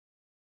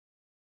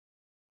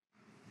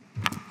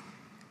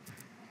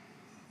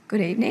Good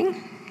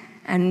evening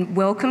and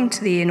welcome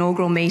to the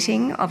inaugural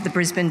meeting of the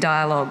Brisbane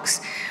Dialogues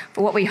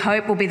for what we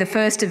hope will be the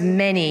first of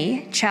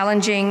many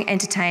challenging,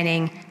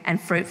 entertaining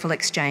and fruitful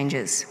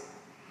exchanges.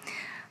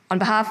 On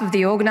behalf of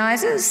the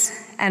organisers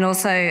and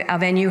also our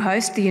venue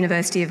host, the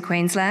University of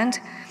Queensland,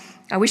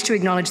 I wish to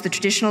acknowledge the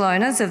traditional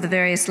owners of the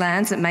various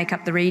lands that make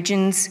up the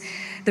region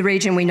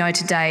we know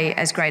today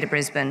as Greater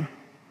Brisbane.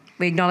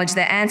 We acknowledge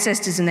their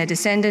ancestors and their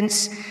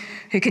descendants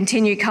who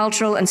continue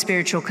cultural and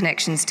spiritual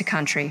connections to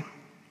country.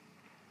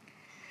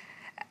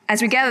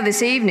 As we gather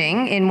this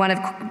evening in one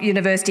of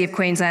University of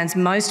Queensland's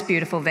most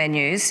beautiful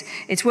venues,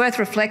 it's worth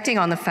reflecting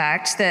on the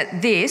fact that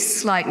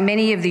this, like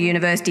many of the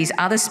university's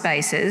other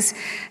spaces,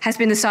 has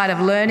been the site of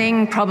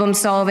learning, problem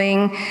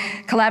solving,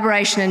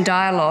 collaboration and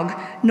dialogue,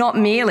 not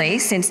merely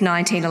since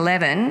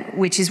 1911,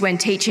 which is when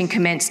teaching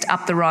commenced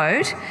up the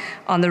road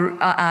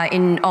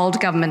in Old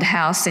Government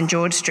House in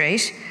George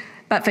Street,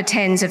 but for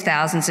tens of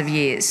thousands of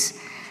years.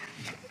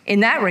 In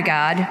that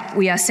regard,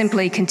 we are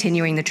simply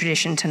continuing the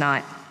tradition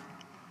tonight.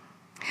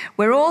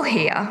 We're all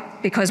here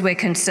because we're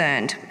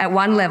concerned, at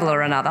one level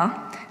or another,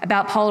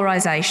 about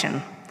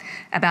polarisation,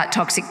 about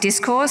toxic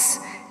discourse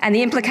and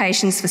the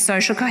implications for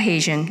social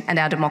cohesion and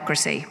our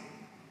democracy.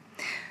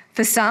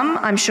 For some,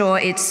 I'm sure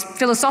it's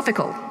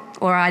philosophical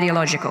or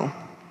ideological.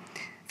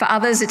 For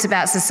others, it's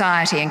about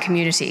society and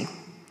community.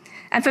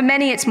 And for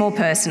many, it's more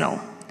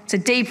personal. It's a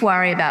deep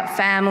worry about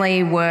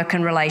family, work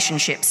and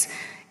relationships.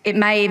 It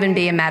may even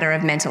be a matter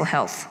of mental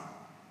health.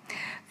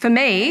 For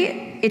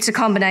me, it's a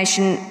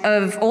combination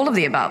of all of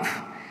the above.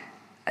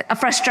 A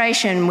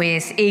frustration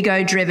with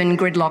ego-driven,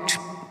 gridlocked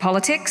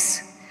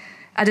politics,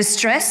 a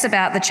distress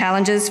about the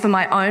challenges for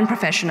my own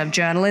profession of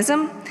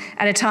journalism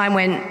at a time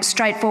when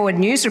straightforward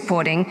news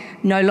reporting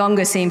no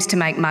longer seems to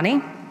make money,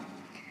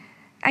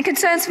 and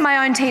concerns for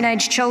my own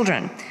teenage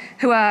children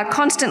who are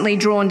constantly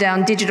drawn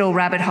down digital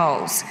rabbit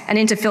holes and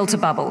into filter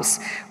bubbles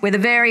where the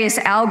various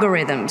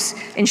algorithms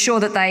ensure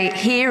that they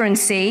hear and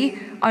see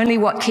only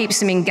what keeps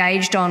them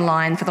engaged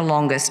online for the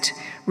longest,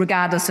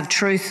 regardless of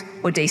truth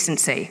or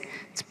decency.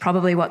 It's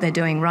probably what they're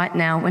doing right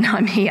now when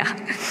I'm here.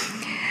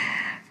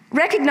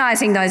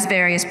 Recognising those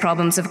various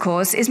problems, of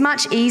course, is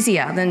much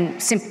easier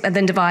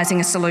than devising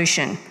a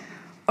solution,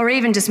 or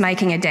even just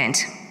making a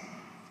dent.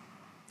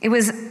 It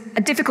was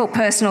a difficult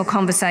personal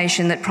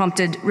conversation that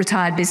prompted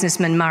retired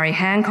businessman Murray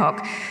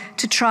Hancock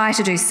to try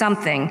to do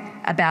something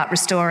about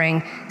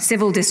restoring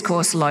civil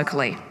discourse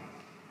locally.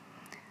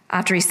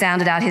 After he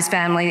sounded out his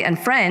family and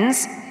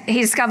friends, he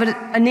discovered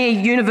a near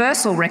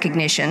universal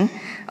recognition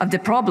of the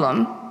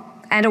problem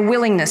and a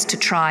willingness to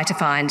try to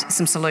find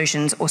some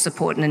solutions or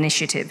support an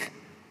initiative.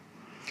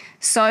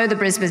 So the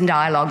Brisbane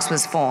Dialogues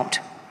was formed,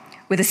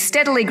 with a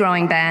steadily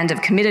growing band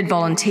of committed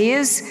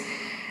volunteers,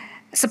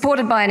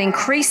 supported by an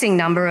increasing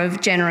number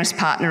of generous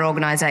partner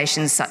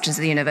organisations such as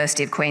the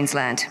University of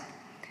Queensland.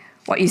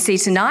 What you see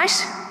tonight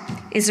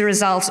is a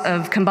result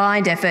of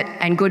combined effort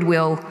and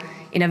goodwill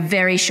in a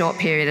very short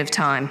period of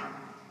time.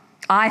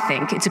 I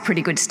think it's a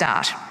pretty good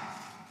start.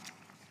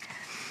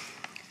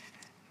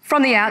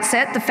 From the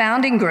outset, the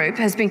founding group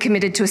has been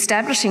committed to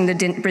establishing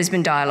the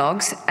Brisbane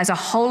Dialogues as a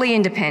wholly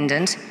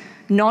independent,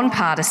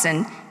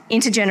 non-partisan,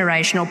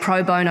 intergenerational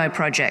pro bono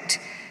project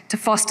to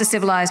foster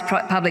civilised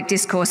public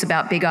discourse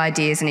about big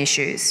ideas and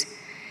issues.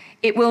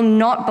 It will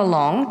not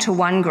belong to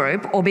one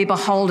group or be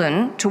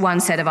beholden to one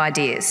set of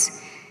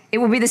ideas. It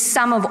will be the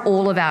sum of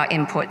all of our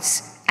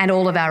inputs and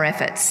all of our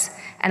efforts,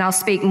 and I'll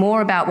speak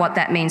more about what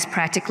that means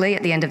practically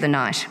at the end of the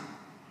night.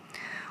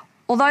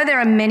 Although there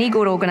are many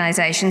good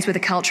organisations with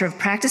a culture of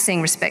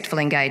practising respectful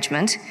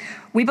engagement,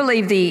 we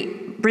believe the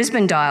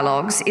Brisbane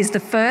Dialogues is the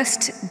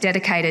first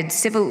dedicated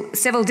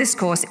civil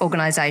discourse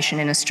organisation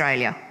in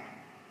Australia.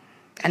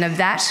 And of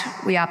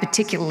that, we are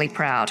particularly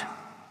proud.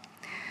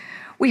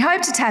 We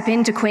hope to tap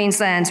into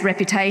Queensland's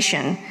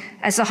reputation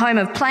as the home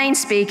of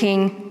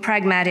plain-speaking,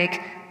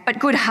 pragmatic, but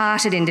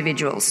good-hearted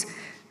individuals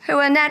who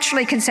are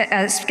naturally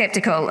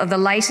sceptical of the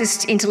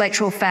latest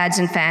intellectual fads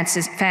and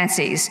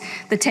fancies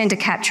that tend to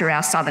capture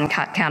our southern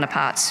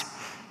counterparts.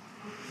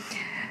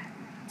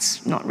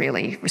 It's not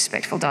really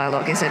respectful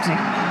dialogue, is it?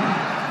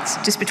 It's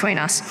just between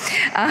us.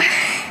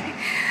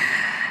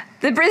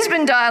 The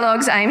Brisbane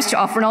Dialogues aims to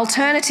offer an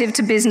alternative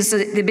to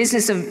the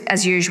business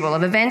as usual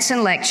of events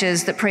and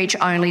lectures that preach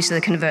only to the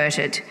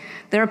converted.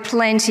 There are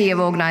plenty of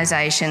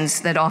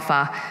organisations that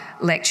offer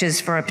lectures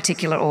for a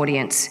particular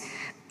audience.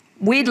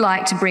 We'd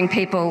like to bring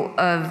people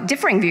of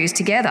differing views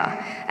together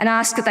and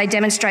ask that they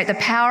demonstrate the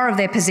power of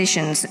their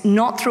positions,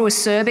 not through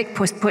acerbic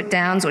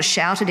put-downs or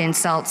shouted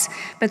insults,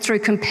 but through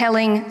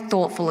compelling,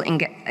 thoughtful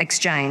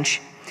exchange.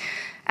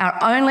 Our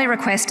only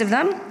request of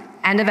them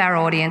and of our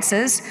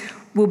audiences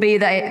will be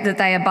that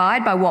they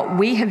abide by what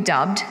we have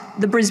dubbed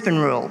the Brisbane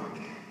Rule.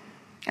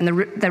 And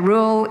the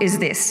rule is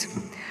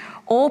this: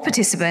 all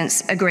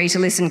participants agree to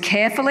listen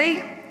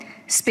carefully,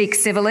 speak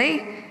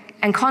civilly,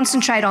 and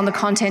concentrate on the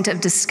content of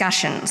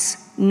discussions,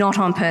 not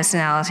on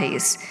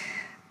personalities,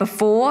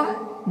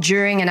 before,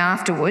 during and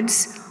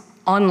afterwards,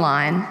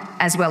 online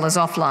as well as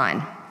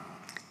offline.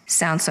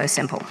 Sounds so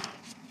simple.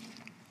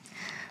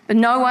 But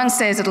no one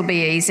says it'll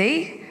be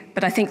easy,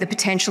 but I think the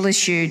potential is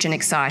huge and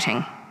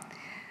exciting.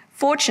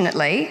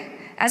 Fortunately,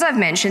 as I've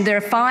mentioned, there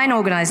are fine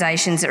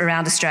organisations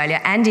around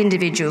Australia and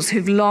individuals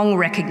who've long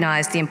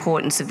recognised the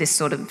importance of this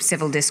sort of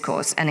civil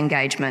discourse and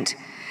engagement.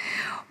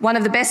 One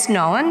of the best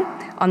known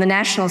on the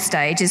national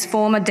stage is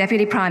former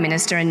Deputy Prime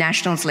Minister and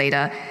Nationals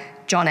leader,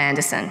 John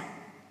Anderson.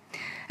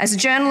 As a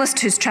journalist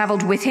who's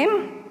travelled with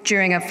him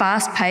during a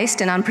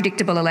fast-paced and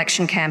unpredictable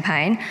election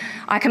campaign,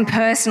 I can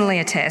personally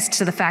attest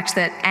to the fact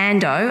that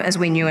Ando, as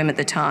we knew him at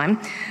the time,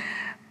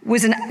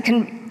 was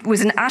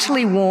an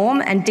utterly warm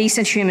and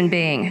decent human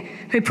being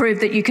who proved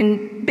that you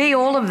can be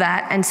all of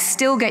that and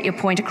still get your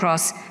point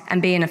across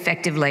and be an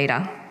effective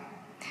leader.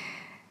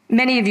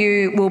 Many of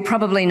you will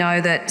probably know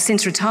that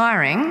since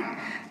retiring,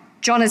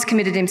 John has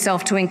committed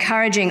himself to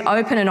encouraging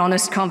open and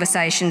honest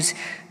conversations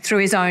through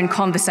his own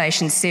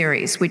Conversation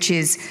series, which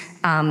is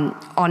on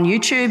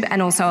YouTube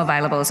and also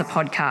available as a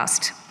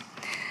podcast.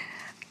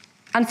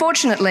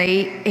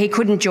 Unfortunately, he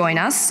couldn't join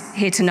us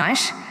here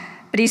tonight,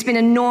 but he's been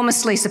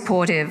enormously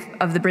supportive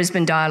of the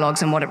Brisbane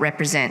Dialogues and what it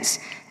represents,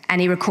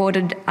 and he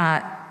recorded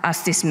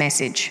us this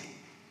message.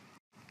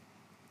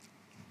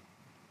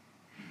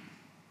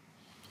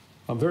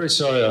 I'm very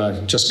sorry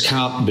I just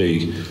can't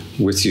be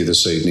with you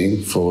this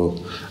evening for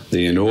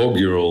the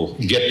inaugural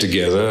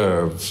get-together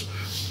of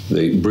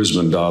the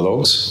Brisbane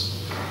Dialogues.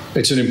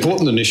 It's an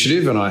important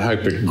initiative and I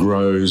hope it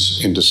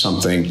grows into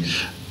something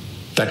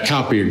that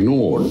can't be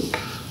ignored.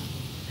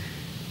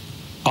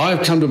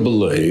 I've come to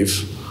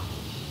believe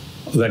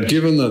that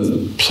given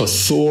the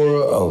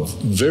plethora of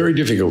very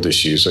difficult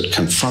issues that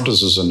confront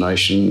us as a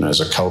nation, as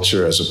a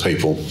culture, as a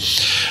people,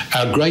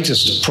 our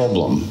greatest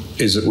problem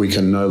is that we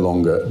can no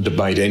longer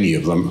debate any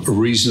of them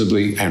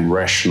reasonably and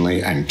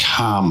rationally and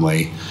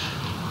calmly,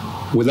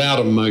 without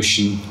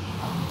emotion,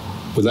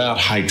 without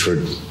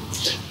hatred.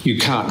 You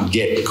can't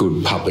get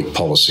good public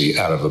policy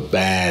out of a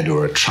bad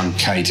or a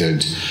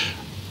truncated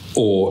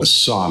or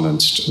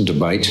silenced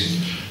debate.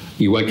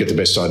 You won't get the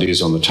best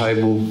ideas on the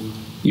table.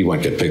 You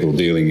won't get people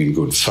dealing in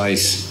good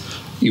faith.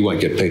 You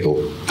won't get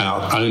people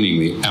owning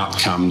the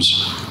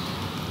outcomes.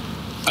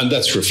 And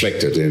that's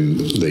reflected in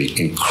the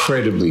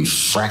incredibly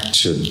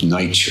fractured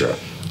nature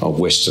of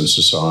Western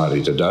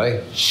society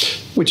today,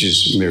 which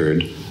is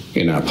mirrored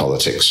in our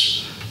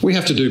politics. We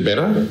have to do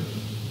better.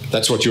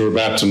 That's what you're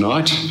about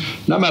tonight.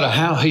 No matter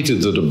how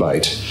heated the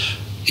debate,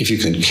 if you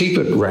can keep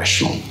it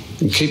rational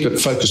and keep it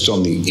focused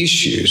on the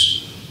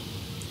issues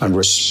and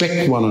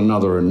respect one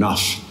another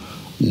enough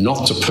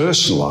not to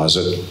personalise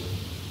it,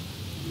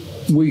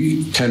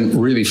 we can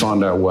really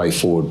find our way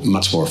forward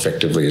much more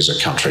effectively as a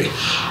country.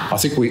 I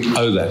think we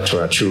owe that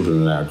to our children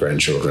and our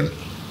grandchildren.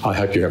 I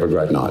hope you have a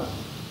great night.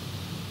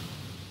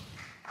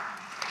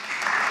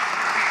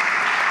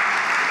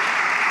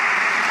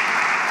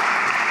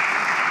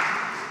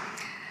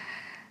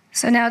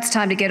 So now it's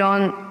time to get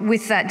on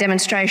with that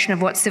demonstration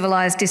of what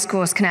civilised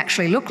discourse can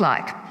actually look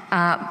like.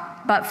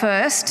 But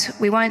first,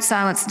 we won't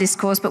silence the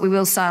discourse, but we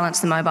will silence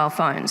the mobile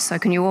phones. So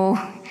can you all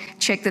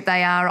check that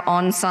they are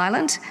on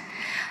silent?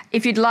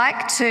 If you'd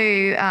like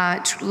to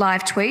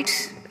live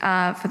tweet,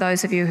 for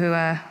those of you who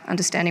are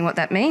understanding what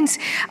that means,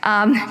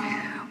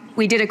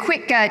 we did a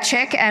quick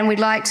check and we'd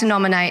like to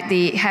nominate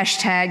the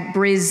hashtag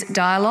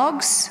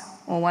BrisDialogues,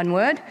 or one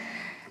word,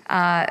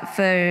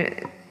 for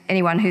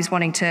anyone who's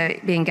wanting to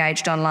be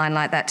engaged online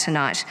like that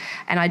tonight.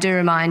 And I do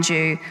remind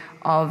you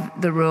of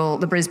the rule,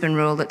 the Brisbane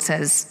Rule, that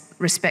says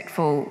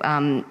respectful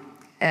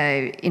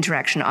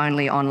interaction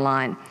only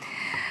online.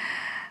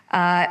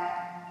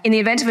 In the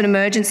event of an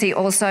emergency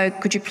also,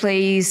 could you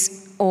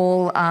please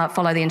all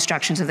follow the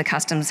instructions of the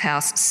Customs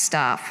House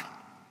staff?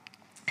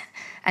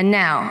 And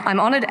now,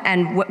 I'm honoured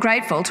and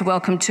grateful to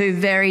welcome two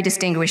very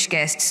distinguished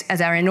guests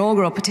as our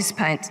inaugural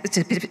participants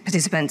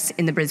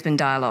in the Brisbane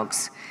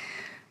Dialogues.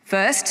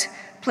 First,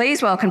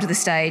 please welcome to the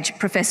stage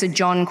Professor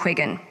John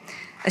Quiggin,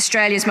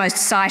 Australia's most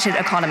cited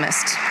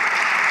economist.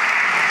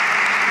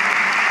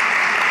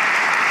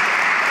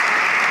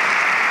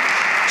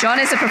 John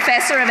is a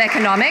Professor of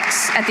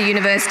Economics at the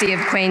University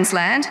of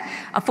Queensland,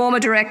 a former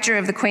Director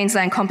of the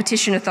Queensland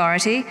Competition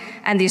Authority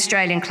and the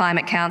Australian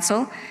Climate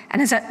Council,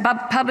 and has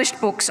published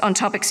books on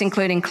topics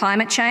including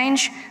climate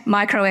change,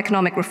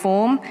 microeconomic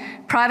reform,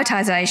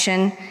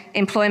 privatisation,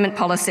 employment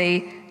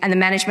policy, and the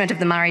management of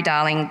the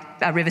Murray-Darling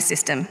River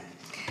system.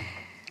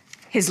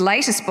 His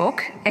latest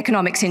book,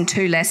 Economics in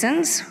 2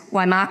 Lessons,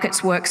 Why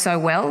Markets Work So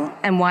Well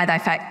and Why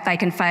They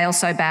Can Fail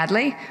So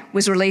Badly,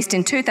 was released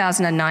in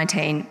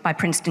 2019 by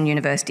Princeton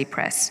University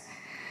Press.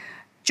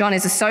 John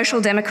is a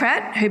social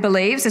democrat who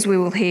believes, as we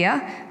will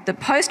hear, that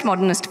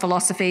postmodernist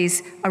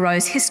philosophies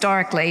arose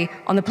historically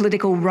on the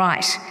political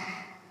right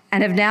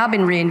and have now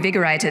been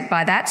reinvigorated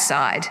by that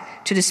side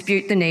to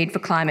dispute the need for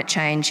climate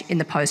change in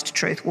the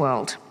post-truth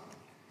world.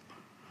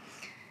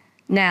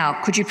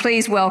 Now, could you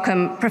please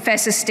welcome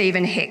Professor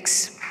Stephen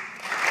Hicks.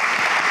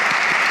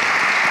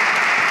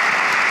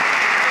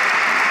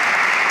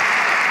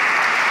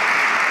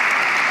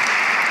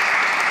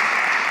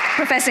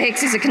 Professor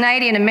Hicks is a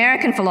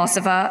Canadian-American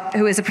philosopher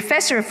who is a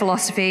Professor of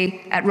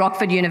Philosophy at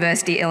Rockford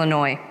University,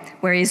 Illinois,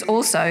 where he is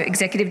also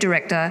Executive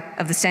Director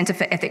of the Centre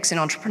for Ethics and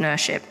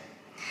Entrepreneurship.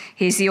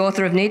 He is the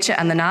author of Nietzsche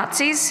and the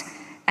Nazis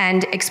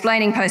and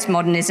Explaining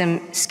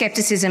Postmodernism,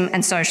 Skepticism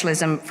and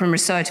Socialism from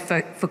Rousseau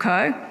to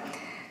Foucault,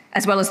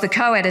 as well as the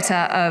co-editor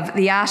of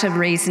The Art of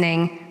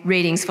Reasoning,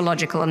 Readings for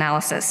Logical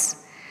Analysis.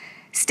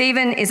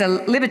 Stephen is a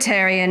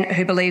libertarian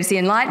who believes the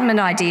Enlightenment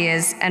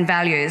ideas and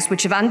values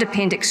which have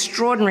underpinned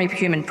extraordinary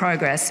human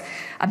progress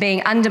are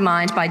being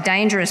undermined by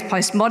dangerous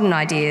postmodern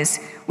ideas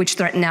which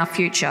threaten our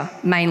future,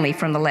 mainly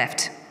from the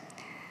left.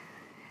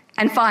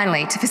 And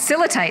finally, to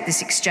facilitate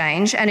this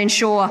exchange and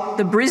ensure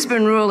the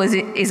Brisbane Rule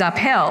is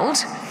upheld,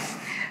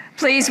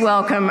 please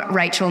welcome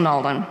Rachel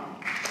Nolan.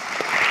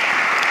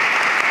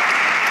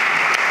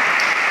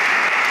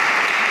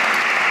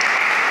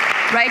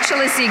 Rachel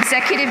is the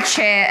Executive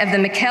Chair of the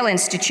McKell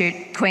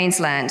Institute,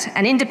 Queensland,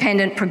 an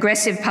independent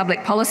progressive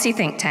public policy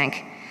think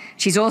tank.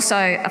 She's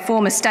also a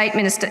former State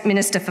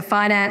Minister for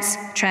Finance,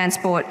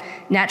 Transport,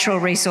 Natural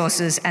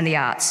Resources and the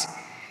Arts.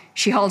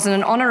 She holds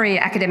an honorary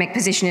academic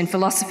position in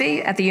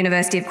philosophy at the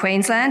University of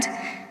Queensland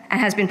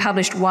and has been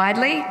published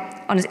widely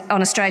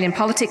on Australian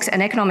politics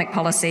and economic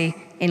policy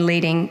in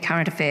leading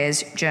current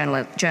affairs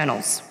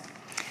journals.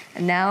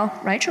 And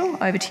now, Rachel,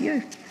 over to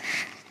you.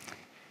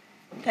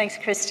 Thanks,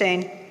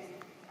 Christine.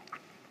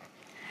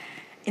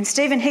 In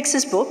Stephen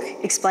Hicks's book,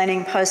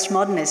 Explaining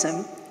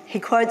Postmodernism, he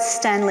quotes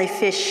Stanley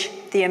Fish,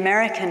 the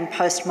American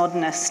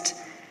postmodernist,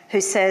 who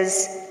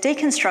says,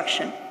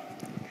 "Deconstruction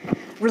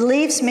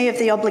relieves me of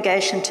the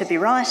obligation to be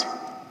right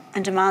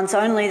and demands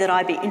only that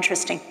I be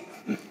interesting."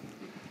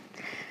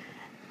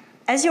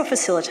 As your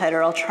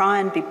facilitator, I'll try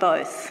and be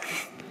both.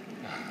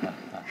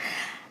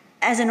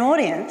 As an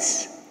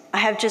audience, I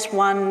have just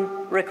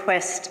one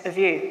request of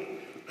you,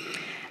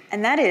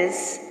 and that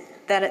is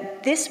that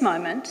at this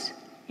moment,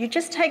 you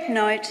just take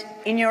note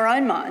in your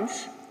own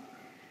minds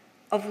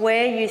of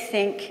where you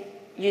think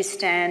you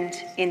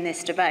stand in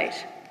this debate.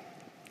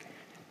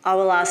 I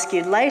will ask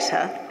you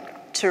later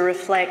to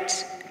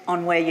reflect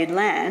on where you'd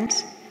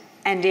land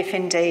and if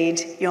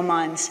indeed your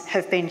minds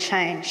have been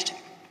changed.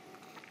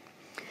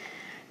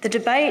 The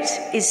debate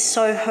is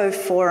Soho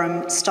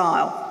Forum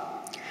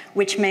style,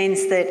 which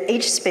means that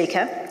each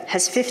speaker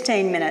has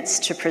 15 minutes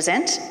to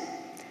present.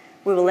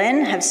 We will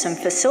then have some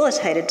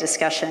facilitated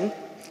discussion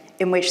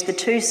in which the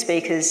two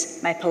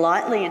speakers may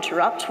politely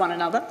interrupt one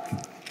another,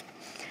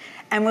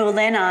 and we will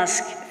then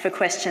ask for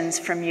questions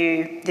from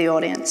you, the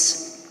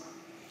audience.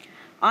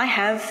 I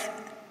have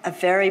a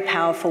very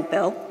powerful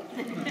bell,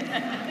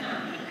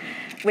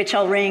 which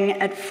I'll ring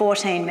at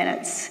 14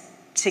 minutes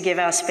to give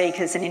our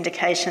speakers an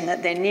indication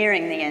that they're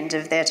nearing the end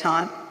of their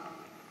time.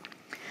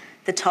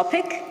 The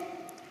topic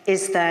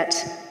is that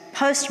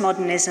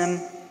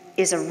postmodernism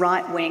is a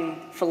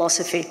right-wing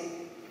philosophy.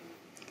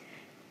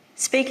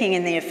 Speaking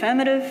in the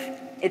affirmative,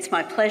 it's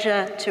my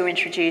pleasure to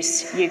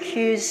introduce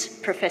UQ's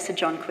Professor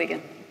John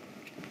Quiggin.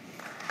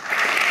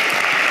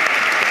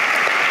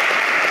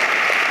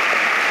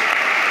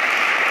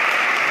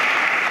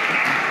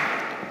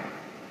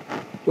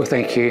 Well,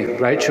 thank you,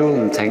 Rachel,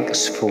 and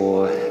thanks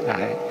for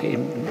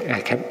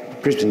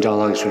Brisbane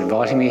Dialogues for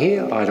inviting me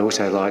here. I'd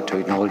also like to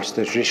acknowledge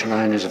the traditional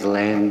owners of the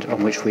land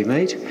on which we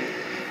meet.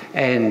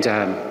 And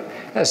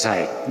as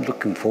I say,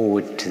 looking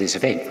forward to this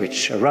event,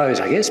 which arose,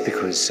 I guess,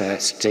 because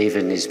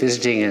Stephen is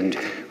visiting and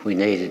we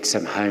needed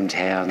some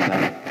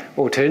hometown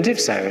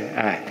alternatives. So,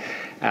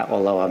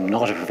 although I'm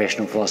not a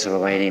professional philosopher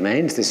by any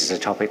means, this is a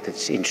topic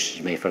that's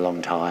interested me for a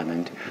long time,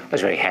 and I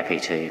was very happy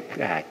to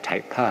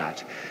take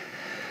part.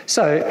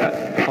 So,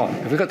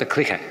 have we got the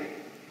clicker?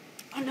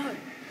 Oh,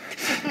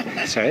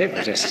 no. Sorry,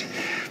 just...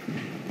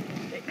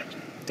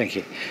 Thank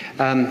you.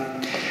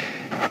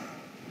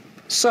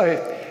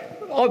 So,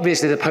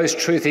 obviously, the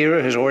post-truth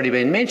era has already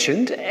been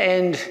mentioned,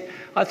 and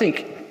I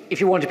think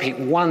if you want to pick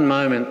one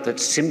moment that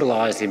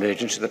symbolised the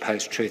emergence of the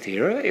post-truth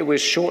era, it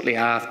was shortly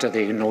after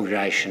the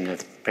inauguration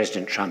of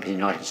President Trump in the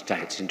United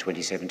States in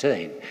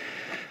 2017.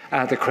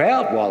 The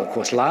crowd, while of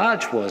course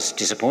large, was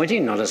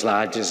disappointing, not as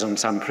large as on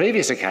some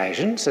previous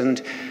occasions,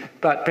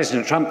 but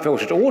President Trump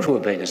felt it ought to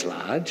have been as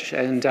large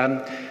and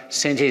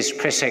sent his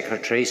press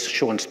secretary,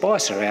 Sean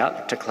Spicer,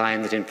 out to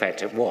claim that in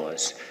fact it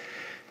was.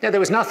 Now, there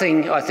was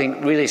nothing, I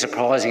think, really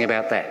surprising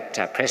about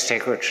that. Press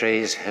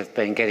secretaries have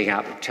been getting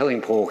up,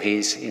 telling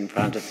porkies in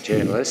front of the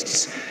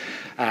journalists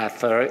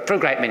for a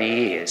great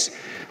many years.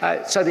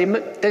 So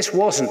this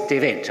wasn't the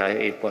event.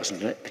 It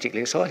wasn't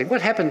particularly exciting.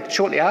 What happened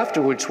shortly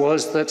afterwards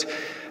was that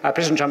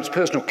President Trump's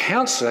personal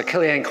counsellor,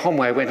 Kellyanne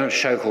Conway, went on a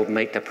show called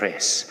Meet the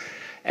Press.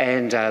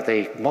 And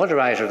the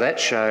moderator of that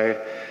show,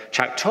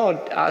 Chuck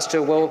Todd, asked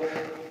her, well,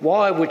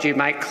 why would you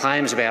make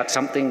claims about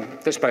something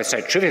that's both so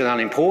trivial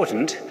and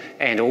unimportant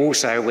and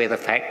also where the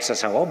facts are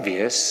so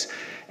obvious?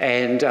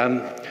 And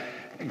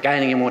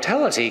gaining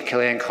immortality,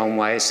 Kellyanne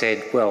Conway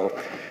said, well,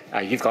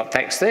 you've got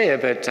facts there,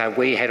 but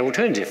we had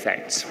alternative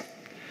facts.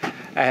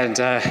 And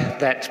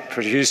that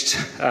produced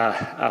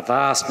a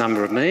vast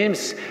number of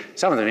memes,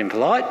 some of them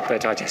impolite,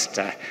 but I just,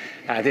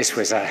 this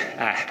was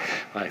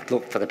I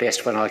looked for the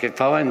best one I could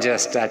find,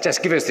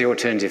 just give us the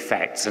alternative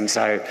facts. And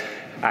so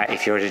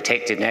if you're a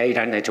detective now, you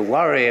don't need to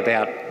worry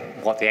about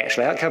what the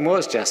actual outcome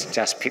was,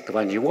 just pick the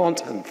one you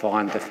want and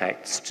find the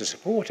facts to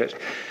support it.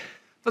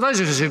 For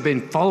those of us who've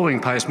been following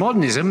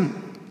postmodernism,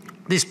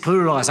 this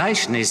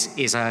pluralisation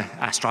is a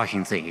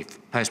striking thing.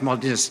 If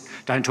postmodernists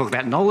don't talk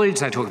about knowledge,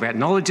 they talk about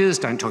knowledges,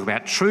 don't talk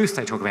about truth,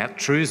 they talk about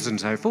truths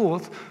and so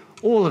forth.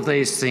 All of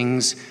these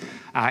things,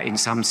 in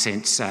some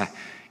sense, are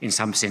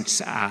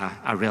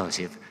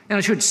relative. And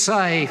I should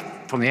say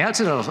from the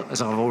outset,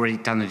 as I've already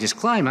done the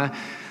disclaimer,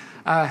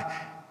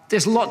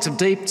 there's lots of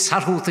deep,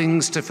 subtle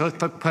things for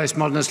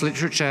postmodernist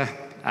literature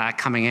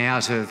coming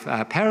out of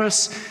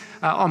Paris.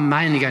 I'm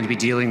mainly going to be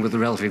dealing with the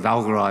relatively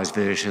vulgarised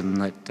version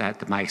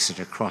that makes it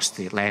across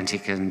the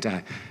Atlantic and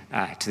to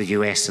the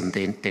US and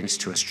then thence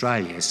to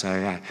Australia.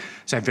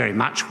 So very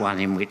much one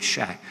in which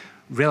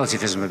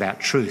relativism about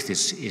truth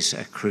is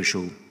a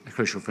crucial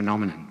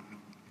phenomenon.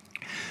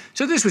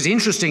 So this was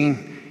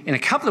interesting in a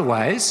couple of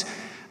ways.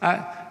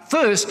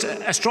 First,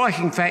 a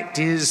striking fact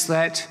is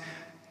that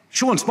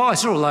Sean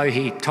Spicer, although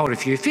he told a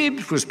few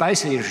fibs, was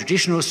basically a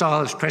traditional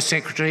stylist press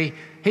secretary.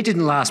 He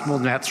didn't last more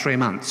than about 3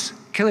 months.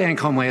 Kellyanne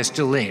Conway is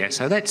still there.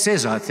 So that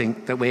says, I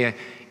think, that we're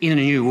in a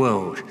new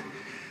world.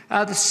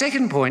 The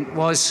second point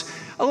was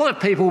a lot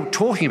of people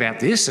talking about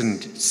this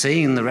and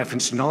seeing the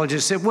reference to knowledge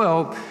said,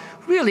 well,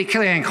 really,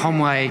 Kellyanne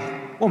Conway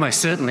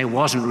almost certainly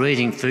wasn't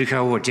reading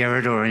Foucault or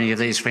Derrida or any of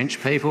these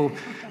French people.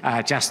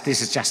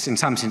 This is just in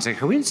some sense a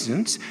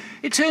coincidence.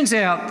 It turns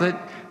out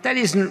that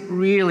isn't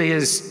really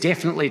as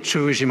definitely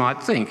true as you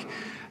might think.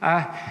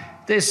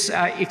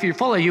 If you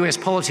follow US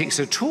politics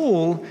at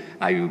all,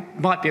 you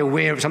might be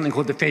aware of something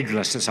called the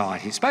Federalist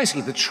Society. It's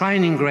basically the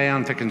training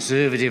ground for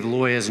conservative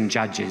lawyers and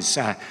judges.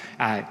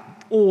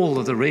 All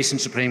of the recent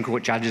Supreme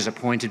Court judges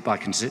appointed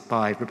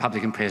by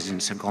Republican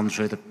presidents have gone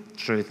through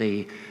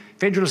the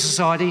Federalist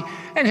Society,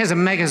 and has a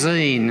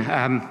magazine,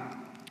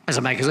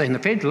 the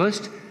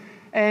Federalist.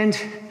 And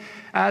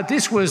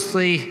this was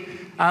the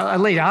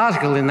lead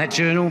article in that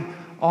journal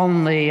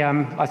on the,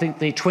 I think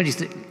the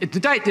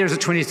date there is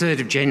the 23rd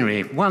of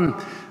January. One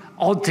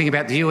odd thing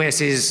about the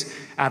US is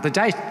the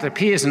date that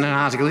appears in an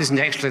article isn't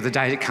actually the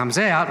date it comes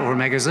out, or a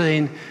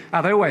magazine.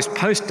 They always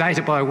post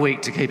data by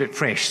week to keep it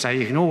fresh. So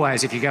you can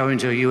always, if you go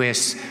into a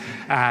US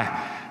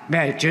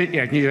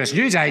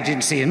news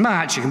agency in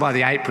March, you can buy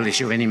the April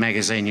issue of any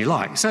magazine you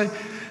like. So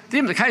the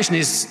implication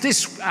is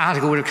this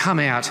article would have come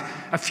out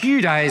a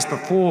few days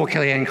before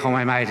Kellyanne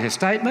Conway made her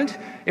statement.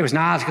 It was an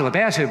article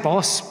about her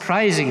boss,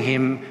 praising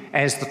him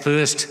as the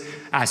first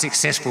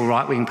successful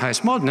right-wing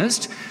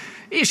postmodernist.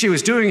 If she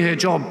was doing her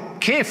job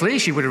carefully,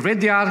 she would have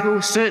read the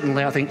article.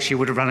 Certainly, I think she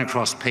would have run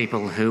across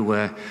people who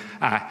were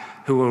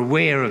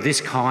aware of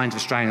this kind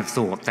of strain of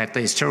thought, that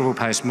these terrible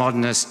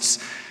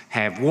postmodernists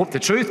have warped the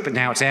truth, but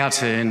now it's our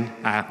turn.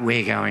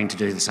 We're going to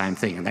do the same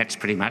thing, and that's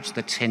pretty much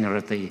the tenor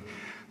of the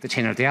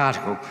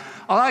article.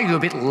 I'll argue a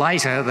bit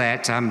later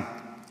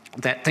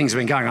that things have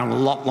been going on a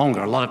lot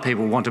longer. A lot of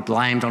people want to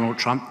blame Donald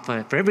Trump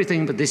for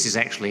everything, but this is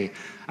actually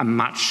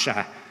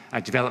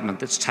a development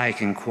that's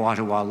taken quite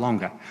a while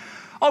longer.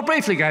 I'll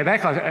briefly go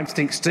back. I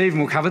think Stephen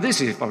will cover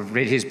this. I've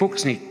read his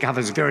books, and he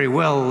covers very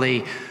well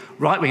the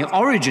right-wing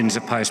origins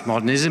of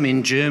postmodernism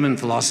in German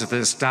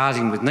philosophers,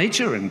 starting with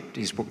Nietzsche, and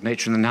his book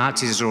Nietzsche and the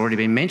Nazis has already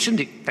been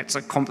mentioned. That's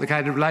a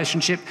complicated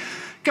relationship.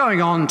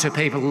 Going on to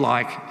people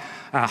like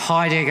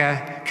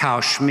Heidegger, Carl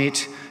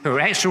Schmitt, who are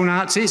actual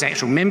Nazis,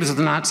 actual members of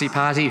the Nazi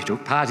Party, who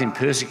took part in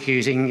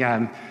persecuting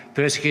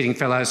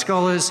fellow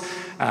scholars,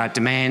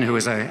 De Man, who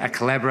was a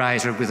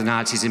collaborator with the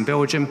Nazis in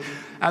Belgium.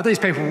 These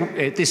people,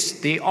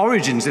 the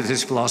origins of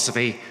this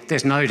philosophy,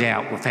 there's no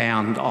doubt, were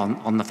found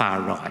on the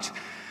far right.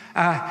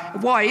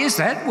 Why is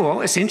that?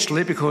 Well,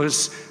 essentially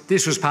because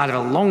this was part of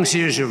a long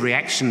series of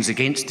reactions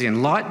against the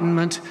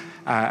Enlightenment,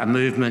 a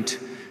movement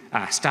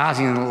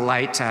starting in the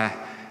late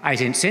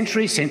 18th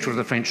century, central to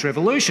the French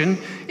Revolution,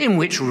 in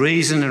which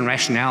reason and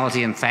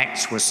rationality and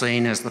facts were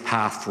seen as the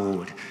path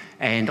forward.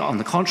 And on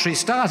the contrary,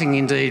 starting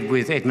indeed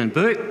with Edmund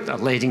Burke, a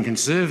leading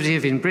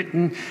conservative in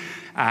Britain,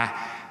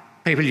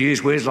 people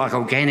use words like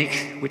organic,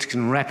 which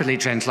can rapidly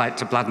translate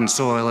to blood and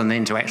soil and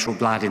then to actual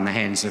blood in the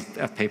hands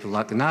of people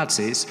like the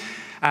Nazis.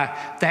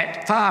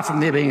 That far from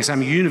there being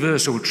some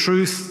universal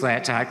truth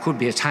that could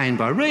be attained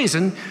by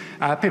reason,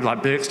 people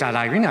like Burke start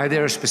arguing, no,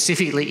 there are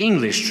specifically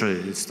English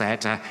truths,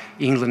 that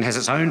England has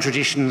its own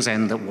traditions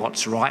and that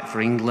what's right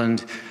for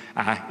England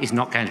is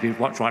not going to be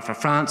what's right for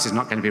France, is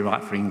not going to be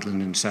right for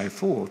England, and so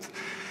forth.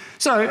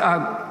 So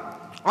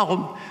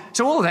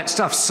all of that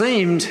stuff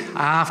seemed,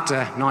 after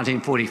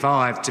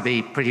 1945, to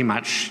be pretty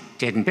much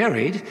dead and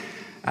buried.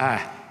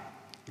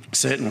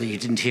 Certainly you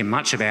didn't hear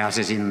much about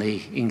it in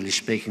the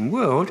English-speaking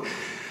world.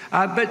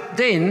 But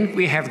then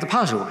we have the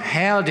puzzle.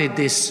 How did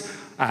this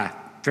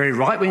very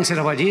right-wing set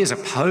of ideas,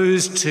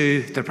 opposed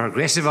to the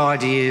progressive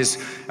ideas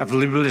of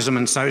liberalism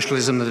and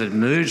socialism that had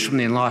emerged from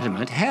the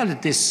Enlightenment, how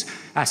did this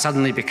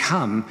suddenly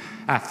become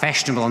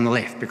fashionable on the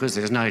left? Because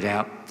there's no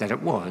doubt that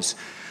it was.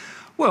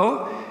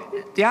 Well,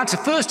 the answer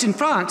first in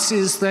France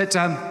is that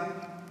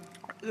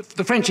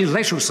the French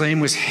intellectual scene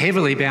was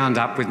heavily bound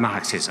up with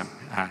Marxism.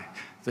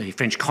 The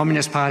French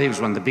Communist Party was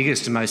one of the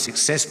biggest and most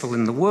successful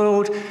in the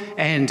world,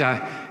 and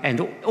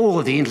all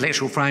of the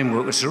intellectual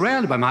framework was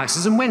surrounded by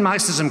Marxism. When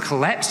Marxism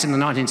collapsed in the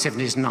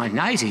 1970s and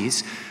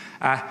 1980s,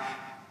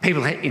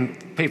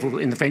 people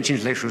in the French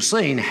intellectual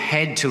scene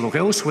had to look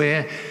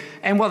elsewhere,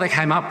 and what they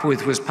came up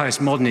with was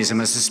postmodernism,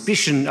 a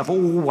suspicion of all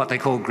what they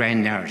called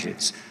grand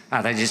narratives.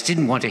 They just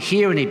didn't want to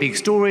hear any big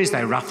stories.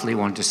 They roughly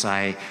wanted to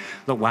say,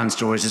 look, one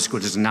story is as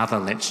good as another,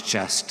 let's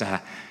just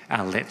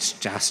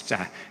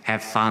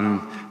have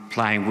fun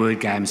playing word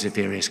games of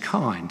various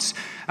kinds.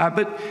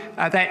 But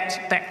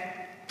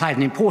that played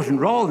an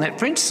important role in that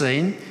French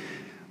scene.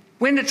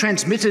 When it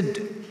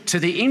transmitted to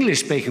the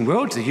English-speaking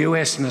world, to the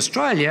US and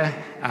Australia,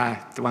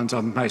 the ones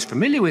I'm most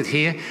familiar with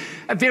here,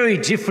 a very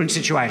different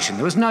situation.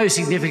 There was no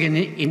significant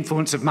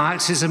influence of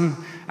Marxism.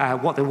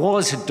 What there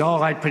was had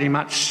died pretty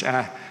much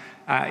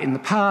in the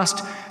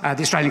past.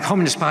 The Australian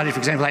Communist Party, for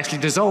example, actually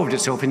dissolved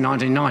itself in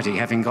 1990,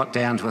 having got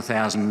down to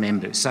 1,000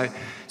 members. So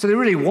there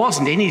really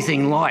wasn't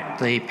anything like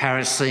the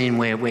Paris scene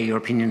where your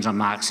opinions on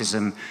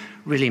Marxism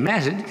really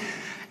mattered.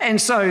 And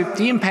so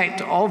the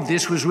impact of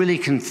this was really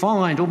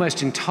confined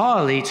almost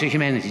entirely to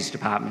humanities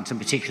departments, and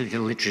particularly to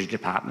literature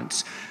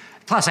departments,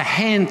 plus a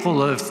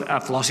handful of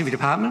philosophy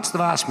departments. The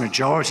vast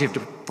majority of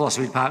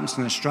philosophy departments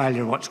in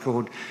Australia are what's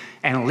called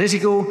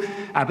analytical,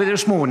 but there are a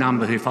small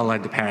number who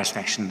followed the Paris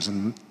fashions,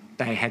 and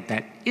they had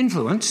that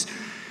influence.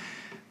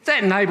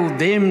 That enabled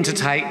them to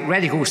take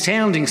radical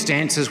sounding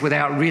stances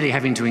without really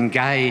having to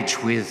engage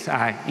with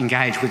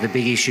the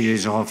big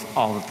issues of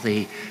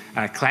the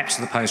collapse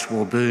of the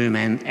post-war boom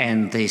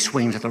and the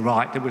swing to the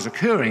right that was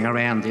occurring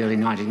around the early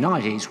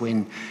 1990s,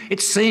 when it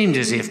seemed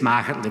as if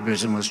market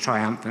liberalism was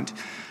triumphant.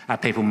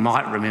 People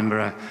might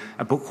remember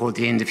a book called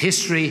The End of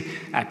History,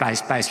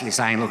 basically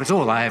saying, look, it's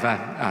all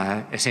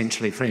over,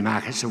 essentially free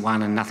markets are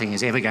won and nothing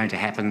is ever going to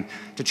happen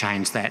to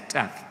change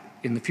that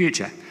in the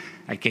future.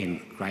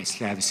 Again,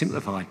 greatly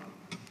oversimplified.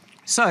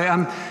 So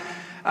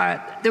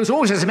there was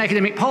also some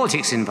academic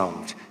politics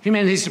involved.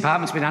 Humanities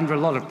department's been under a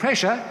lot of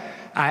pressure.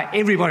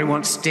 Everybody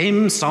wants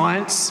STEM,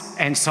 science,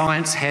 and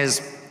science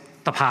has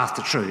the path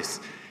to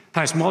truth.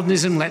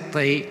 Postmodernism let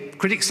the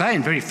critics say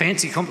in very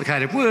fancy,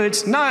 complicated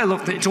words, no,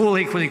 look, it's all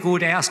equally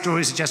good. Our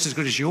stories are just as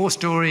good as your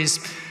stories.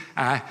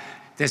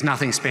 There's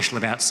nothing special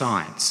about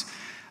science.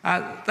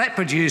 That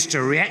produced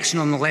a reaction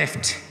on the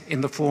left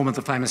in the form of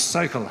the famous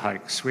Sokal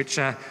hoax, which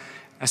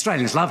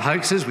Australians love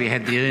hoaxes. We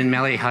had the Ern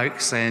Malley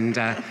hoax and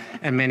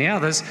many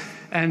others.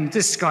 And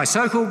this guy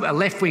Sokal, a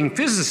left-wing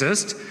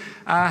physicist,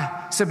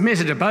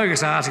 submitted a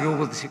bogus article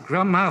with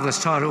the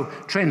marvellous title,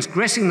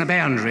 Transgressing the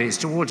Boundaries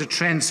Towards a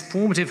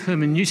Transformative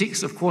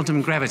Hermeneutics of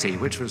Quantum Gravity,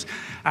 which was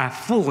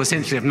full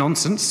essentially of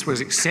nonsense, was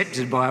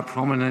accepted by a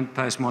prominent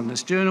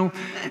postmodernist journal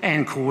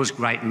and caused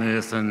great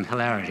mirth and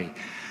hilarity.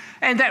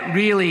 And that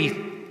really,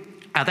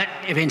 that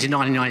event in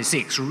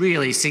 1996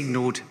 really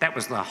signalled, that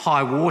was the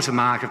high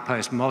watermark of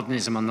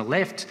postmodernism on the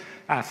left.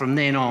 From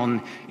then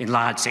on, in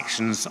large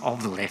sections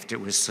of the left, it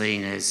was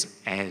seen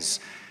as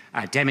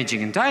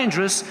damaging and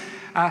dangerous.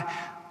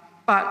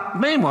 But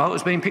meanwhile, it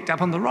was being picked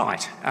up on the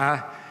right.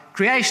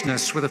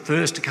 Creationists were the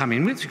first to come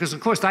in with, because of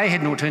course they had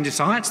an alternative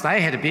science,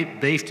 they had a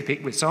bit beef to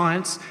pick with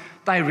science.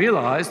 They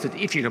realised that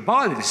if you could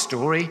buy this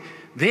story,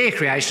 their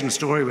creation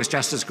story was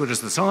just as good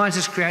as the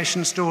scientist's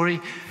creation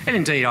story. And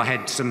indeed, I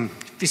had some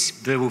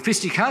verbal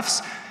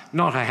fisticuffs,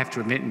 not, I have to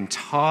admit,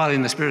 entirely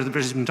in the spirit of the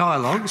Brisbane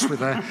Dialogues,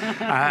 with a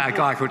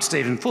guy called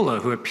Stephen Fuller,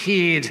 who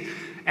appeared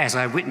as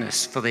a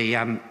witness for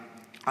the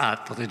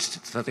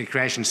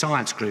creation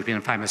science group in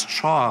a famous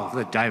trial,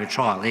 the Dover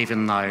trial,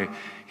 even though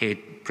he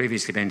had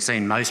previously been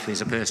seen mostly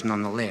as a person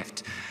on the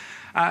left.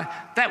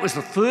 That was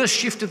the first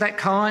shift of that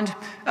kind,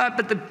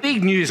 but the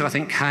big news, I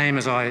think, came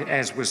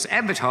as was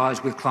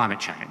advertised with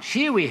climate change.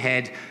 Here we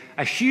had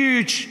a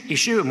huge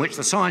issue in which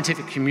the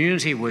scientific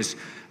community was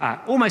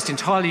almost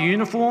entirely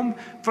uniform.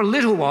 For a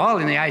little while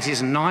in the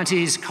 80s and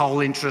 90s,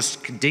 coal interests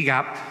could dig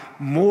up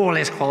more or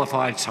less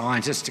qualified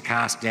scientists to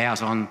cast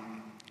doubt on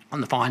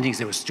the findings.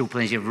 There was still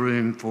plenty of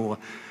room for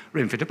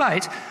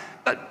debate,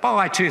 but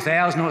by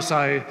 2000 or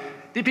so,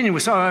 the opinion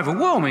was so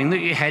overwhelming that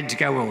you had to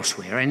go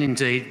elsewhere. And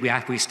indeed,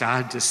 we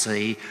started to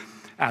see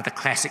the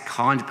classic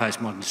kind of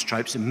postmodernist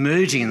tropes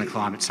emerging in the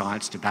climate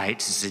science debate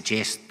to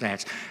suggest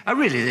that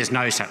really there's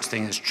no such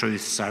thing as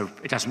truth, so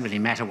it doesn't really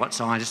matter what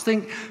scientists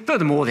think.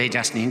 Furthermore, they're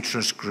just an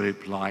interest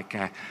group like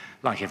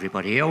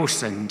everybody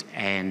else, and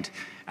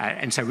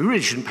so we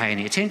really shouldn't pay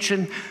any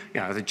attention.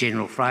 You know, the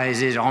general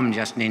phrase is, I'm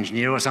just an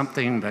engineer or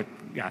something, but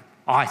you know,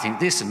 I think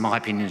this, and my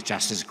opinion is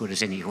just as good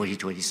as any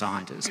hoity-toity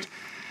scientist.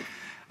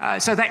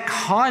 So that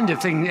kind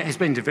of thing has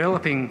been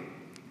developing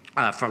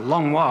for a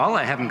long while.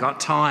 I haven't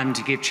got time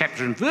to give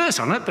chapter and verse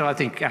on it, but I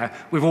think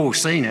we've all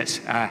seen it.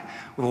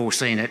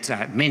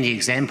 Many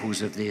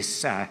examples of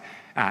this in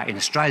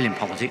Australian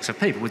politics of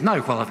people with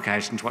no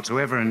qualifications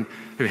whatsoever and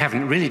who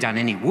haven't really done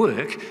any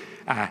work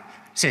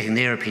setting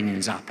their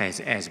opinions up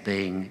as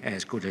being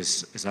as good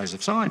as those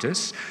of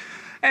scientists.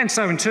 And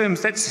so in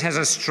terms, that has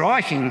a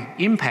striking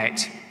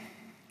impact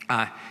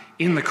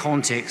in the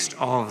context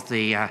of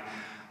the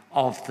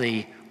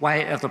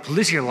the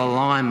political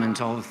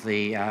alignment of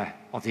the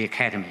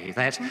academy.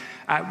 That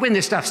when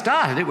this stuff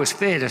started, it was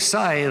fair to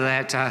say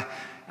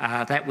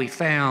that we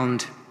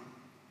found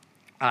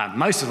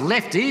most of the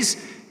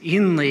lefties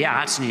in the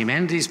arts and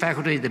humanities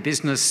faculty, the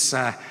business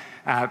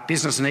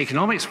and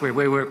economics, where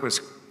work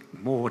was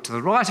more to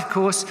the right, of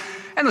course,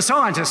 and the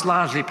scientists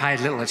largely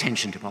paid little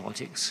attention to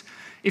politics.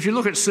 If you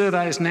look at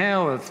surveys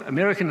now of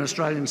American and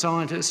Australian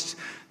scientists,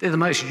 they're the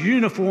most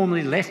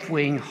uniformly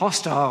left-wing,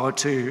 hostile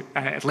to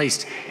at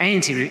least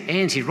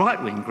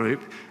anti-right-wing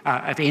group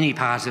of any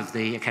part of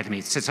the academy.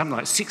 So something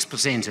like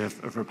 6%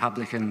 of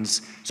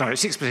Republicans, sorry,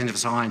 6% of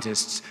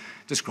scientists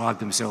describe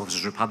themselves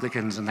as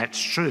Republicans, and that's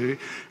true.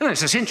 And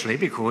that's essentially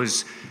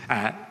because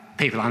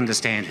people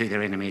understand who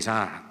their enemies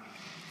are.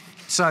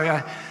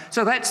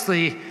 So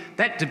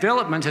that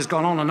development has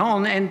gone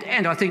on,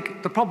 and I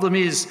think the problem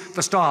is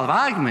the style of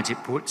argument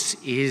it puts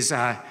is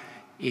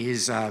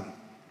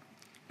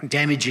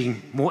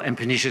damaging more and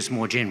pernicious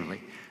more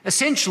generally.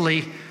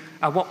 Essentially,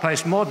 what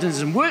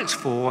postmodernism works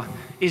for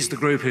is the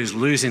group who's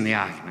losing the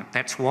argument.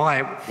 That's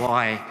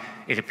why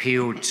it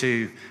appealed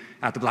to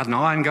the blood and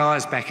iron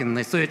guys back in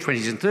the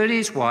 20s and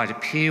 30s, why it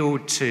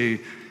appealed to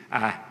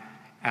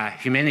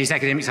humanities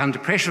academics under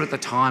pressure at the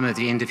time of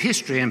the end of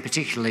history, and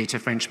particularly to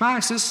French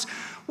Marxists,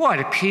 why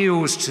it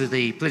appeals to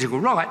the political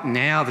right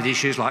now that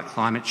issues like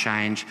climate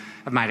change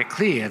have made it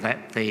clear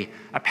that the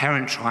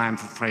apparent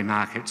triumph of free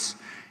markets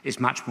is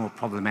much more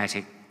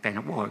problematic than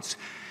it was.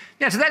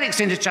 Now, to that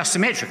extent, it's just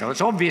symmetrical. It's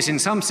obvious in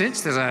some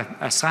sense. There's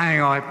a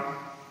saying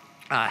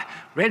I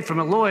read from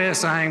a lawyer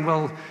saying,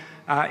 well,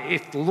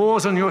 if the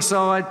law's on your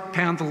side,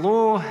 pound the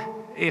law.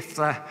 If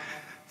the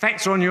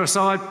facts are on your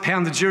side,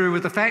 pound the jury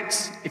with the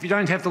facts. If you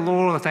don't have the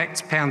law or the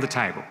facts, pound the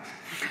table.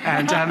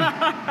 And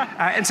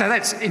so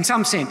that's, in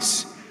some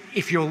sense,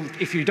 if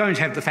you don't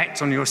have the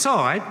facts on your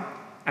side,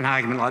 an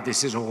argument like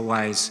this is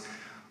always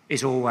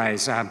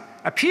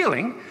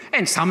appealing,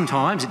 and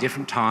sometimes, at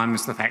different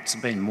times, the facts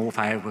have been more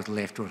favourable to the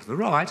left or to the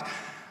right.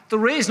 The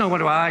reason I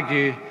want to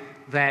argue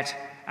that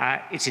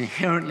it's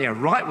inherently a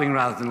right-wing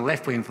rather than a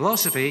left-wing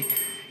philosophy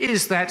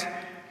is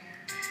that...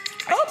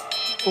 Oh,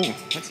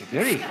 that's a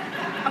very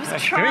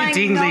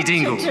dingly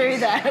dingle. To do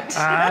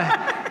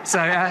that.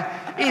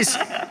 Is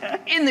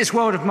in this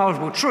world of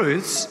multiple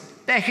truths,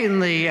 back in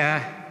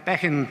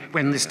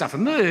when this stuff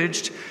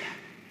emerged,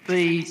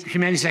 the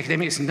humanities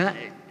academics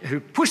who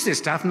pushed this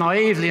stuff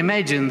naively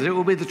imagined that it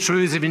would be the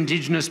truths of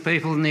Indigenous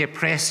people and the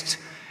oppressed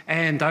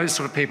and those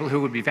sort of people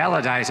who would be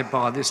validated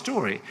by this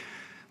story.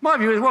 My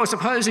view is, well,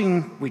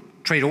 supposing we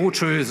treat all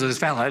truths as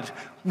valid,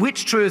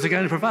 which truths are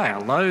going to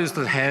prevail? Those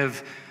that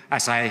have,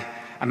 say,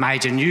 a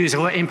major news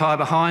or empire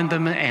behind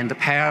them and the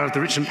power of the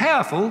rich and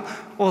powerful,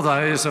 or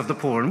those of the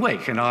poor and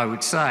weak? And I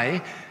would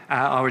say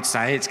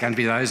it's going to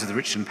be those of the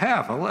rich and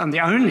powerful, and the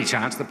only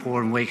chance the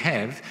poor and weak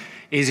have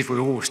is if we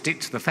all stick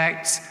to the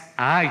facts,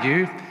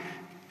 argue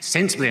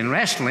sensibly and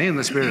rationally in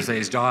the spirit of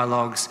these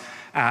dialogues,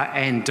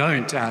 and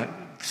don't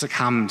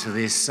succumb to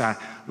this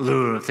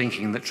lure of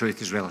thinking that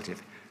truth is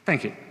relative.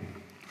 Thank you.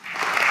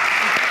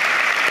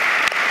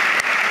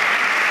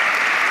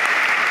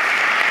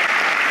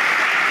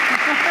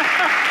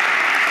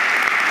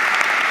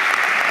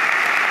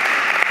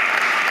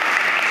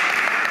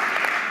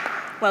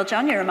 Well,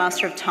 John, you're a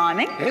master of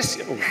timing. Yes,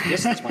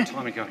 yes, that's my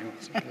timing going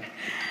on.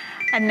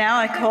 And now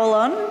I call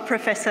on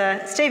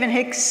Professor Stephen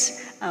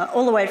Hicks,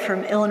 all the way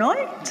from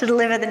Illinois, to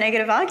deliver the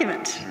negative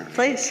argument.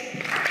 Please.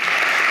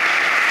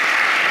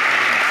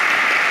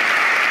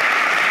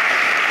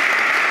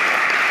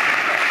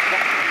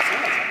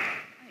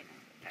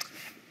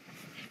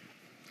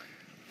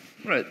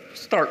 I'm going to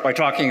start by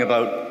talking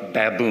about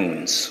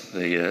baboons,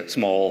 the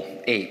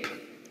small ape.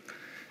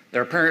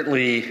 They're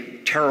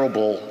apparently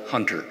terrible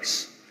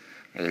hunters.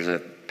 There's a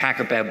pack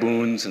of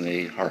baboons and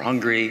they are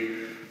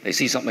hungry. They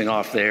see something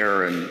off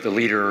there and the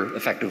leader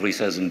effectively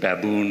says in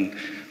baboon,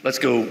 let's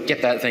go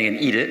get that thing and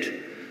eat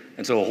it.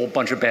 And so a whole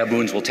bunch of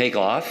baboons will take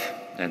off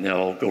and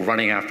they'll go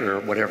running after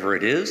whatever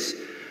it is.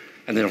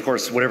 And then of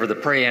course, whatever the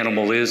prey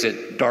animal is,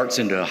 it darts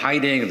into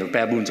hiding and the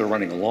baboons are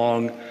running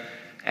along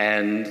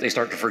and they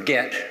start to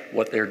forget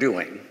what they're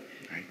doing.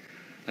 Right?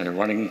 And they're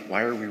running,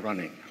 why are we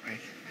running?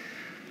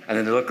 And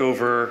then they look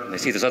over and they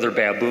see this other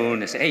baboon.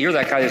 They say, hey, you're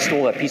that guy that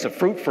stole that piece of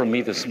fruit from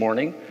me this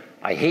morning.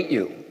 I hate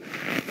you.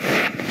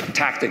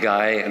 Attack the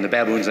guy, and the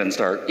baboons then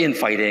start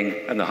infighting,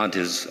 and the hunt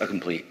is a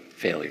complete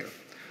failure.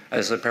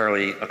 This is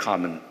apparently a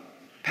common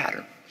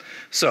pattern.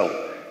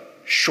 So,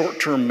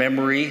 short-term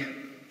memory,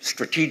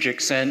 strategic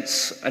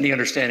sense, any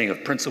understanding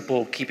of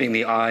principle, keeping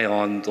the eye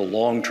on the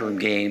long-term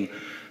game,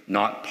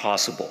 not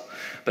possible.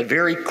 But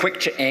very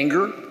quick to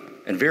anger,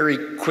 and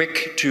very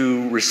quick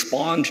to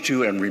respond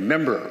to and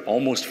remember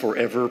almost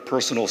forever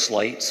personal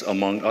slights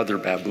among other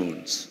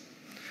baboons.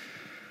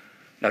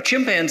 Now,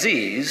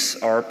 chimpanzees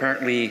are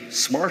apparently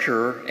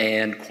smarter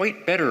and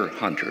quite better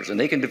hunters, and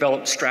they can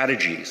develop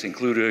strategies,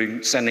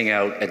 including sending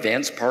out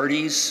advance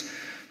parties,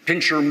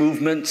 pincher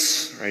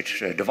movements,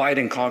 right, divide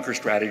and conquer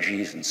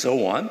strategies, and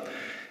so on.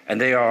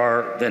 And they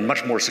are then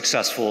much more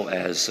successful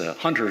as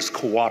hunters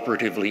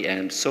cooperatively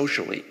and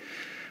socially.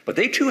 But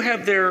they too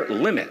have their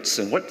limits,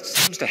 and what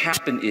seems to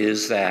happen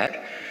is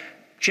that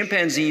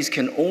chimpanzees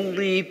can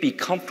only be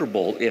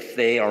comfortable if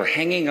they are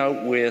hanging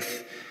out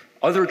with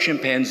other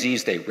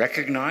chimpanzees they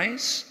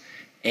recognize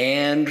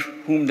and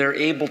whom they're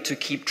able to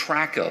keep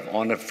track of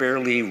on a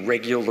fairly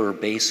regular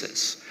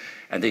basis.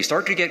 And they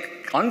start to get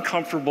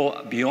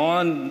uncomfortable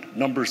beyond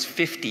numbers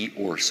 50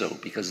 or so,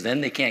 because then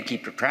they can't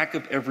keep track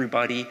of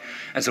everybody.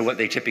 And so what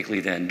they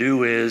typically then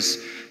do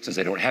is, since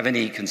they don't have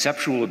any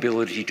conceptual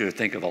ability to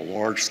think of a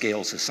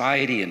large-scale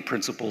society and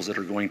principles that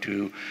are going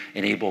to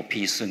enable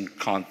peace and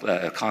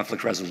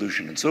conflict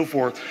resolution and so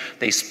forth,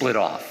 they split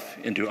off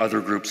into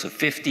other groups of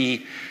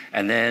 50.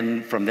 And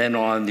then from then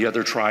on, the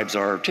other tribes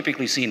are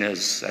typically seen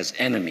as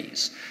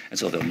enemies. And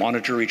so they'll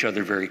monitor each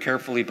other very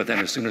carefully, but then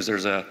as soon as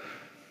there's a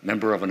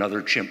member of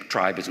another chimp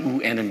tribe, it's ooh,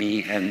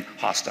 enemy, and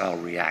hostile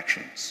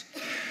reactions.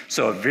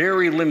 So a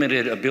very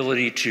limited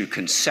ability to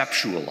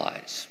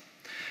conceptualize.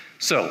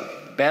 So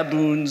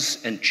baboons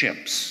and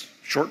chimps,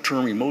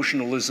 short-term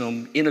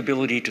emotionalism,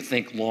 inability to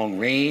think long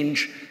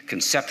range,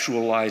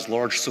 conceptualize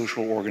large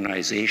social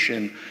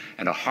organization,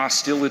 and a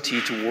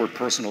hostility toward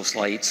personal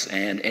slights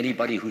and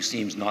anybody who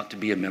seems not to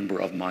be a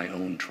member of my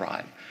own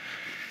tribe.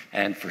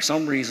 And for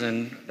some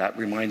reason, that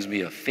reminds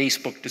me of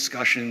Facebook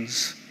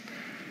discussions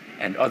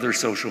and other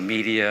social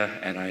media,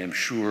 and I am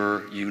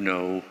sure you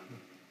know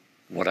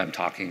what I'm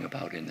talking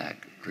about in that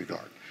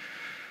regard.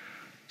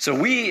 So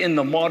we in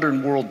the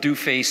modern world do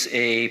face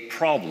a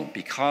problem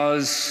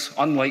because,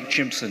 unlike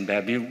chimps and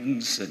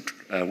baboons,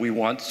 we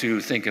want to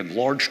think in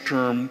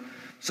large-term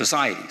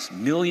societies,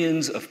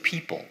 millions of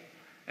people,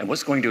 and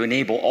what's going to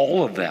enable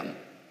all of them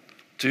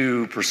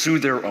to pursue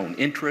their own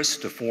interests,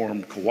 to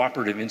form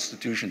cooperative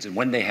institutions, and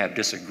when they have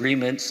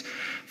disagreements,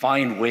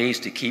 find ways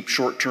to keep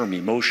short-term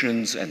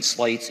emotions and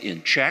slights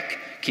in check,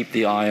 keep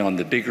the eye on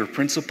the bigger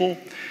principle,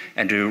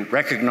 and to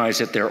recognize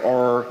that there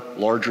are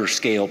larger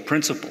scale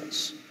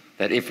principles,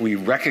 that if we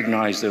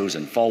recognize those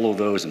and follow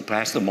those and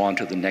pass them on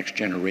to the next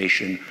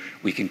generation,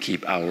 we can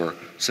keep our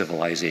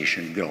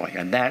civilization going.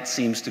 And that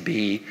seems to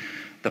be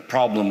the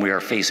problem we are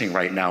facing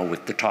right now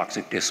with the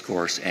toxic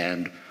discourse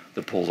and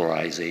the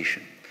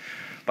polarization.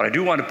 But I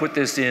do want to put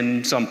this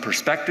in some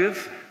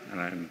perspective,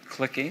 and I'm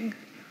clicking.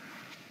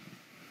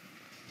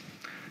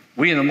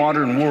 We in the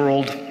modern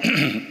world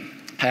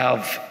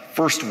have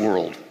first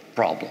world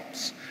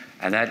problems,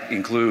 and that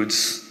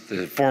includes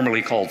the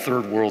formerly called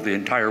third world, the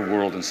entire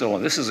world, and so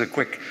on. This is a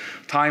quick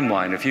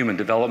timeline of human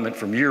development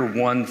from year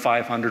 1,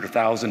 500,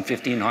 1,000,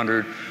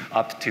 1,500,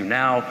 up to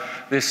now.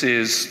 This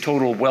is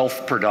total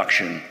wealth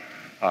production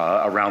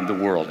around the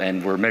world,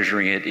 and we're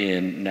measuring it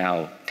in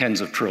now tens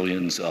of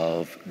trillions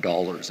of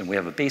dollars. And we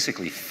have a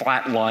basically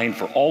flat line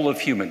for all of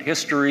human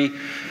history,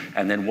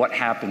 and then what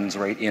happens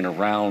right in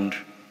around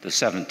the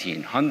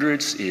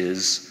 1700s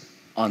is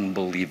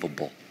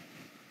unbelievable.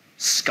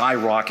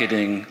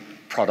 Skyrocketing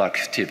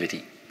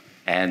productivity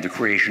and the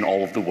creation of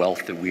all of the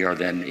wealth that we are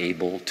then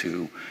able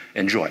to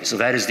enjoy. So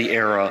that is the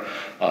era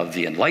of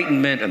the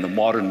Enlightenment, and the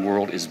modern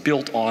world is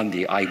built on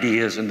the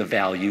ideas and the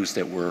values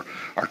that were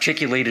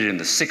articulated in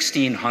the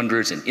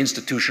 1600s and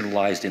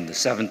institutionalized in the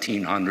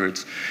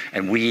 1700s,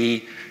 and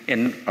we,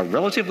 in a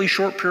relatively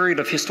short period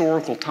of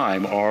historical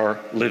time, are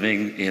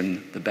living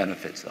in the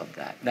benefits of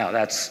that. Now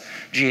that's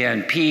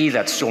GNP,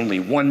 that's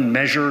only one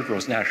measure,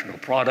 gross national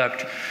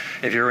product.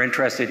 If you're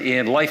interested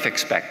in life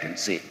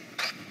expectancy,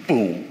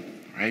 boom,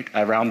 right,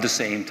 around the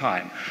same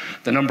time.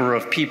 The number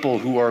of people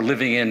who are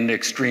living in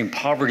extreme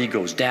poverty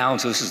goes down,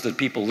 so this is the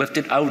people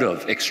lifted out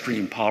of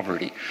extreme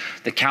poverty.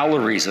 The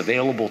calories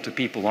available to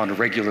people on a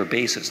regular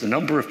basis. The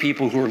number of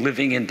people who are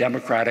living in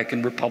democratic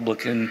and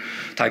republican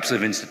types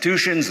of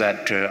institutions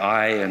that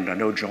I and I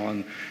know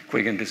John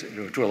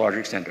Quiggin to a large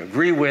extent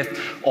agree with,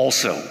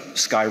 also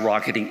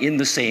skyrocketing in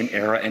the same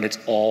era, and it's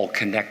all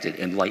connected,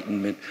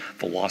 Enlightenment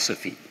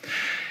philosophy.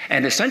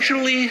 And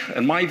essentially,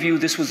 in my view,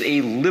 this was a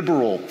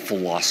liberal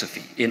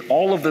philosophy. In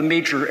all of the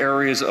major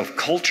areas of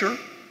culture,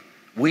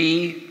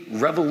 we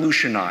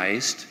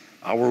revolutionized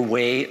our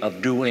way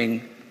of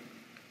doing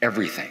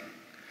everything.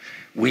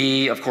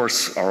 We, of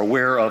course, are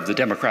aware of the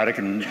Democratic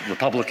and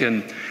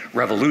Republican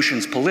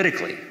revolutions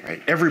politically,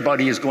 right?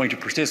 Everybody is going to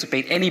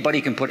participate. Anybody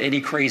can put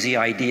any crazy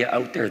idea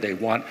out there they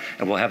want,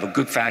 and we'll have a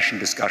good fashion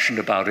discussion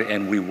about it,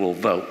 and we will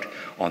vote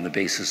on the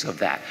basis of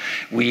that.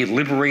 We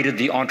liberated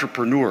the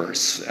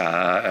entrepreneurs.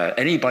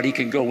 Anybody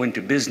can go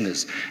into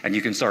business, and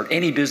you can start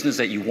any business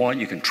that you want.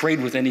 You can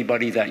trade with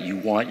anybody that you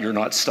want. You're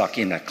not stuck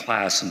in a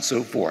class and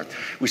so forth.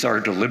 We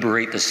started to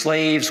liberate the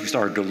slaves. We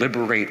started to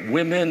liberate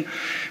women.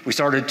 We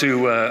started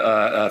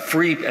to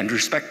free and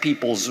respect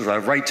people's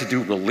right to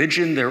do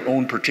religion their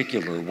own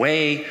particular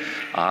way,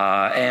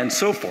 and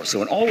so forth.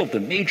 So in all of the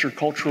major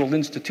cultural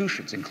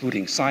institutions,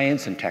 including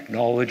science and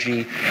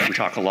technology, we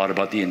talk a lot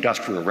about the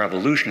Industrial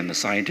Revolution and the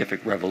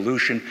scientific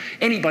revolution.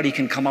 Anybody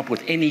can come up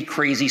with any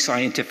crazy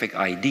scientific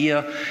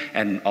idea,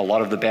 and a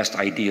lot of the best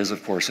ideas,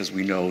 of course, as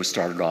we know,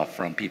 started off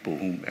from people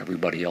whom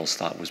everybody else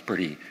thought was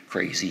pretty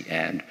crazy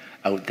and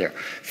out there.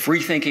 Free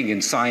thinking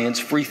in science,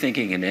 free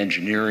thinking in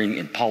engineering,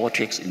 in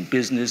politics, in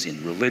business,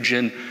 in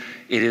religion,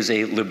 It is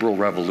a liberal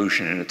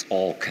revolution, and it's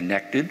all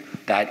connected.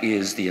 That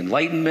is the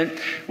Enlightenment.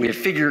 We have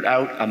figured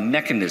out a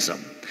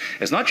mechanism.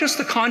 It's not just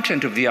the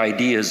content of the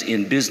ideas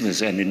in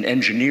business and in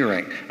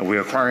engineering, and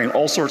we're acquiring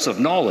all sorts of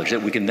knowledge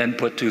that we can then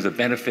put to the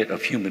benefit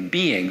of human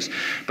beings,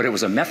 but it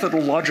was a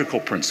methodological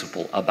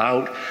principle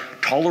about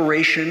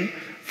toleration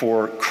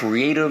for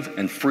creative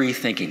and free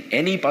thinking.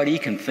 Anybody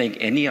can think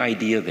any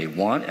idea they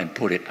want and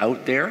put it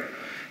out there,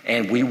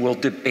 and we will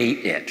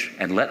debate it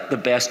and let the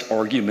best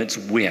arguments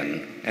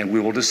win, and we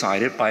will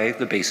decide it by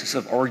the basis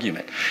of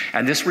argument.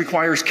 And this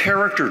requires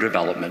character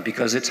development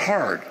because it's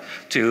hard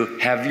to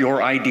have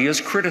your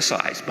ideas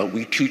criticized, but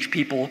we teach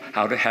people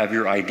how to have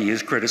your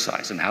ideas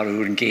criticized and how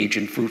to engage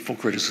in fruitful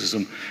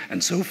criticism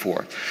and so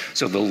forth.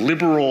 So the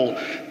liberal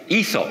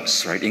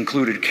ethos, right,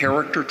 included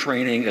character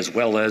training as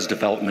well as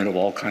development of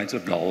all kinds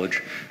of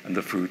knowledge, and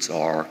the fruits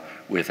are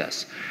with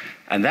us.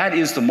 And that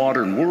is the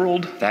modern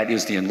world, that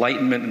is the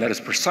Enlightenment, and that is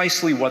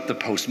precisely what the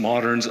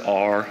postmoderns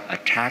are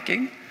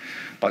attacking.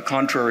 But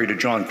contrary to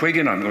John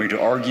Quiggin, I'm going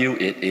to argue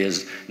it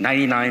is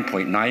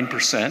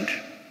 99.9%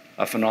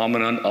 a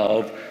phenomenon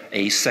of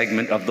a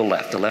segment of the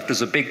left. The left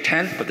is a big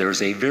tent, but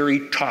there's a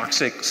very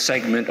toxic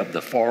segment of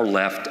the far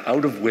left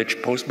out of which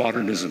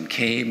postmodernism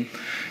came,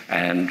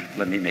 and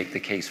let me make the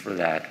case for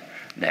that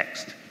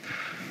next.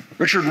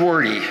 Richard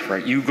Rorty,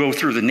 right? You go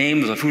through the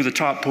names of who the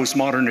top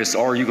postmodernists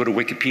are, you go to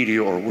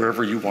Wikipedia or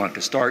wherever you want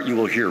to start, you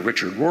will hear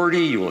Richard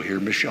Rorty, you will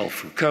hear Michel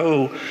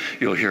Foucault,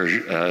 you'll hear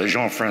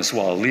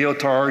Jean-François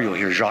Lyotard, you'll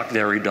hear Jacques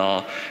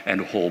Derrida,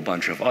 and a whole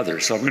bunch of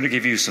others. So I'm going to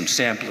give you some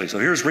sampling. So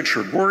here's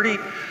Richard Rorty.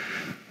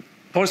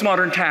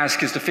 Postmodern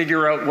task is to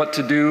figure out what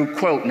to do,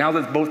 quote, now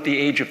that both the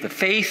age of the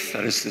faith,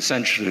 that is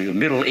essentially the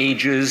Middle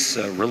Ages,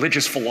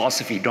 religious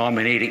philosophy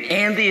dominating,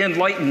 and the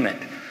Enlightenment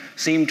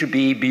seem to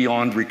be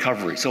beyond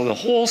recovery. So the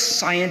whole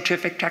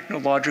scientific,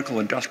 technological,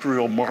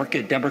 industrial,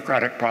 market,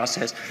 democratic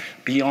process,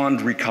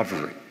 beyond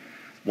recovery.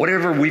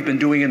 Whatever we've been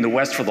doing in the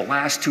West for the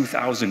last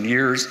 2,000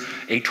 years,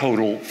 a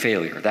total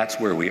failure. That's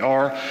where we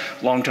are.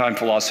 Longtime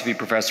philosophy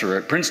professor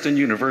at Princeton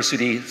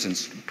University.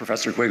 Since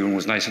Professor Quiggin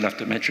was nice enough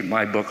to mention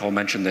my book, I'll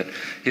mention that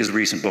his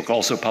recent book,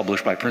 also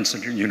published by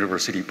Princeton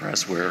University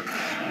Press, where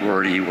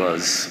Rorty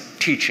was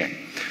teaching.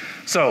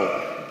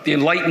 So, the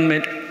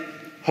Enlightenment,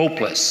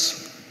 hopeless.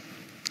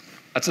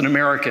 That's an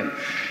American.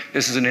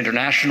 This is an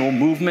international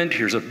movement.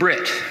 Here's a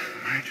Brit.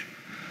 Right?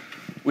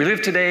 We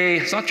live today,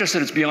 it's not just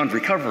that it's beyond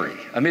recovery,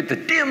 amid the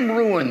dim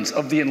ruins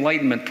of the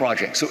Enlightenment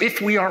project. So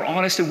if we are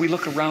honest and we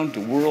look around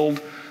the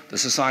world, the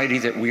society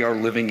that we are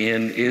living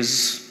in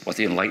is what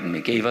the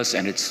Enlightenment gave us,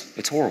 and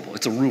it's horrible.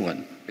 It's a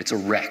ruin. It's a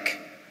wreck.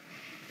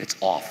 It's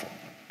awful.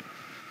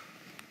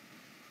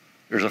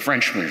 There's a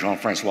Frenchman,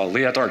 Jean-François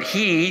Lyotard.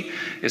 He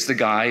is the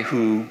guy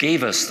who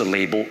gave us the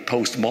label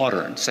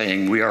postmodern,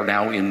 saying we are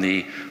now in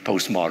the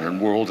postmodern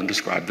world and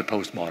described the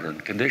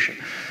postmodern condition.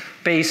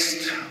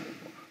 Based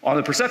on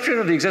the perception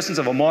of the existence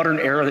of a modern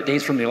era that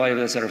dates from the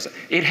Enlightenment, et cetera.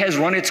 It has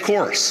run its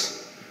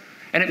course.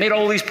 And it made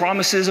all these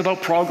promises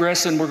about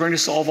progress and we're going to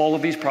solve all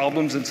of these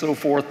problems and so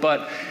forth,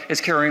 but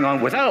it's carrying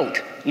on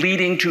without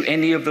leading to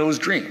any of those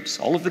dreams.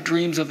 All of the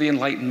dreams of the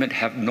Enlightenment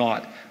have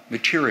not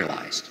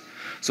materialized.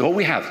 So what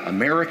we have,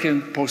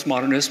 American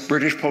postmodernists,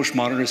 British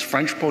postmodernists,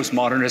 French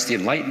postmodernists, the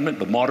Enlightenment,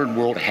 the modern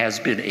world has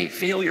been a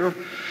failure.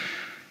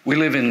 We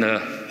live in the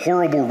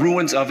horrible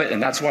ruins of it, and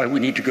that's why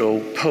we need to go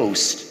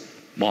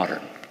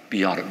post-modern,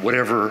 beyond it,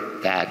 whatever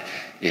that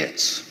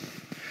is.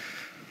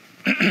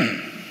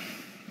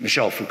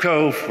 Michel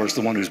Foucault, of course,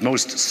 the one who's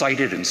most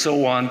cited and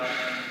so on.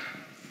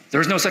 There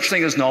is no such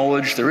thing as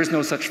knowledge. There is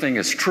no such thing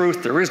as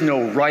truth. There is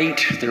no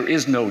right. There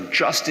is no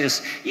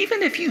justice.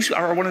 Even if you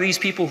are one of these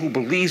people who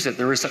believes that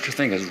there is such a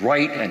thing as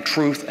right and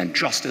truth and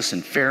justice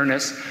and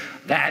fairness,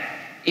 that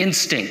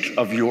instinct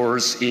of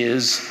yours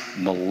is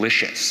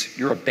malicious.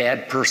 You're a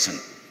bad person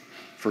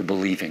for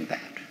believing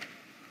that.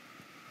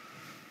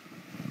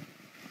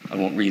 I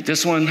won't read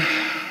this one.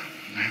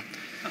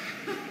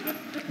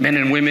 Men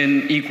and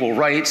women, equal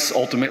rights,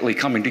 ultimately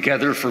coming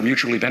together for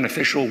mutually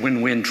beneficial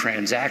win-win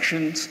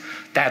transactions.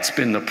 That's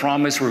been the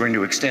promise. We're going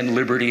to extend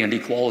liberty and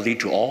equality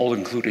to all,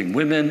 including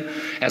women.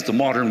 As the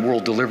modern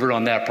world delivered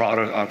on that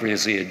product,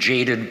 obviously a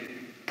jaded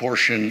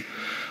portion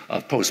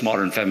of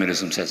postmodern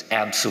feminism says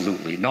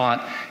absolutely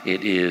not.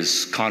 It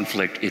is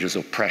conflict, it is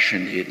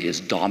oppression, it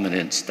is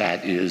dominance.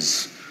 That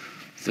is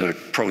the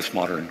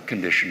postmodern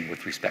condition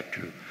with respect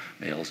to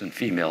males and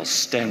females.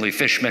 Stanley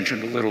Fish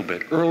mentioned a little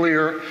bit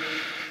earlier.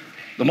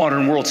 The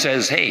modern world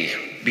says,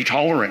 hey, be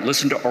tolerant,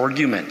 listen to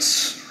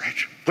arguments, right?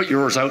 Put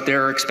yours out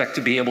there, expect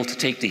to be able to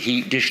take the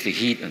heat, dish the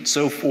heat, and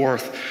so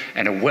forth.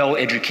 And a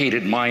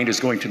well-educated mind is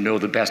going to know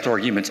the best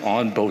arguments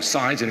on both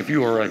sides. And if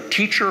you are a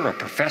teacher, a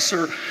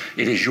professor,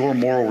 it is your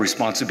moral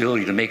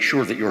responsibility to make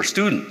sure that your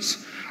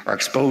students are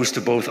exposed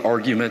to both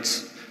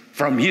arguments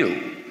from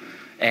you,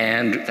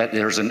 and that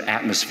there's an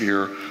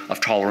atmosphere of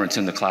tolerance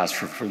in the class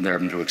for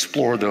them to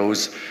explore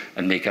those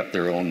and make up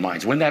their own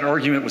minds. When that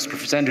argument was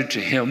presented to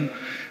him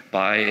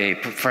by a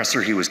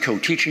professor he was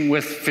co-teaching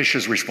with,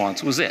 Fish's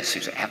response was this. He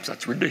said,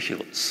 that's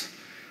ridiculous.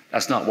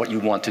 That's not what you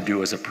want to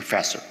do as a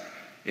professor.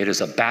 It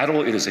is a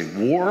battle, it is a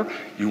war.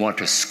 You want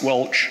to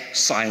squelch,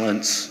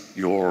 silence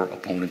your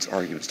opponent's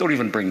arguments. Don't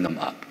even bring them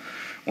up.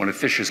 One of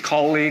Fish's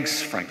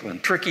colleagues, Franklin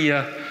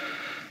Tricchia,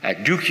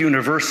 at Duke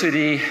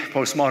University,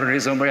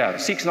 postmodernism,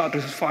 seeks not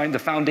to find the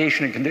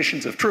foundation and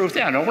conditions of truth.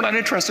 No, we're not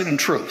interested in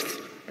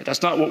truth.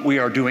 That's not what we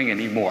are doing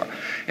anymore.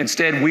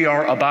 Instead, we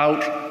are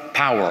about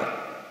power.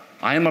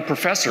 I am a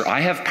professor,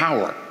 I have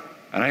power,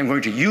 and I am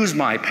going to use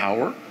my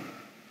power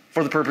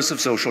for the purpose of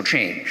social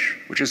change,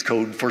 which is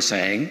code for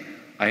saying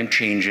I am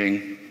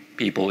changing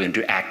people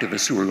into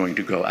activists who are going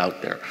to go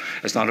out there.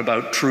 It's not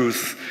about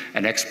truth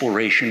and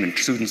exploration and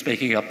students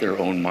making up their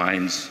own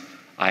minds.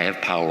 I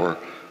have power,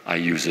 I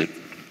use it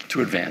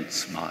to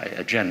advance my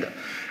agenda.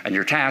 And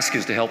your task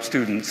is to help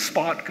students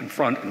spot,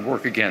 confront, and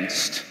work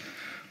against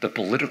the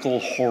political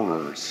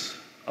horrors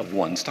of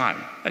one's time.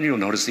 And you'll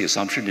notice the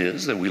assumption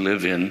is that we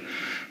live in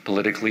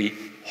politically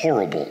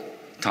horrible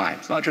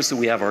times. Not just that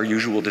we have our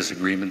usual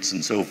disagreements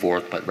and so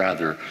forth, but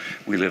rather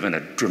we live in a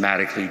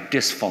dramatically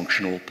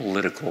dysfunctional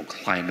political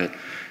climate.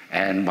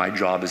 And my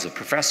job as a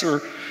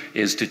professor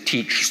is to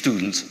teach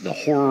students the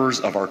horrors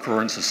of our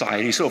current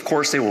society. So of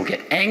course they will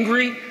get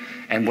angry,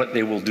 and what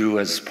they will do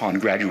as upon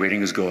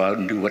graduating is go out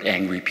and do what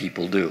angry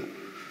people do.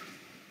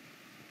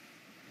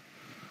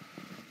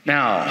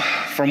 Now,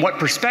 from what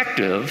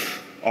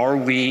perspective are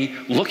we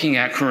looking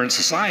at current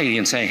society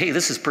and saying, hey,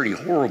 this is pretty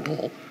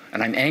horrible,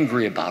 and I'm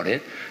angry about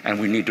it, and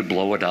we need to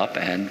blow it up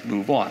and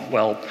move on?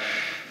 Well,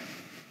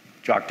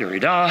 Jacques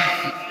Derrida,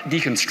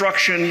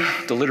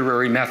 deconstruction, the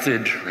literary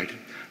method, right,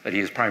 that he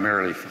has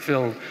primarily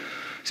fulfilled,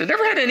 so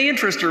never had any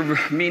interest or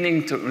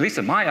meaning, to, at least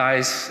in my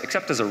eyes,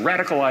 except as a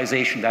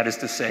radicalization, that is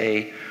to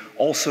say,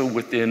 also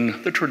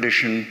within the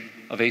tradition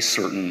of a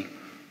certain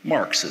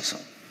Marxism,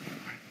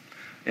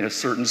 in a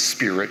certain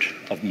spirit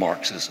of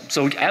Marxism.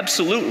 So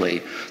absolutely,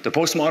 the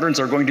postmoderns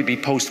are going to be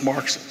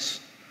post-Marxists.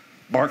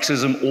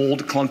 Marxism,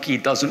 old,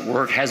 clunky, doesn't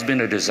work, has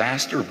been a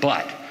disaster,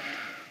 but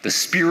the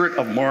spirit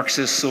of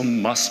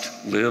Marxism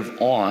must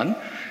live on,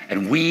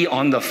 and we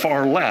on the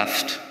far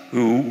left,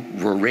 who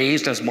were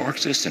raised as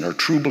Marxists and are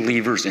true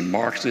believers in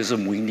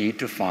Marxism, we need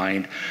to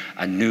find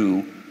a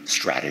new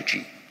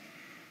strategy.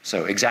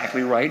 So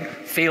exactly right,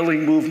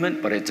 failing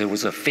movement, but it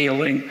was a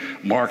failing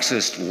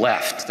Marxist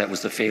left that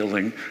was the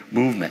failing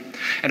movement.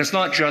 And it's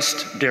not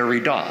just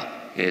Derrida,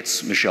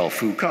 it's Michel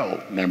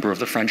Foucault, member of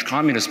the French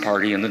Communist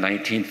Party in the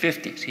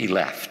 1950s. He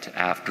left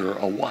after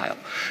a while.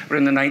 But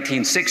in the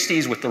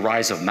 1960s, with the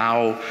rise of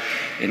Mao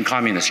in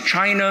communist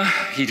China,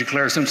 he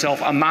declares himself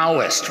a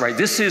Maoist, right?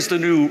 This is the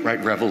new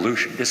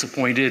revolution.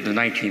 Disappointed in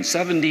the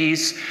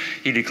 1970s,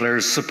 he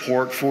declares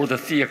support for the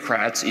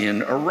theocrats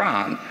in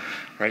Iran.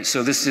 Right,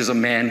 so this is a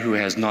man who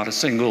has not a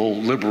single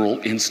liberal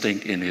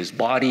instinct in his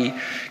body.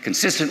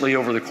 Consistently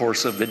over the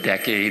course of the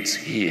decades,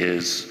 he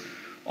is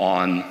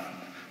on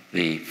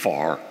the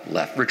far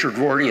left. Richard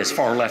Rorty, as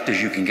far left as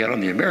you can get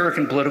on the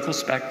American political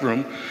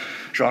spectrum.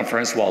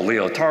 Jean-François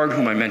Lyotard,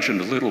 whom I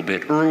mentioned a little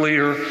bit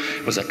earlier,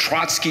 was a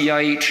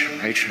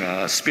Trotskyite,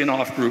 right, a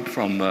spin-off group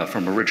from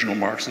original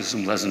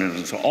Marxism,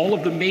 Leninism. So all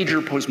of the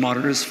major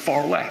postmodernists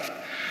far left.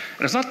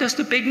 And it's not just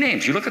the big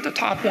names. You look at the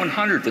top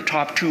 100, the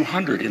top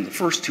 200 in the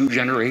first two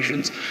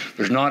generations,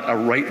 there's not a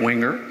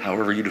right-winger,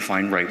 however you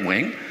define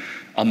right-wing,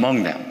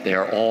 among them. They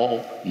are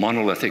all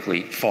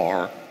monolithically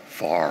far,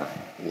 far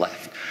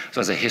left. So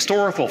as a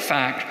historical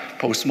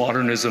fact,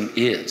 postmodernism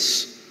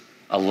is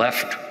a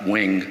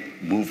left-wing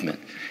movement.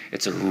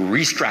 It's a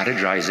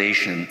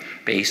re-strategization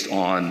based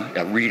on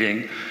a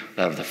reading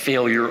of the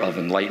failure of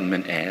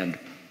Enlightenment and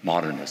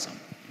modernism.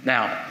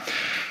 Now,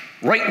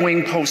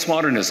 right-wing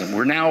postmodernism.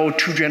 We're now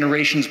 2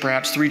 generations,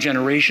 perhaps 3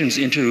 generations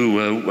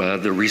into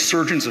the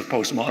resurgence of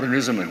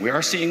postmodernism, and we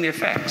are seeing the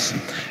effects.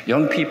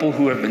 Young people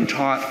who have been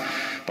taught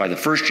by the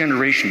first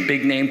generation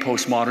big-name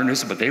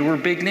postmodernism, but they were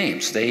big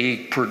names. They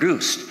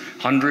produced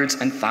hundreds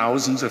and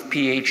thousands of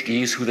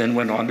PhDs who then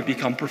went on to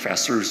become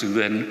professors, who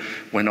then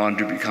went on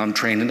to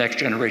train the next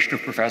generation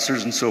of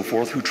professors and so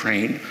forth, who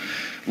trained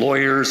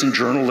lawyers and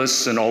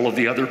journalists and all of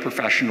the other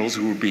professionals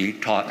who would be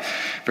taught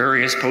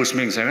various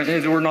postmodernism.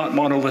 They were not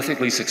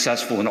monolithically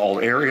successful in all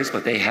areas,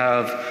 but they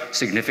have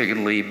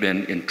significantly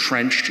been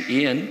entrenched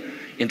in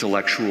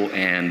intellectual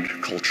and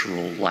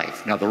cultural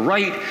life. Now the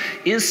right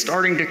is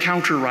starting to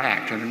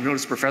counteract, and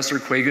notice Professor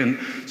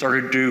Quiggin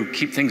started to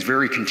keep things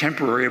very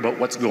contemporary about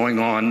what's going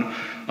on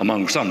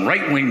among some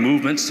right-wing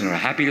movements, and I'm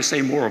happy to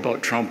say more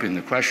about Trump in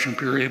the question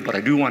period, but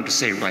I do want to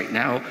say right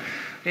now,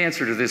 the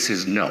answer to this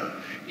is no.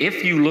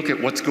 If you look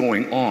at what's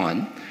going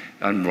on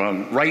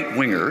among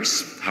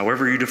right-wingers,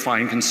 however you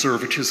define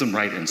conservatism,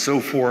 right, and so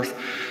forth,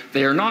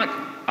 they are not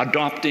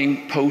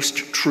adopting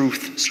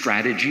post-truth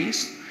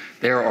strategies.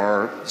 There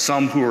are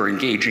some who are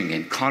engaging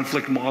in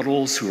conflict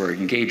models, who are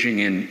engaging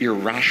in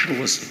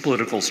irrationalist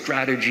political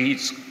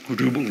strategies, who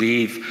do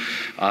believe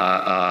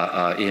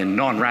in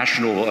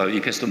non-rational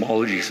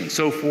epistemologies and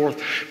so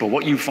forth. But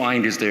what you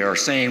find is they are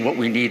saying what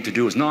we need to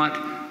do is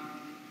not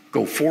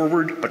go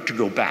forward, but to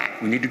go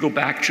back. We need to go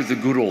back to the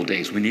good old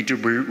days. We need to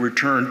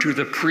return to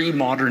the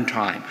pre-modern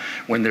time,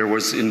 when there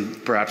was, in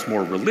perhaps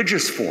more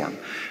religious form,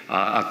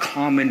 a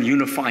common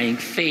unifying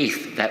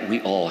faith that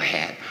we all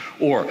had.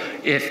 Or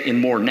if in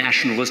more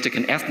nationalistic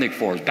and ethnic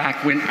forms,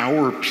 back when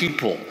our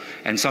people,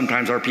 and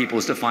sometimes our people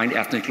is defined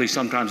ethnically,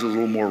 sometimes a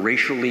little more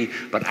racially,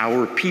 but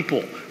our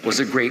people was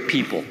a great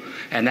people.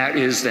 And that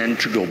is then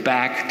to go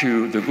back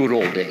to the good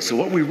old days. So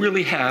what we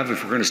really have,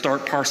 if we're going to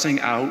start parsing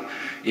out,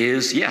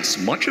 is, yes,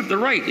 much of the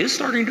right is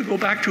starting to go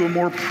back to a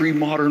more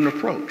pre-modern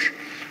approach.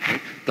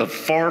 The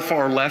far,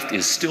 far left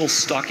is still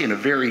stuck in a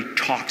very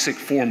toxic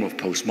form of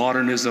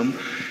postmodernism.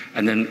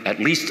 And then at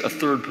least a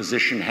third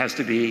position has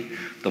to be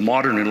the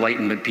modern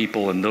Enlightenment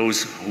people, and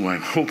those who I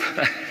hope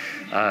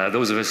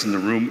those of us in the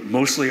room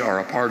mostly are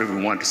a part of,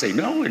 who want to say,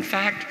 no, in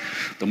fact,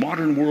 the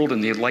modern world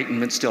and the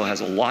Enlightenment still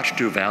has a lot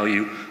to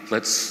value.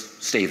 Let's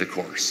stay the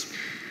course.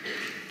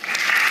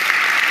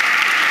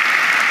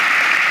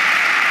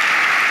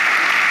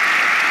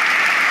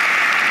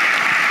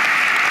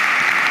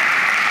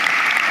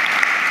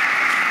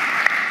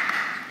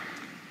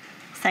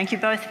 Thank you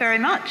both very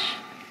much.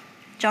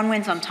 John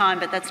wins on time,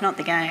 but that's not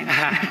the game.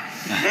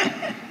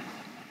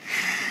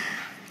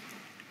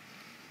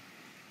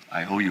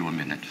 I owe you a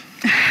minute.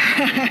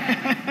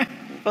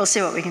 We'll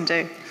see what we can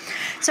do.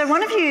 So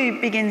one of you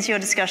begins your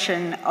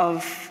discussion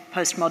of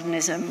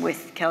postmodernism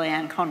with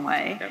Kellyanne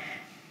Conway, yep,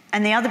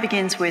 and the other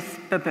begins with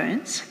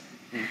baboons.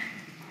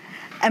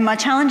 And my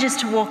challenge is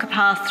to walk a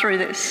path through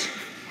this.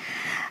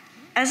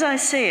 As I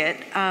see it,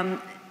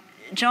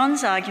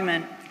 John's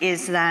argument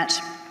is that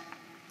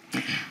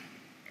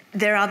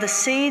there are the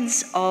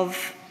seeds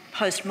of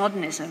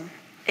postmodernism,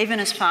 even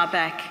as far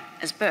back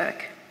as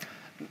Burke.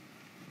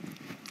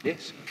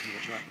 Yes,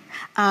 that's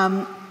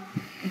right.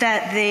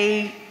 That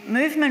the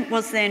movement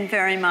was then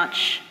very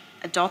much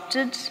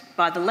adopted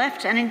by the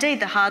left, and indeed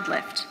the hard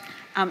left,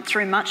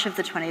 through much of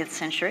the 20th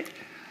century.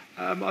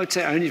 I'd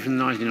say only from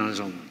the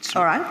 1990s onwards.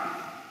 All right.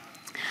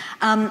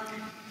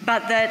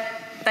 But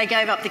that they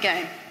gave up the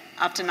game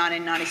after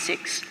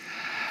 1996.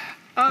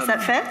 Is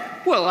that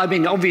fair? Well, I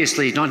mean,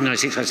 obviously,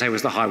 1996, I'd say,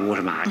 was the high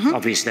watermark. Mm-hmm.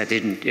 Obviously, that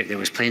didn't. There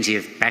was plenty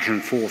of back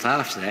and forth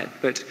after that.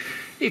 But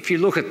if you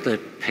look at the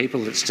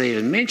people that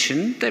Stephen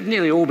mentioned, they've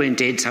nearly all been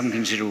dead some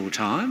considerable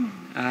time,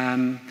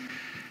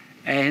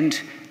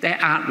 and there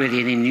aren't really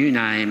any new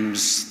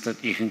names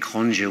that you can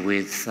conjure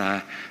with.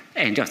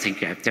 And I think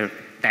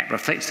that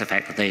reflects the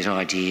fact that these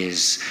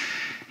ideas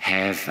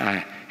have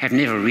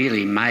never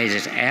really made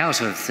it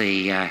out of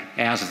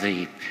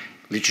the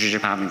literature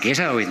department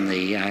ghetto in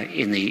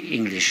the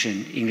English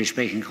and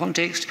English-speaking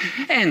context,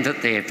 and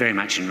that they're very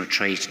much in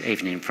retreat,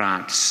 even in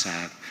France.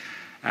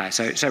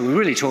 So we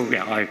really talk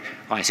about.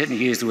 I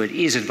certainly use the word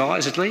 "is"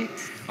 advisedly.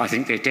 I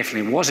think there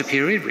definitely was a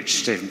period, which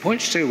Stephen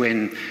points to,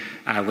 when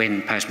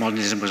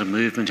postmodernism was a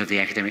movement of the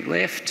academic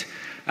left.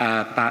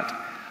 But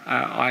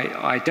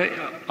I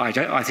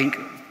think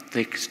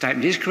the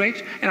statement is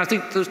correct, and I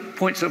think the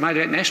points that were made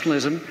about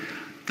nationalism,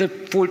 the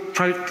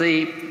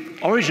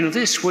origin of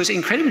this was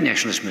incredibly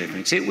nationalist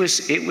movements. It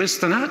was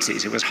the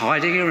Nazis. It was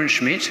Heidegger and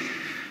Schmidt.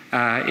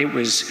 It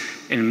was,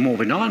 in a more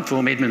benign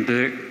form, Edmund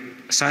Burke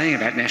saying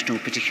about national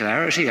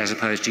particularity as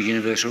opposed to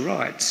universal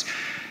rights.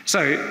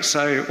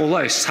 So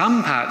although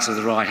some parts of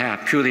the right are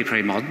purely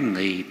pre-modern,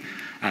 the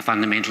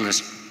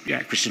fundamentalist,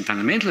 Christian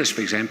fundamentalists,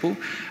 for example,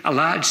 a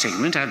large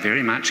segment are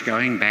very much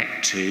going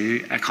back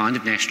to a kind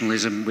of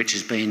nationalism which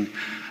has been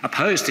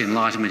opposed to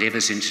Enlightenment ever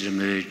since it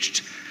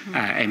emerged,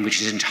 and which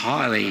is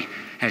entirely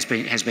has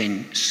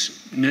been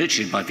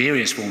nurtured by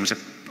various forms of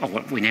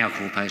what we now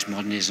call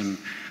postmodernism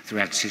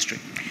throughout its history.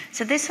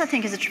 So this, I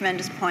think, is a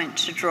tremendous point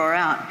to draw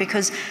out,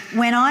 because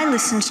when I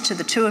listened to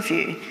the two of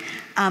you,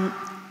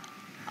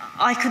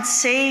 I could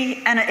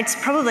see, and it's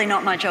probably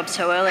not my job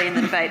so early in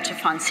the debate to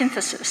find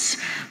synthesis,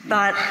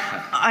 but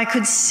I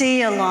could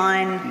see a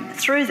line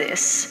through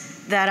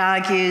this that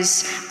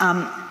argues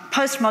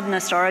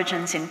postmodernist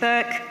origins in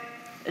Burke,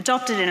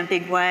 adopted in a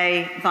big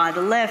way by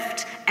the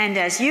left, and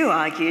as you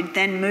argued,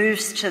 then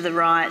moves to the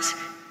right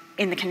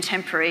in the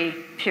contemporary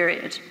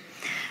period.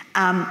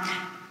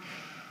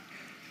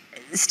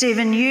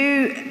 Stephen,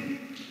 you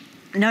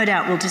no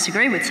doubt will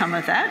disagree with some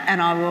of that,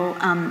 and I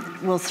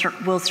will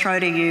throw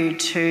to you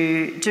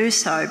to do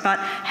so. But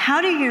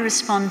how do you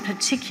respond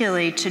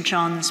particularly to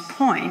John's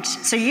point?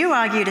 So you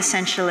argued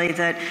essentially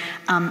that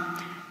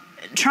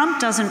Trump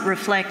doesn't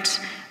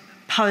reflect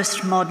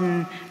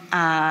postmodern,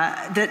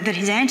 that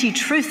his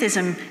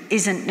anti-truthism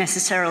isn't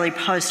necessarily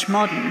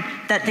postmodern,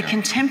 that the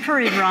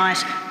contemporary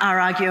right are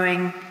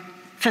arguing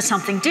for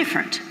something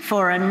different,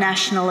 for a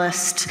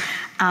nationalist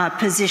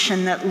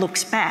position that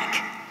looks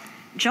back.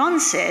 John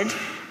said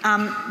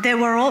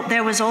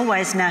there was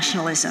always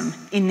nationalism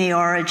in the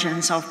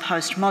origins of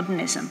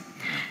postmodernism.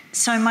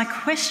 So my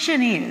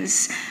question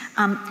is,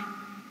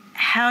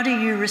 how do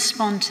you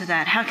respond to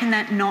that? How can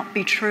that not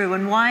be true?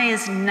 And why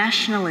is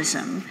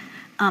nationalism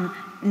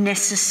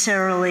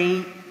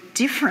necessarily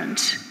different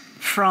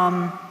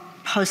from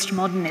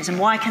postmodernism?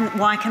 Why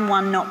can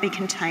one not be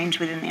contained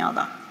within the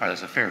other? All right,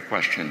 that's a fair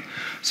question.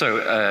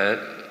 So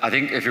I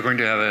think if you're going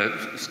to have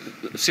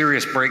a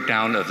serious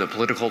breakdown of the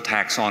political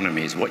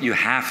taxonomies, what you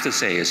have to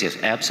say is, yes,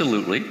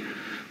 absolutely,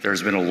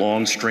 there's been a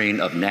long strain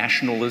of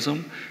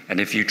nationalism, and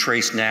if you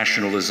trace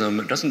nationalism,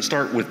 it doesn't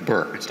start with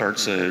Burke, it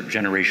starts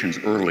generations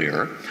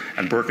earlier,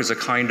 and Burke is a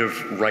kind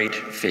of right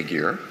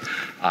figure,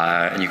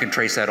 and you can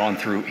trace that on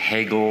through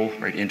Hegel,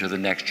 right into the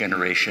next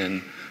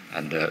generation,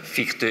 and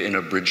Fichte in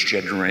a bridge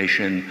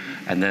generation,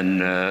 and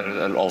then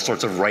all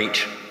sorts of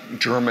right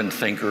German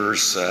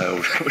thinkers. We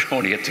don't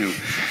want to get too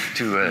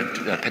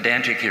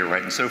pedantic here,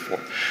 right, and so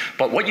forth.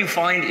 But what you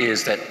find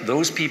is that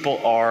those people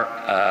are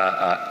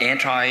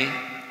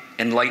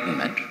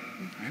anti-enlightenment,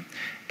 right?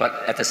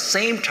 But at the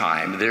same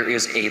time, there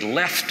is a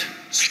left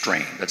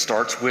strain that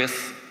starts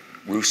with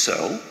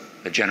Rousseau,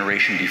 the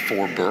generation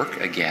before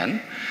Burke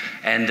again,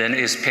 and then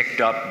is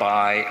picked up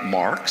by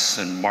Marx,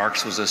 and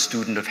Marx was a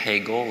student of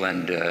Hegel,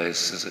 and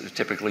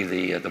typically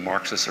the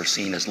Marxists are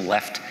seen as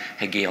left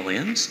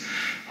Hegelians,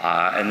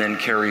 and then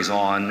carries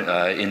on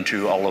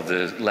into all of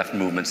the left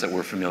movements that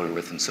we're familiar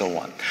with and so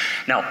on.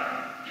 Now,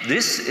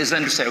 this is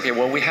then to say, okay,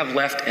 well, we have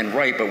left and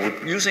right, but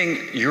we're using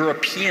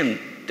European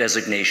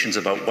designations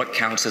about what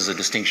counts as a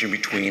distinction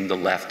between the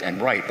left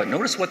and right. But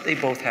notice what they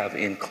both have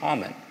in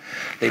common.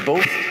 They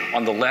both,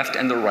 on the left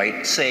and the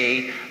right,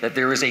 say that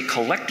there is a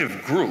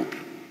collective group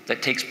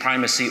that takes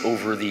primacy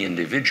over the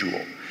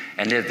individual.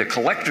 And that the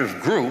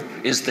collective group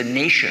is the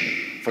nation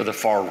for the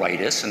far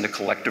rightists, and the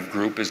collective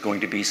group is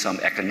going to be some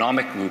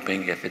economic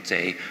grouping if it's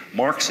a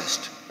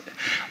Marxist.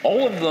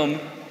 All of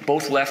them,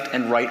 both left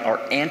and right, are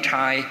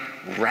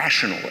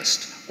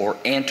anti-rationalist or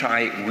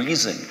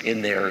anti-reason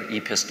in their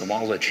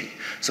epistemology.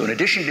 So in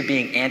addition to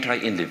being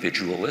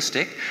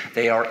anti-individualistic,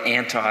 they are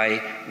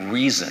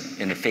anti-reason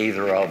in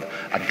favor of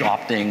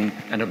adopting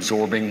and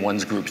absorbing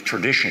one's group's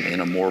tradition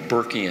in a more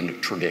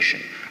Burkean tradition,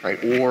 right?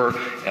 Or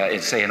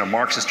say in a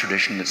Marxist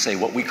tradition that say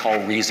what we call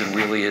reason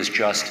really is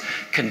just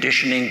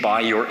conditioning by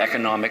your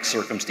economic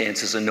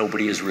circumstances, and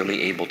nobody is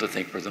really able to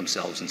think for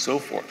themselves and so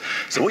forth.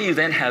 So what you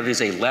then have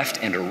is a left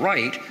and a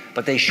right,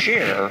 but they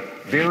share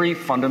very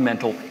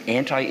fundamental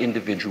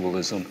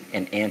anti-individualism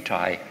and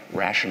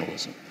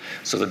anti-rationalism.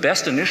 So the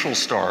best initial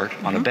start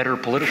on a better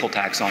political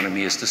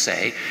taxonomy is to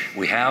say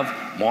we have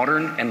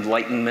modern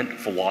Enlightenment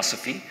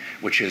philosophy,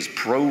 which is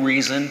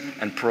pro-reason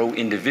and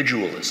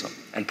pro-individualism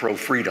and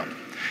pro-freedom.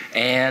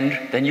 And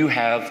then you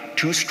have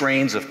two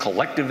strains of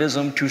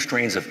collectivism, two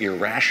strains of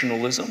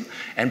irrationalism,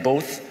 and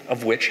both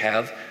of which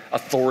have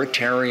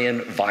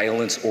authoritarian,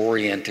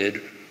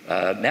 violence-oriented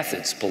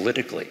methods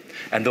politically.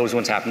 And those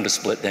ones happen to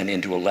split then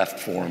into a left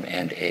form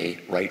and a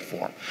right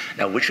form.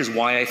 Now, which is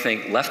why I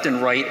think left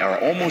and right are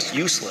almost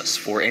useless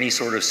for any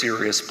sort of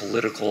serious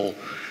political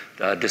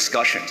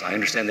discussions. I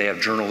understand they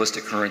have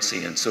journalistic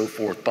currency and so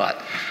forth, but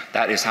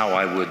that is how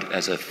I would,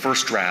 as a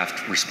first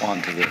draft,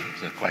 respond to the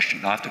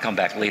question. I'll have to come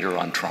back later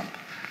on Trump.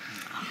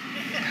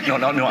 No,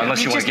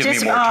 unless you want to give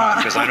me more time,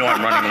 because I know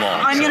I'm running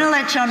long. I'm going to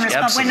let John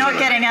respond. Absolutely. We're not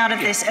getting out of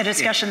this a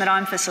discussion that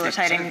I'm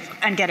facilitating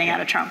and getting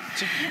out of Trump.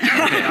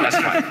 Yeah, that's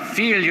right. I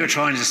feel you're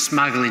trying to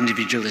smuggle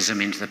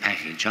individualism into the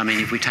package. I mean,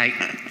 if we take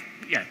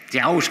the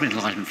ultimate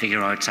Enlightenment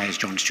figure, I would say, is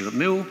John Stuart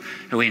Mill,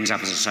 who ends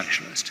up as a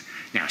socialist.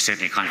 Now,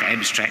 certainly a kind of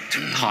abstract,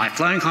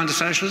 high-flown kind of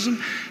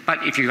socialism,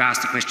 but if you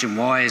ask the question,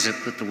 why is it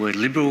that the word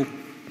liberal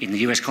in the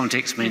US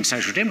context means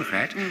social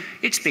democrat,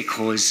 it's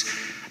because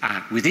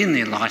within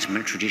the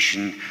Enlightenment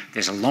tradition,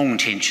 there's a long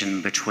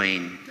tension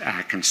between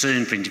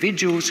concern for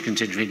individuals,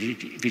 concern for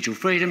individual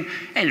freedom,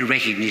 and a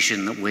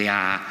recognition that we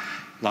are,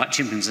 like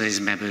chimpanzees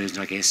and baboons,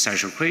 I guess,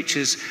 social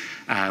creatures.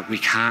 We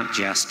can't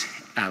just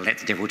let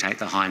the devil take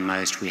the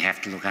hindmost, we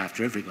have to look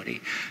after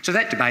everybody. So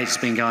that debate has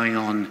been going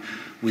on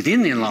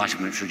within the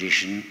Enlightenment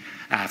tradition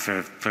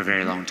for a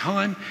very long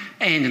time,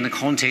 and in the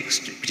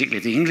context, particularly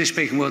of the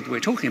English-speaking world that we're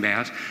talking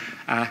about,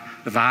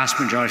 the vast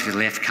majority of the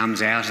left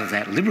comes out of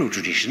that liberal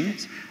tradition,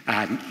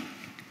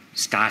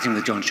 starting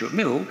with John Stuart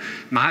Mill.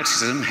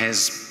 Marxism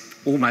has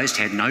almost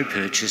had no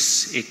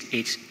purchase.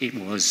 It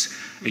was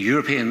a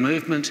European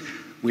movement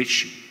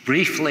which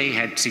briefly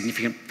had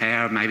significant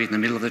power maybe in the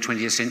middle of the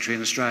 20th century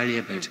in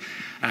Australia, but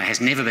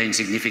has never been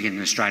significant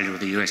in Australia or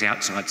the US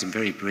outside some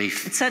very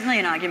brief... It's certainly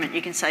an argument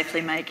you can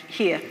safely make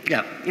here.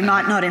 Yeah. You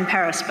might not in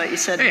Paris, but you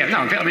certainly... Yeah, no,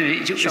 I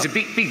mean, it's a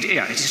big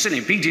it's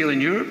certainly a big deal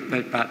in Europe,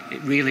 but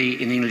really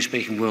in the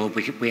English-speaking world,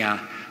 we are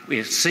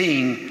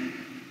seeing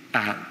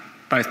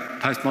both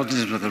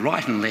postmodernism of the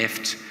right and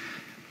left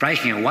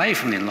breaking away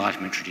from the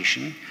Enlightenment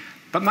tradition,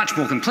 but much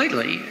more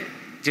completely,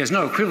 there's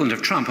no equivalent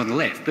of Trump on the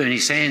left. Bernie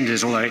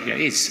Sanders, although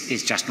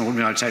is just an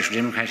ordinary social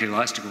democrat who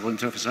likes to call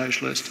himself a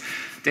socialist,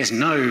 there's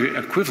no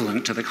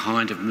equivalent to the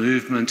kind of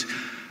movement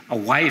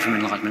away from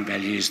Enlightenment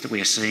values that we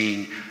are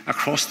seeing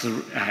across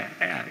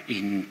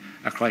in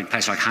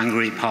places like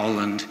Hungary,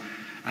 Poland,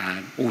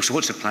 all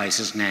sorts of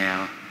places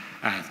now.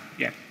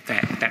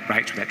 That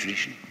breaks with that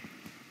tradition.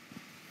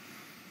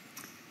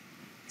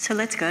 So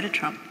let's go to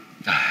Trump.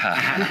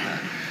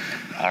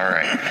 All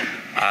right.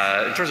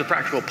 In terms of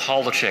practical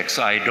politics,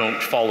 I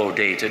don't follow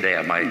day to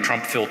day. My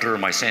Trump filter,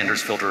 my Sanders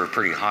filter are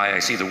pretty high. I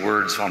see the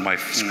words on my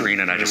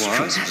screen and I just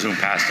zoom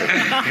past it.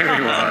 Here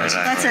you are.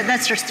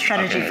 That's your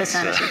strategy for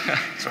sanity.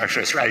 It's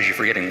actually a strategy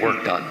for getting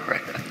work done,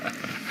 right?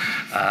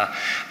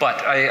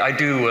 But I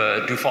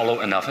do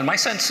follow enough. And my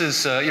sense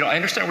is, I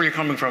understand where you're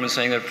coming from in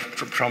saying that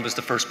Trump is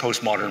the first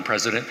postmodern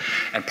president.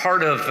 And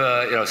part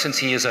of, since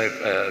he is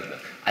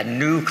a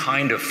new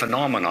kind of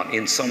phenomenon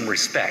in some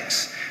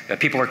respects,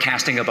 people are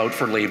casting about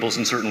for labels,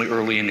 and certainly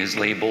early in his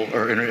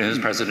in his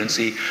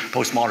presidency,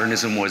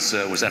 postmodernism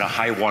was at a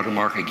high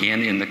watermark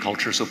again in the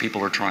culture, so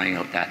people are trying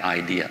out that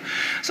idea.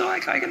 So I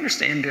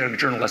understand at a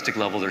journalistic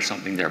level there's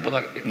something there. But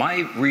look,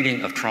 my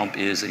reading of Trump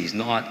is that he's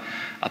not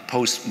a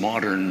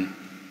postmodern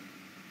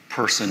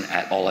person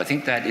at all. I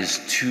think that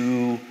is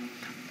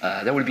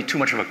that would be too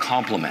much of a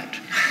compliment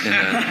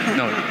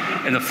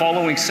in the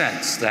following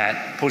sense,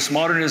 that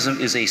postmodernism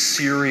is a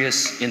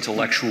serious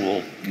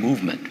intellectual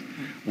movement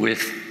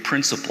with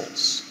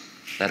principles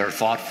that are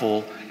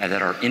thoughtful and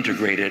that are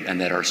integrated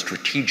and that are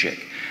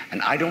strategic.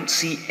 And I don't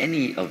see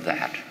any of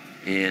that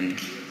in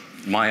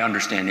my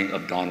understanding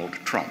of Donald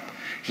Trump.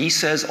 He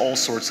says all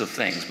sorts of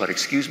things, but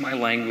excuse my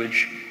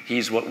language,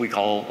 he's what we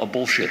call a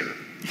bullshitter.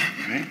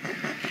 Right?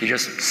 He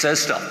just says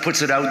stuff,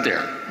 puts it out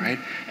there, right?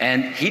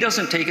 And he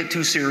doesn't take it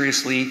too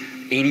seriously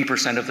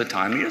 80% of the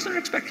time. He doesn't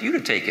expect you to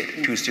take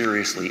it too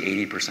seriously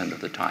 80%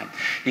 of the time.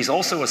 He's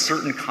also a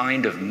certain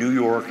kind of New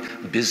York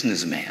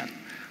businessman,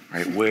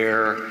 right?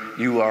 Where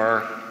you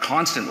are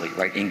constantly,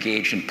 right,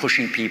 engaged in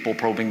pushing people,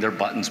 probing their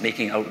buttons,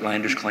 making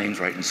outlandish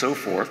claims, right, and so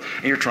forth.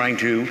 And you're trying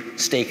to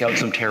stake out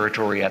some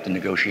territory at the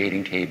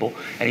negotiating table.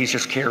 And he's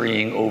just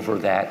carrying over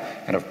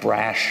that kind of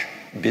brash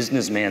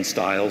businessman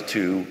style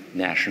to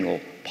national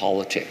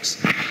politics.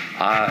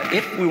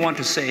 If we want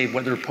to say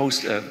whether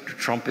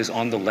Trump is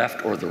on the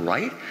left or the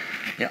right,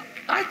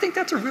 I think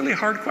that's a really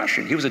hard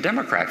question. He was a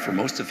Democrat for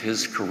most of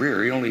his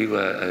career. He only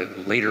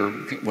later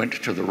went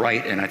to the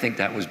right, and I think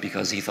that was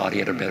because he thought he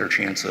had a better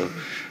chance of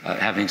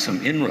having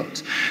some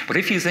inroads. But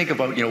if you think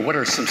about, what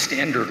are some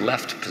standard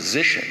left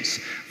positions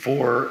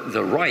for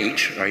the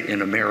right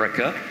in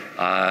America,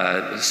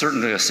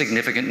 certainly a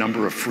significant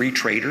number of free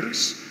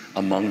traders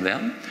among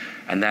them.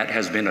 And that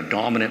has been a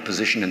dominant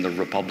position in the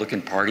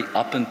Republican Party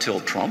up until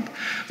Trump.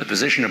 The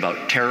position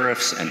about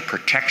tariffs and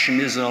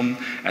protectionism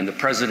and the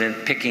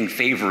president picking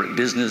favorite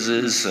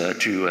businesses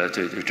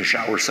to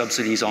shower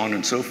subsidies on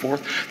and so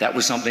forth, that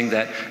was something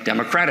that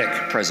Democratic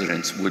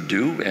presidents would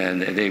do,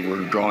 and they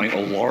were drawing a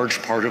large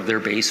part of their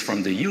base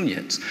from the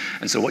unions.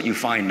 And so what you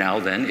find now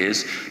then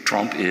is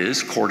Trump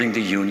is courting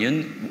the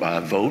union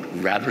vote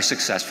rather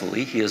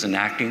successfully. He is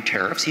enacting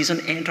tariffs. He's an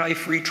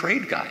anti-free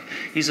trade guy.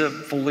 He's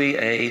fully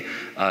a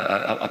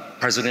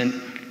president,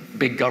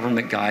 big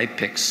government guy,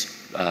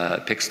 picks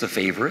the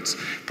favorites,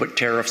 put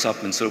tariffs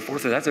up and so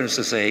forth. And that is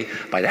to say,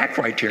 by that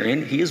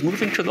criterion, he is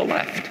moving to the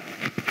left.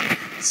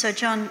 So,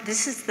 John,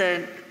 this is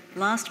the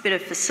last bit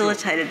of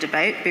facilitated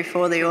debate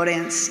before the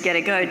audience get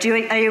a go.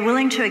 Are you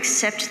willing to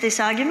accept this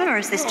argument, or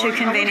is this too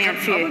convenient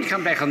for you? I want to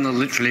come back on the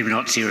literally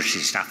not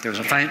seriously stuff. There was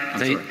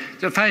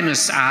a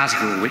famous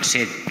article which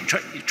said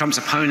Trump's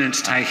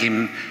opponents take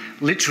him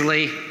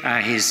literally,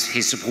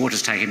 his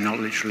supporters take him not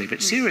literally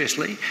but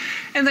seriously,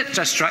 and that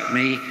just struck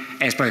me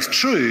as both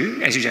true,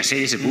 as you just said,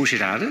 he's a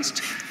bullshit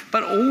artist,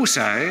 but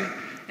also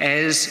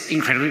as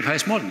incredibly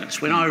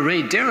postmodernist. When I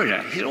read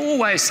Derrida, he's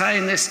always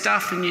saying this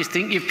stuff and you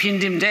think you've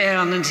pinned him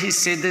down, and he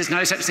said there's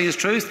no such thing as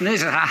truth, and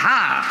there's a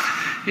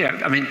ha-ha.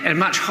 At a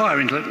much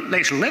higher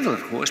intellectual level,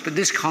 of course, but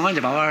this kind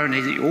of irony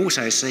that you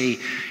also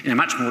see in a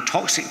much more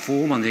toxic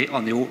form on the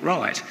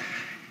alt-right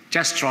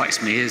just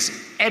strikes me as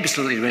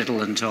absolutely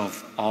redolent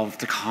of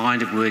the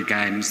kind of word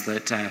games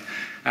that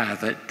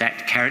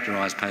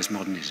characterise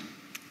postmodernism.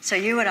 So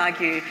you would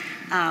argue,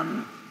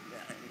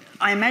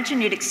 I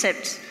imagine you'd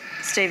accept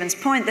Stephen's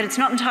point that it's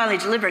not entirely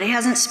deliberate. He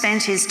hasn't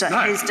spent his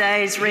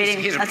days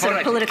reading sort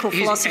of political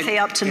philosophy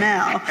up to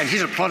now. And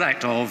he's a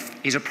product of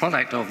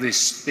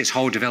this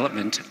whole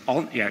development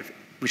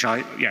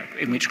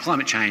in which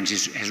climate change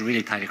has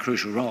really played a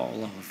crucial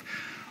role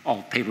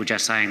of people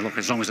just saying, look,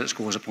 as long as it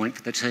scores a point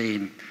for the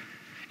team,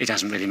 it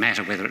doesn't really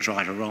matter whether it's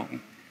right or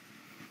wrong.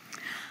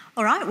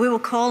 All right, we will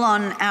call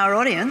on our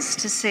audience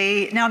to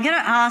see. Now, I'm going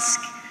to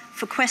ask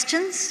for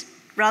questions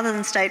rather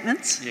than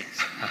statements. Yes.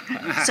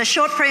 So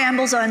short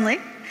preambles only.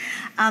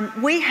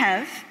 We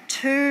have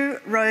two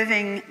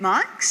roving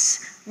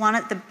mics, one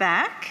at the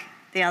back,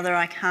 the other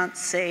I can't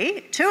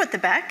see, two at the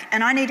back,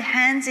 and I need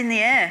hands in the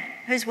air.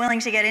 Who's willing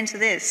to get into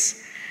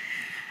this?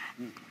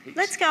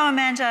 Let's go,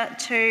 Amanda,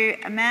 to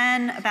a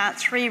man about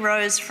 3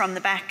 rows from the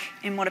back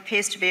in what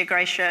appears to be a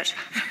grey shirt.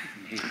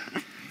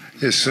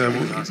 Yes,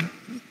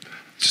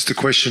 just a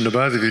question to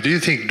both of you. Do you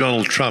think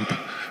Donald Trump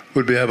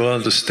would be able to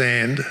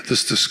understand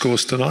this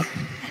discourse tonight?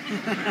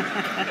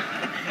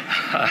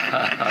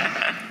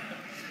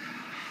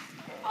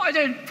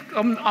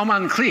 I'm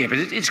unclear, but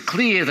it's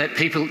clear that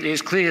people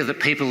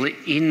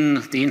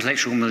in the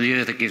intellectual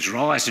milieu that gives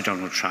rise to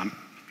Donald Trump,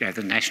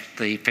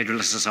 the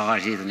Federalist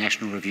Society, the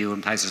National Review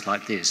and places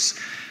like this,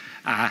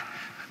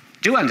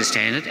 do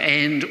understand it,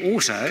 and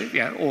also,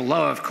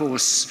 although of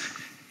course,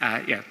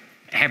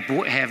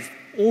 have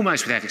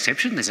almost without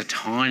exception, there's a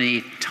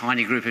tiny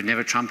group of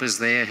never-Trumpers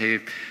there who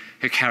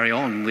carry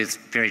on with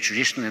very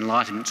traditional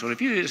Enlightenment sort of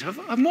views, have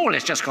more or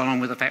less just gone on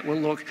with the fact, well,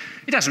 look,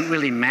 it doesn't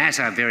really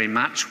matter very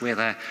much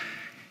whether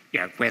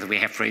we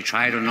have free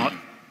trade or not.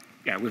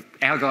 With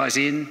our guys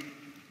in,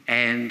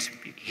 and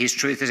his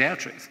truth is our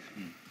truth.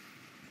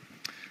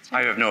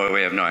 I have no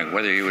way of knowing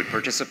whether you would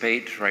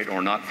participate, right,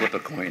 or not flip a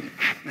coin.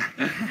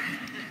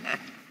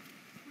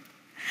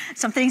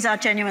 Some things are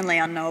genuinely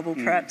unknowable,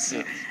 perhaps.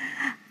 Yes.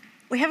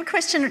 We have a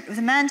question with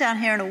a man down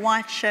here in a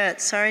white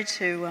shirt. Sorry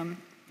to...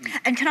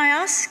 And can I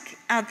ask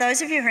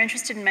those of you who are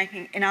interested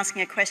in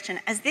asking a question,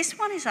 as this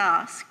one is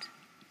asked,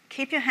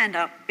 keep your hand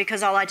up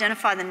because I'll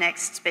identify the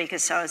next speaker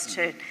so as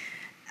to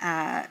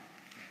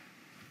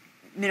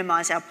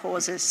minimise our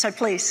pauses. So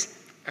please.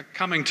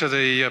 Coming to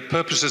the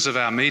purposes of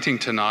our meeting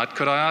tonight,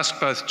 could I ask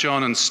both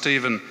John and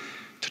Stephen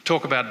to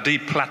talk about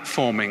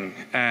deplatforming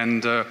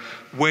and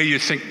where you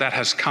think that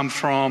has come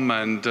from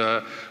and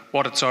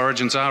what its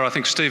origins are? I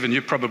think, Stephen,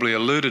 you probably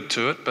alluded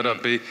to it, but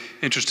I'd be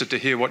interested to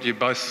hear what you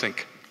both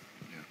think.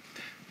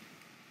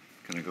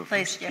 Can I go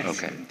first? Please, yes.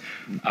 Okay.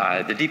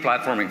 The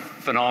deplatforming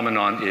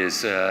phenomenon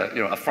is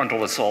a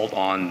frontal assault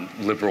on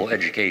liberal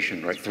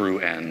education, right, through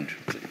and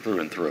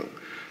through.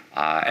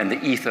 And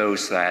the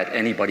ethos that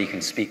anybody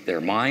can speak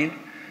their mind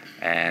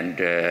and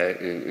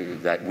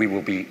that we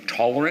will be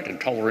tolerant, and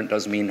tolerant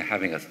does mean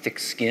having a thick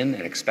skin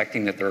and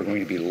expecting that there are going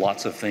to be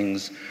lots of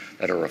things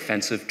that are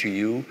offensive to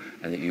you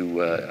and that you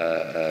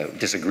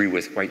disagree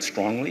with quite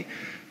strongly,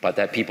 but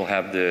that people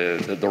have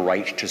the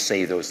right to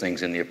say those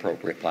things in the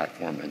appropriate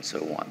platform and so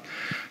on.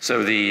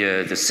 So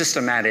the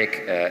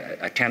systematic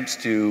attempts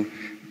to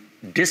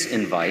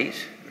disinvite,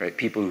 right,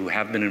 people who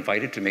have been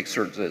invited, to make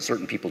certain that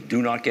certain people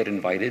do not get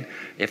invited.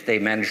 If they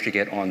manage to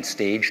get on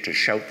stage, to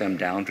shout them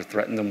down, to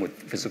threaten them with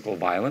physical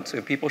violence. There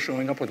are people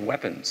showing up with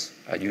weapons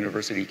at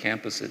university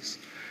campuses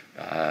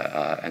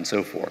and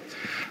so forth.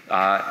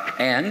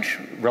 And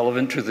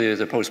relevant to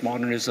the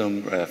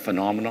postmodernism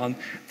phenomenon,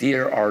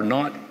 there are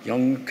not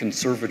young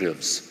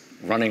conservatives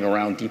running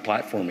around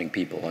deplatforming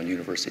people on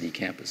university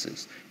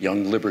campuses,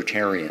 young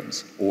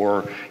libertarians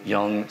or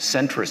young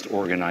centrist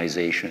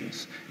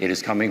organizations. It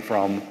is coming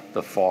from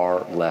the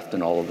far left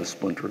and all of the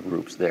splinter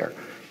groups there,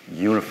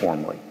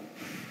 uniformly.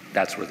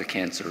 That's where the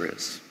cancer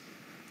is.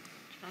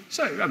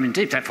 So, I mean,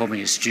 deplatforming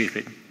is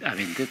stupid. I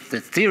mean, the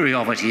theory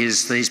of it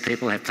is these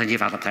people have plenty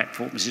of other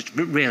platforms. It's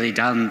rarely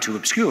done to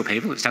obscure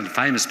people. It's done to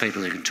famous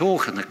people who can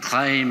talk, and the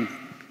claim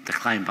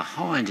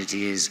behind it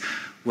is,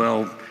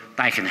 well,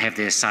 they can have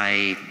their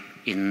say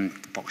in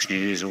Fox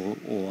News or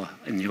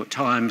in the New York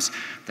Times.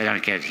 They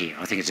don't get it here.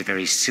 I think it's a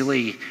very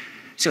silly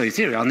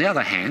theory. On the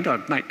other hand,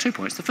 I'd make 2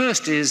 points. The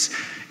first is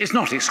it's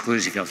not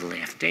exclusive of the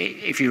left.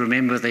 If you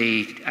remember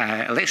the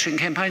election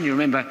campaign, you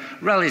remember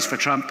rallies for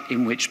Trump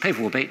in which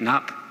people were beaten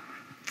up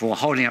for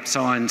holding up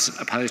signs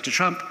opposed to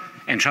Trump,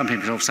 and Trump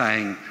himself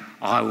saying,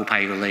 I will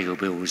pay your legal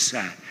bills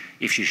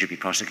if you should be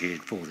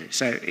prosecuted for this.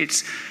 So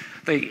it's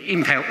the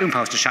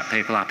impulse to shut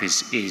people up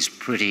is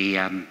pretty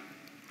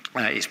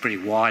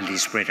widely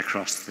spread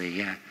across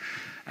the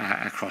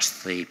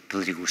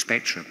political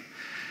spectrum.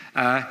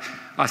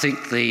 I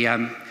think the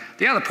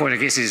other point, I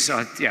guess, is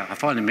I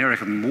find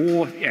America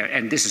more,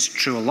 and this is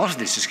true a lot of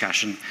this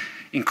discussion,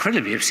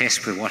 incredibly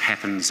obsessed with what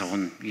happens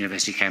on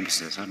university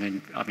campuses. I mean,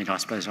 I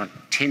suppose I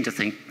tend to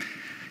think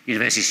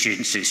university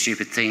students do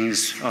stupid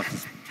things.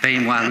 I've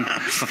been one.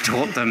 I've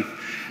taught them.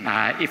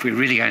 If we're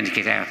really going to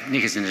get our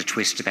knickers in a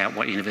twist about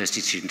what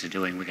university students are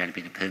doing, we're going to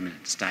be in a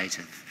permanent state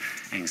of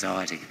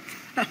anxiety.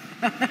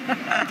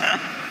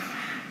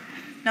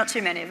 Not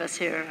too many of us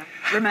here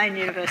remain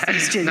university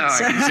students.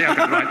 No, I can see I've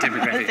got the right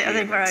demographic. I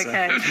think we're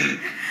okay.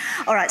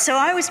 All right, so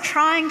I was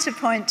trying to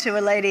point to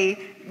a lady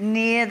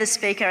near the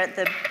speaker at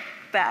the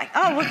back.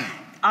 Oh, well,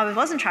 I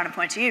wasn't trying to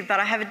point to you, but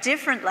I have a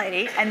different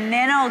lady, and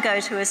then I'll go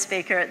to a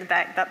speaker at the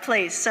back. But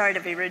please, sorry to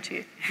be rude to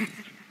you.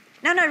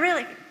 No,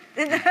 really.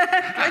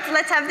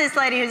 Let's have this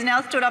lady who's now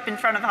stood up in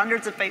front of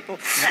hundreds of people.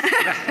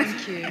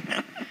 Thank you.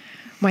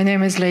 My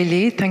name is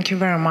Leili. Thank you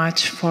very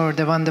much for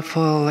the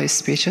wonderful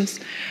speeches.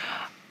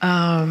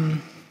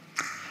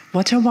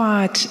 What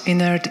about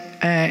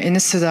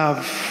instead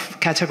of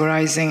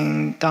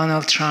categorizing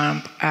Donald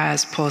Trump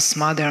as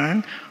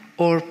postmodern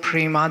or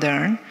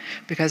pre-modern,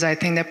 because I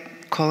think that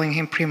calling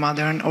him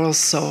pre-modern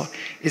also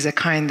is a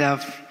kind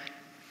of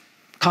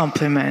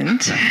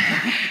compliment.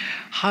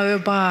 How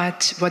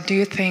about, what do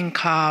you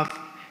think of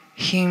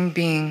him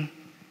being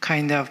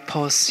kind of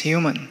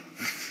post-human?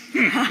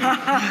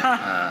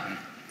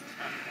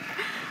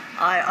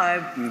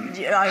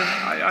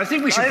 I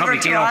think we should probably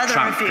get off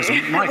Trump, because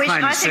my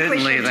claim is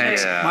certainly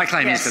that my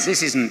claim is that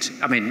this isn't.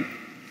 I mean,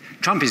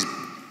 Trump is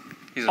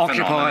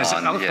occupies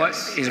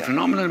is a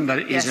phenomenon, but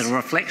is a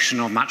reflection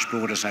of much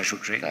broader social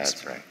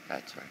trends.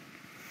 That's right.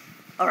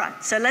 All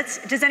right, so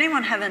does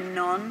anyone have a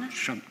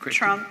non-Trump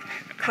question?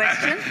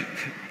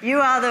 You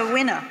are the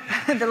winner,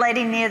 the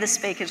lady near the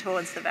speaker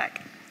towards the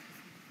back.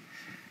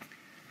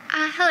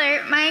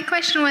 Hello, my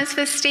question was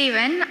for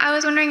Stephen. I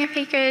was wondering if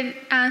he could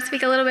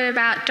speak a little bit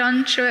about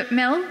John Stuart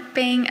Mill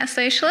being a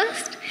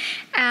socialist,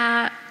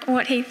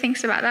 what he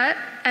thinks about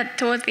that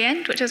towards the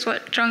end, which is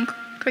what John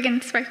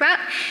Quiggin spoke about.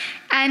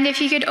 And if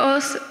you could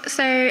also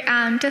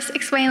just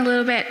explain a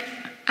little bit,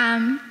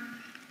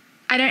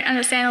 I don't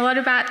understand a lot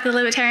about the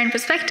libertarian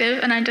perspective,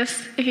 and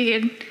if you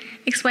could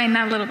explain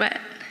that a little bit.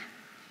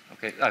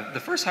 Okay, the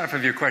first half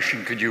of your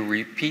question, could you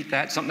repeat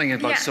that? Something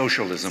about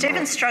socialism.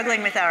 Stephen's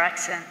struggling with our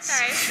accents.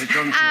 Sorry.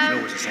 John Stuart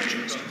Mill was a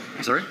socialist.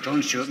 Sorry?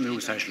 John Stuart Mill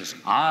was socialist.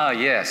 Ah,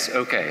 yes,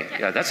 okay.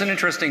 Yeah, that's an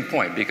interesting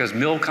point, because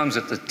Mill comes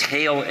at the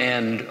tail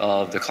end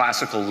of the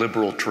classical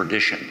liberal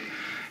tradition.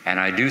 And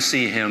I do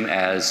see him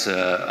as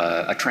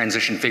a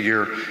transition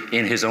figure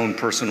in his own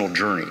personal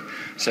journey.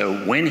 So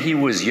when he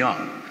was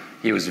young,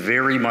 he was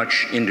very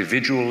much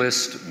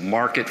individualist,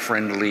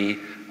 market-friendly,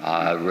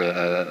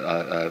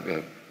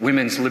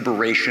 women's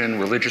liberation,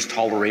 religious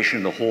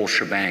toleration, the whole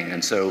shebang.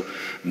 And so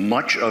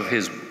much of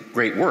his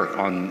great work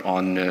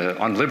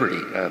on liberty,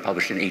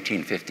 published in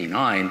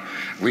 1859,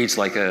 reads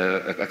like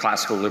a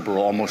classical liberal,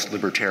 almost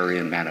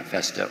libertarian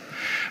manifesto.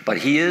 But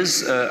he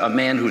is a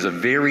man who's a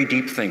very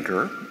deep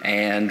thinker,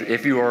 and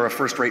if you are a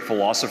first-rate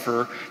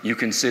philosopher, you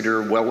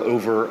consider well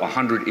over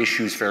 100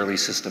 issues fairly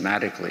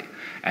systematically.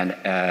 And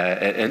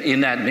in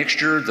that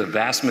mixture, the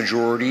vast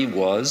majority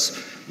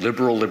was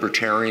liberal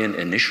libertarian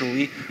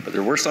initially, but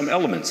there were some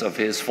elements of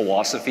his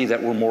philosophy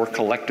that were more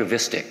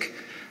collectivistic.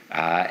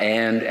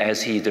 And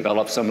as he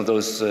developed, some of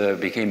those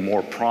became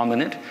more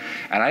prominent.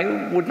 And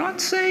I would not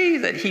say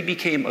that he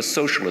became a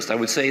socialist. I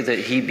would say that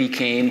he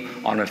became,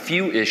 on a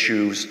few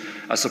issues,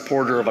 a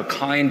supporter of a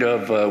kind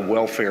of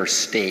welfare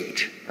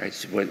state. Right?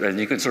 So, and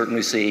you can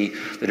certainly see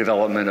the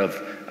development of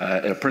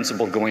a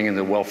principle going in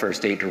the welfare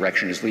state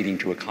direction is leading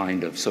to a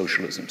kind of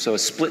socialism. So a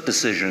split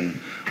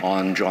decision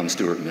on John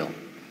Stuart Mill.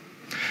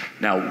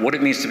 Now, what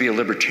it means to be a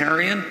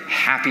libertarian,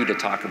 happy to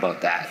talk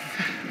about that.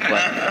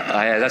 But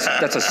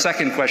that's a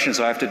second question,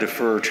 so I have to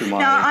defer to my...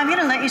 No, I'm going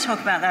to let you talk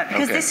about that,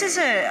 because this is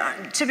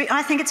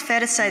I think it's fair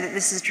to say that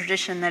this is a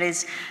tradition that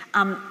is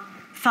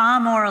far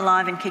more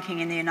alive and kicking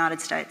in the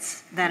United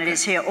States than it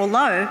is here,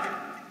 although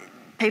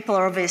people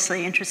are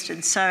obviously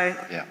interested. So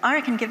I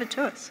reckon give it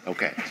to us.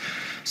 Okay.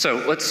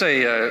 So let's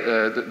say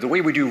the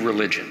way we do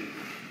religion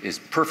is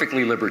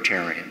perfectly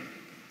libertarian.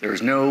 There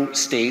is no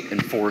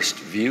state-enforced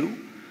view.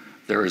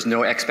 There is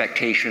no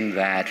expectation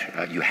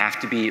that you have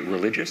to be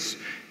religious.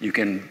 You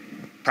can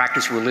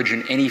practice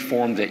religion any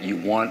form that you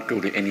want, go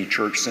to any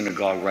church,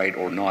 synagogue, right,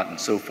 or not, and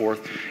so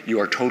forth. You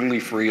are totally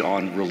free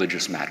on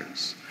religious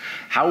matters.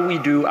 How we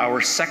do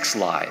our sex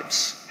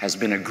lives has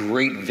been a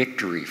great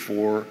victory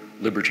for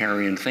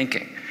libertarian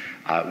thinking.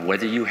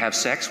 Whether you have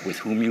sex, with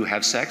whom you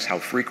have sex, how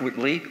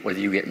frequently, whether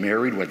you get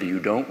married, whether you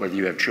don't, whether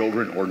you have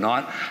children or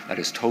not, that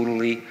is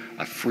totally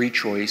a free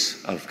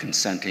choice of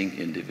consenting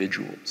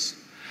individuals.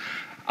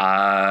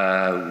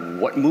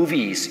 What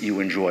movies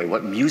you enjoy,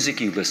 what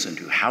music you listen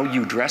to, how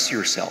you dress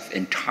yourself,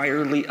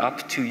 entirely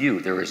up to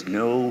you. There is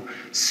no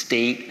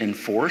state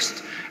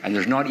enforced, and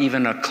there's not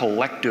even a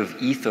collective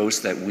ethos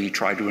that we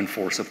try to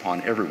enforce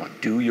upon everyone.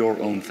 Do your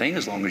own thing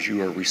as long as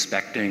you are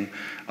respecting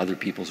other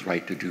people's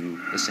right to do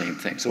the same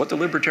thing. So what the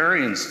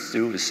libertarians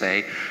do is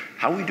say,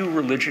 how we do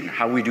religion,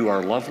 how we do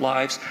our love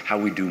lives, how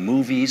we do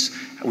movies,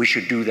 we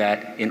should do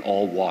that in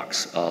all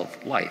walks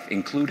of life,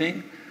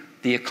 including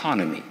the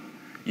economy.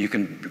 You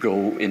can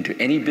go into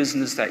any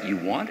business that you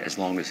want as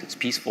long as it's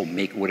peaceful,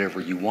 make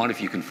whatever you want.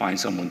 If you can find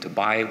someone to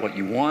buy what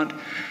you want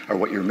or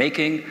what you're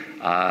making,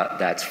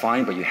 that's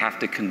fine, but you have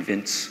to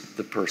convince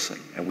the person.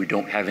 And we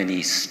don't have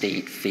any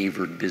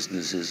state-favored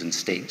businesses and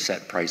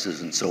state-set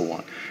prices and so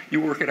on.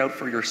 You work it out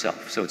for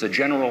yourself. So it's a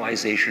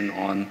generalization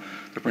on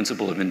the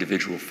principle of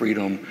individual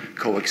freedom,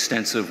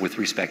 coextensive with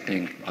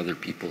respecting other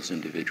people's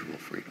individual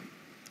freedom.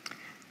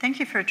 Thank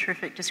you for a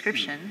terrific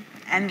description.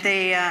 And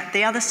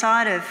the other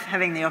side of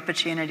having the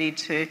opportunity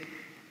to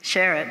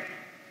share it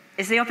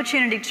is the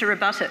opportunity to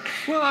rebut it.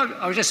 Well,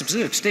 I was just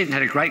observed, Stephen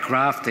had a great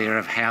graph there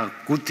of how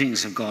good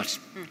things have got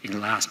in the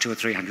last 200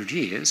 or 300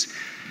 years.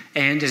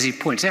 And as he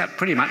points out,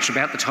 pretty much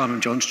about the time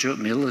of John Stuart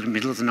Mill, in the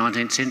middle of the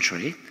 19th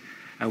century,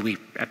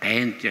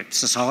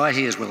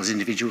 society as well as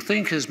individual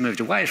thinkers moved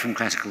away from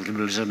classical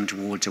liberalism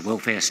towards a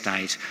welfare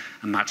state,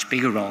 a much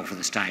bigger role for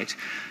the state.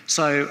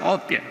 So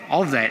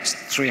of that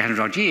 300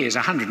 odd years,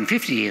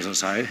 150 years or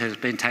so has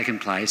been taken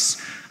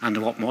place under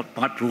what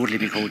might broadly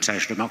be called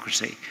social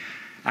democracy.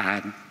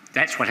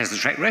 That's what has the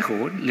track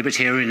record.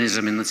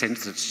 Libertarianism, in the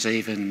sense that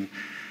Stephen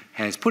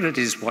has put it,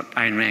 is what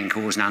Ayn Rand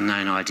calls an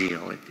unknown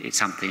ideal. It's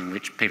something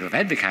which people have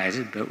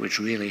advocated, but which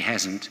really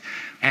hasn't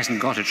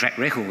got a track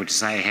record to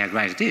say how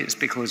great it is,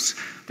 because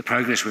the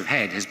progress we've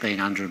had has been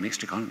under a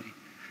mixed economy,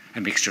 a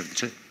mixture of the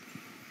two.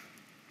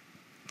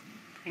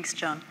 Thanks,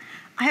 John.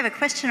 I have a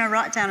questioner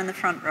right down in the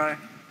front row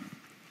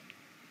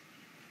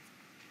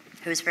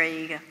who is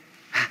very eager.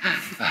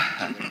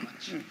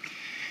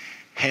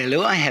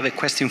 Hello, I have a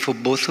question for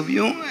both of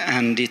you,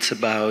 and it's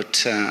about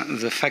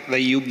the fact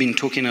that you've been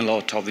talking a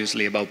lot,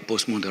 obviously, about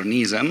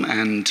postmodernism,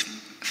 and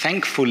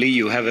thankfully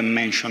you haven't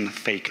mentioned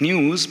fake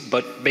news,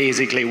 but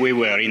basically we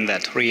were in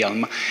that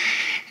realm.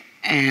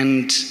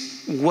 And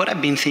what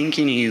I've been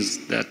thinking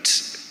is that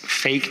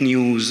fake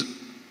news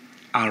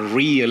are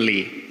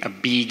really a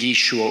big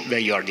issue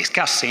that you're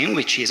discussing,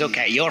 which is,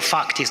 okay, your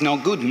fact is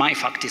not good, my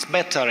fact is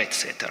better,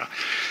 etc.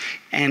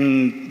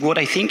 And what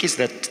I think is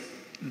that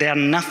they are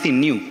nothing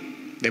new.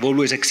 They've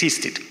always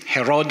existed.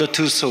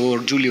 Herodotus or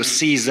Julius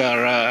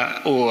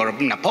Caesar or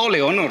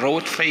Napoleon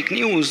wrote fake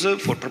news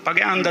for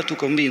propaganda to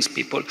convince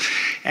people.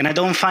 And I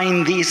don't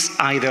find this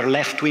either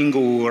left-wing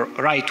or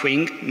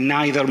right-wing,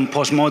 neither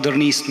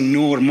postmodernist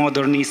nor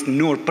modernist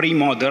nor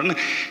pre-modern,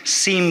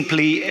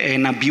 simply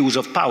an abuse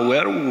of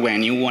power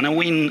when you want to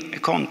win a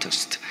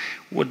contest.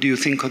 What do you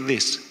think of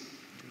this?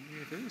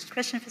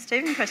 Question for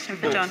Stephen, question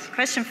for John,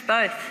 question for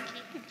both.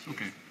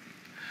 Okay.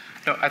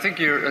 No, I think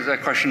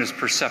that question is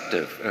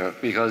perceptive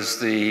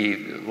because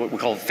what we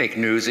call fake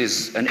news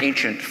is an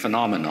ancient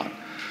phenomenon.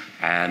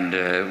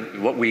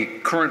 And what we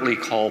currently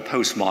call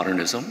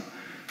postmodernism,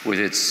 with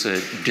its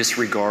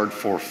disregard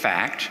for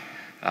fact,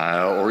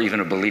 or even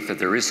a belief that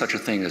there is such a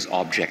thing as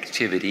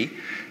objectivity,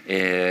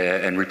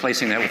 and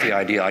replacing that with the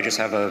idea, I just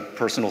have a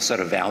personal set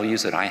of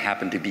values that I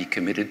happen to be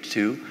committed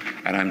to,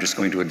 and I'm just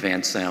going to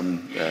advance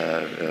them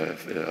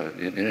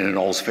in an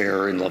all's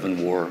fair, in love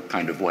and war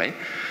kind of way.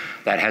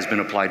 That has been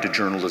applied to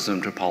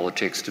journalism, to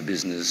politics, to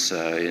business,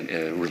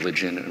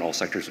 religion, and all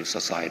sectors of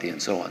society,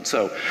 and so on.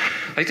 So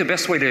I think the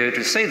best way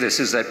to say this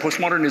is that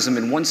postmodernism,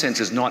 in one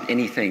sense, is not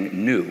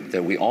anything new,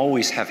 that we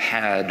always have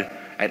had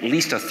at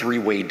least a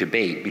three-way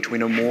debate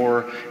between a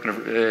more,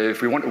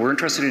 we're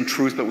interested in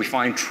truth, but we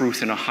find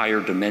truth in a higher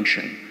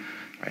dimension,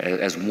 right,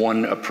 as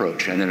one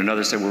approach. And then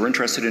another said, we're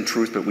interested in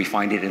truth, but we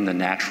find it in the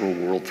natural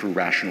world through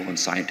rational and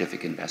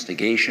scientific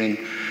investigation.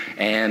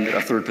 And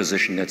a third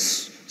position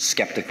that's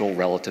skeptical,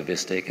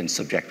 relativistic, and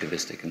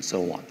subjectivistic, and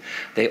so on.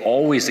 They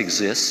always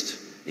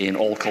exist in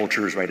all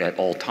cultures, right, at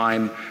all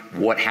time.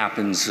 What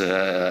happens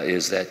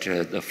is that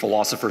the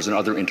philosophers and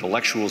other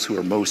intellectuals who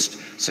are most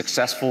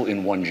successful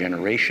in one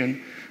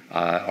generation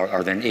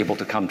are then able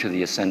to come to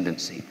the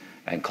ascendancy,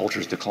 and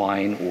cultures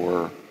decline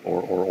or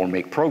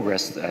make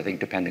progress, I think,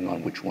 depending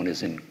on which one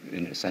is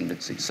in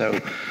ascendancy. So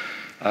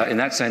in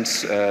that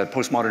sense,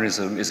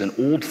 postmodernism is an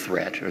old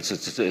threat.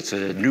 It's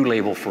a new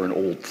label for an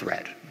old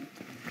threat.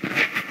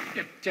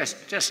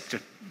 Just to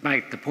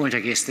make the point, I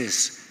guess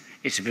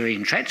it's a very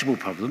intractable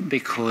problem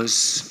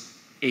because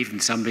even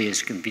somebody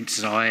as convinced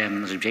as I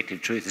am that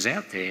objective truth is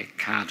out there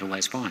can't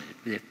always find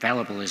it.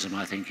 Fallibilism,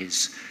 I think,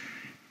 is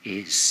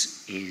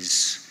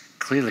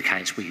clearly the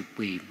case. We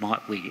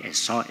in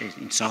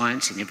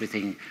science, in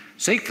everything,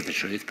 seek for the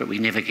truth, but we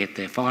never get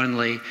there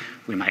finally.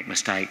 We make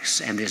mistakes,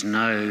 and there's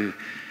no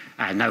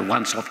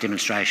once-off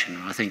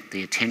demonstration. I think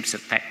the attempts at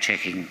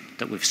fact-checking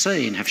that we've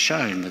seen have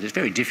shown that it's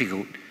very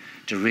difficult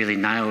to really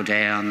nail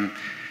down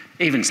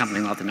even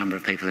something like the number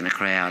of people in a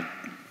crowd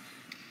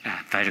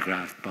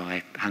photographed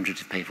by hundreds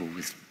of people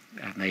with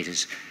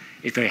meters.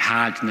 It's very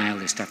hard to nail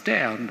this stuff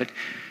down, but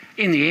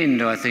in the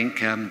end, I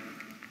think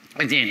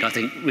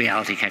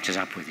reality catches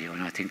up with you,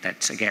 and I think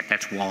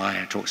that's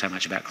why I talk so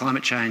much about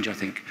climate change. I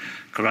think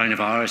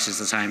coronavirus is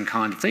the same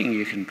kind of thing.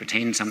 You can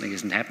pretend something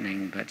isn't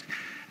happening, but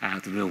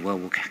the real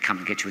world will come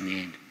and get you in the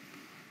end.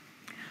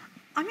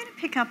 I'm going to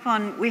pick up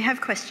on, we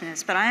have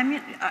questioners, but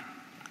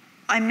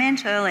I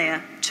meant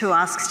earlier to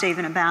ask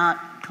Stephen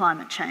about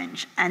climate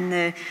change and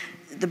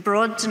the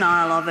broad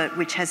denial of it,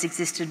 which has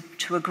existed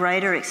to a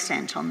greater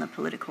extent on the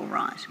political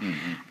right.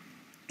 Mm-hmm.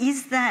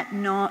 Is that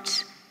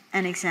not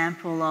an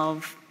example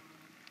of,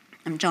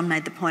 and John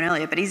made the point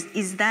earlier, but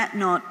is that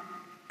not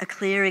a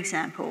clear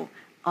example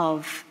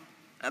of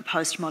a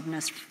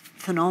postmodernist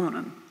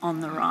phenomenon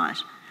on the right?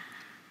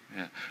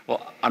 Yeah.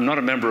 Well, I'm not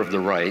a member of the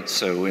right,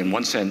 so in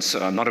one sense,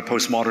 I'm not a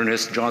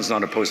postmodernist. John's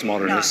not a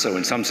postmodernist, no. So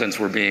in some sense,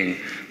 we're being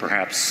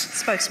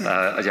perhaps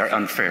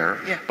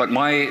unfair. Yeah. But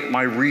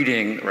my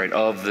reading, right,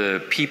 of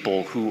the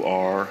people who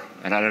are,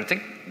 and I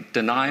think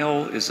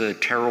denial is a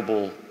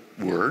terrible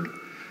word,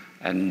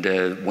 and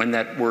when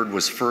that word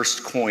was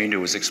first coined, it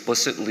was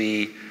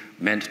explicitly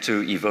meant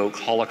to evoke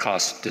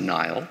Holocaust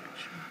denial,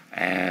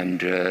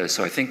 and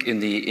so I think in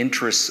the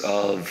interests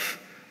of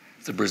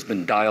the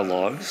Brisbane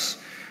Dialogues,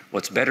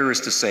 what's better is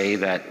to say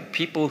that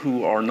people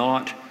who are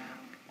not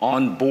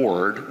on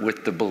board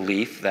with the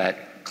belief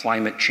that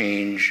climate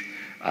change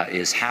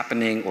is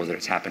happening, or that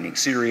it's happening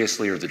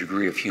seriously, or the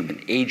degree of human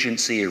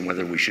agency, and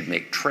whether we should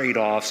make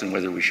trade-offs, and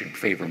whether we should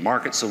favor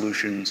market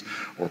solutions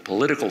or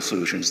political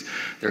solutions,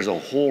 there's a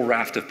whole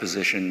raft of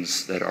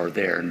positions that are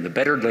there. And the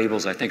better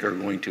labels, I think, are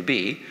going to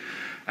be,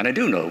 and I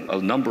do know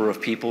a number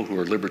of people who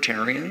are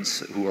libertarians,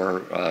 who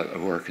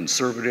are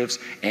conservatives,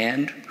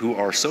 and who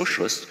are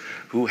socialists,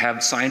 who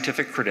have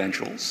scientific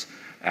credentials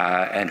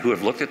and who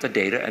have looked at the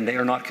data, and they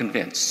are not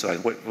convinced. So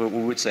what we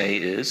would say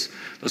is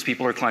those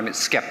people are climate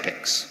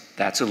skeptics.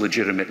 That's a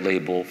legitimate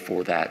label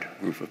for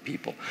that group of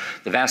people.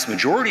 The vast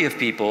majority of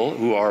people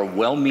who are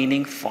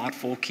well-meaning,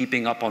 thoughtful,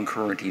 keeping up on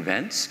current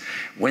events,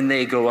 when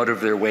they go out of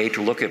their way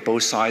to look at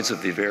both sides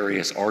of the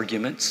various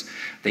arguments,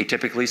 they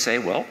typically say,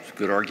 well,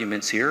 good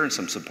arguments here and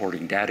some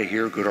supporting data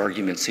here, good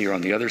arguments here on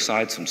the other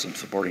side, some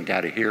supporting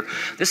data here.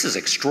 This is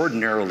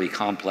extraordinarily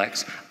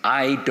complex.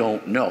 I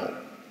don't know.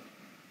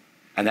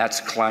 And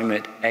that's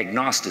climate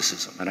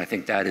agnosticism, and I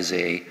think that is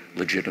a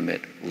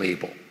legitimate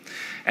label.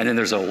 And then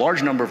there's a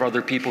large number of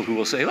other people who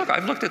will say, look,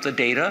 I've looked at the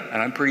data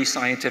and I'm pretty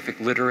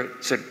scientifically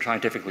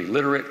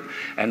literate,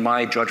 and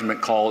my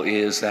judgment call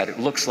is that it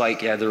looks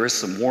like, yeah, there is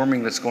some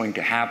warming that's going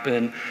to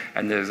happen,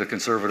 and the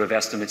conservative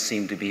estimates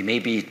seem to be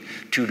maybe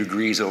 2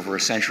 degrees over a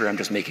century. I'm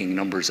just making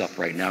numbers up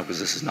right now because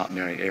this is not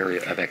my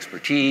area of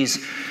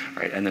expertise,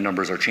 right? And the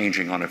numbers are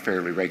changing on a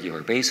fairly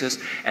regular basis.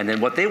 And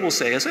then what they will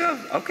say is, oh,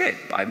 okay,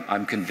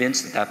 I'm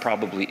convinced that that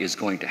probably is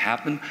going to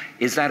happen.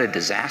 Is that a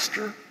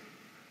disaster?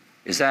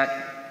 Is that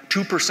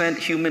 2%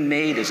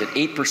 human-made? Is it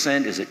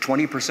 8%? Is it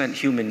 20%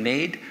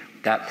 human-made?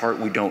 That part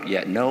we don't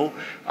yet know.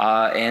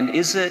 And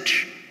is it,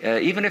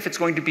 even if it's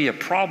going to be a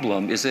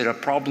problem, is it a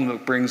problem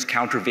that brings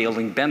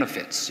countervailing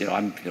benefits?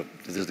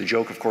 The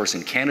joke, of course,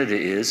 in Canada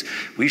is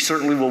we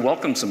certainly will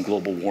welcome some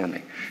global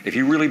warming. If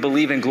you really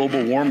believe in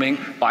global warming,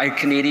 buy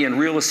Canadian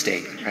real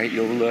estate, right?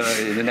 You'll,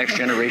 in the next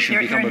generation,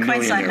 become a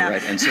millionaire,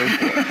 right? And so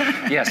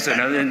forth. Yes, and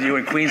then you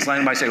in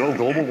Queensland might say, oh,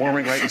 global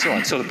warming, right, and so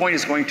on. So the point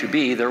is going to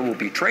be there will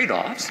be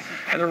trade-offs,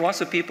 and there are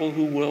lots of people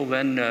who will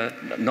then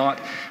not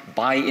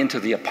buy into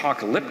the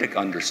apocalyptic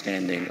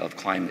understanding of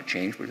climate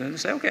change. We're going to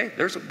say, okay,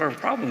 there are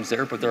problems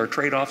there, but there are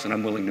trade-offs, and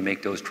I'm willing to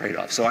make those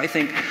trade-offs. So I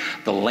think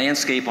the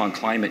landscape on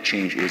climate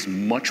change is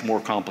much more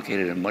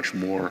complicated and much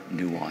more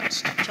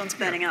nuanced. John's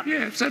burning up.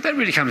 Yeah, so that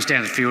really comes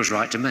down to feels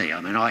right to me.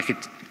 I mean, I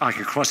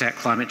could cross out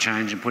climate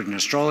change and put in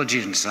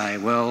astrology and say,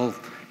 well,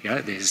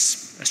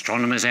 there's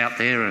astronomers out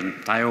there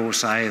and they all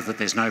say that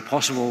there's no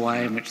possible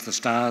way in which the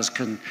stars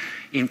can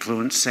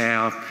influence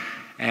our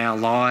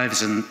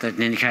lives, and that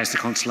in any case the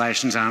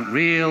constellations aren't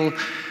real.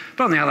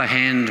 But on the other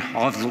hand,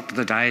 I've looked at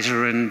the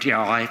data and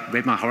I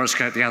read my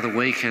horoscope the other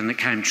week and it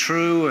came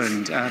true.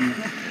 And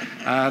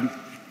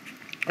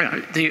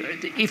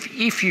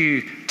if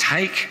you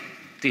take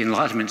the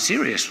Enlightenment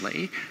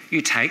seriously,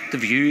 you take the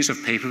views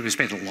of people who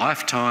spent a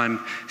lifetime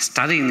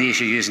studying the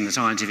issue using the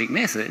scientific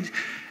method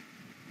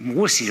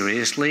more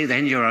seriously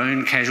than your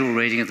own casual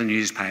reading of the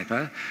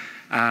newspaper,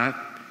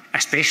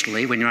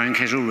 especially when your own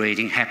casual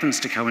reading happens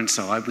to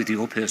coincide with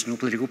your personal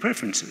political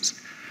preferences.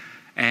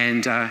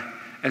 And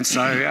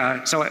so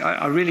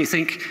I really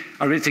think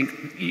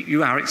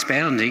you are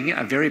expounding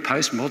a very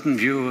postmodern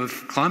view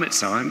of climate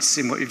science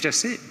in what you've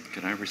just said.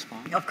 Can I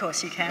respond? Of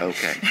course you can.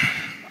 Okay.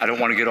 I don't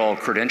want to get all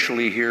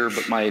credentially here,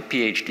 but my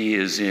PhD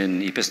is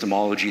in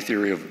epistemology,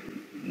 theory of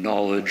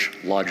knowledge,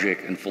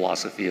 logic, and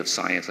philosophy of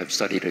science. I've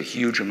studied a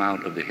huge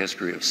amount of the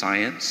history of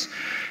science.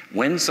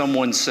 When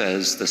someone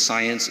says the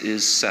science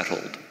is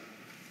settled,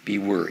 be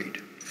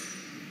worried.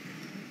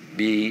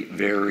 Be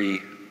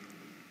very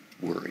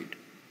worried.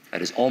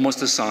 That is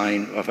almost a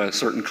sign of a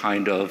certain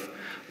kind of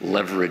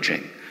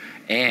leveraging.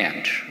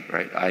 And,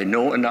 right, I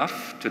know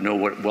enough to know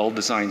what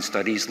well-designed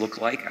studies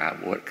look like,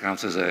 what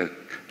counts as a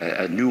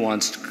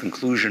nuanced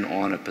conclusion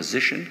on a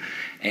position.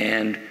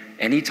 And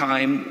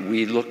anytime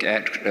we look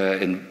at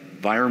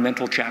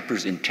environmental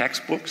chapters in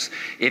textbooks,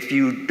 if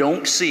you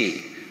don't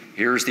see,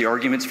 here's the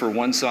arguments for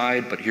one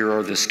side, but here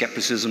are the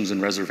skepticisms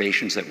and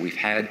reservations that we've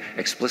had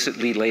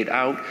explicitly laid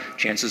out,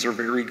 chances are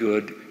very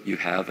good you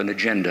have an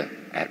agenda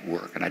at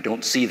work. And I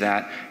don't see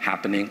that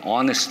happening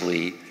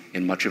honestly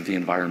in much of the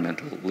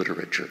environmental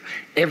literature.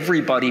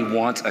 Everybody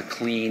wants a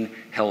clean,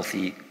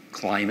 healthy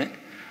climate,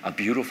 a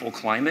beautiful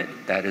climate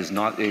that is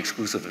not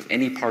exclusive of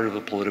any part of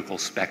the political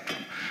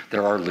spectrum.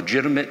 There are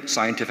legitimate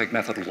scientific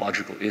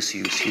methodological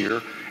issues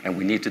here, and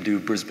we need to do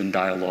Brisbane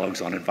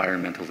Dialogues on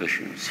environmental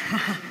issues.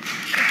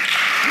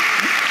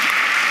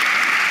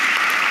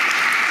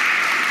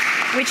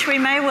 Which we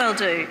may well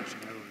do.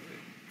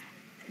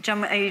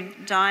 John, are you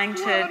dying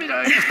to...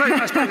 Well,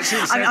 I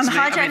suppose I'm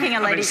hijacking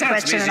a lady's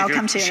question and I'll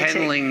come to you in a tick.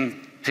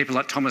 Channeling people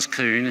like Thomas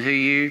Kuhn, who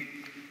you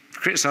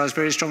criticise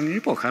very strongly in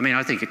your book. I mean,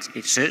 I think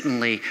it's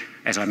certainly,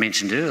 as I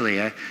mentioned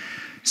earlier,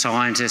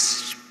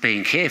 scientists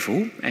being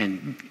careful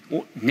and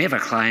never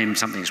claim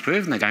something's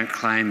proven. They don't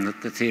claim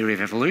that the theory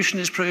of evolution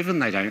is proven.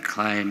 They don't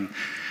claim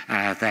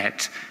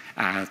that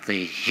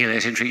the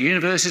heliocentric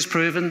universe is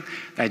proven.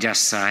 They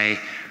just say,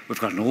 we've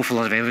got an awful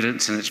lot of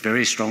evidence and it's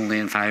very strongly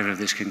in favour of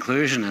this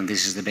conclusion and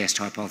this is the best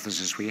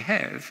hypothesis we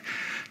have.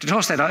 To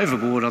toss that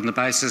overboard on the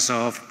basis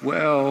of,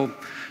 well,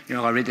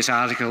 I read this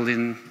article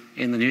in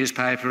the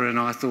newspaper and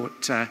I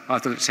thought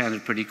it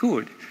sounded pretty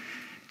good,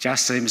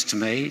 just seems to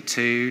me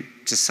to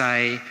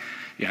say,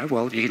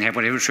 well, you can have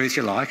whatever truth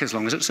you like as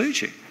long as it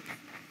suits you.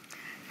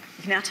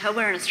 You can now tell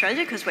we're in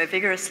Australia because we're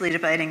vigorously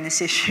debating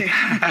this issue.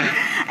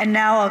 And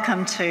now I'll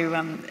come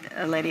to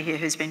a lady here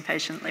who's been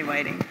patiently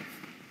waiting.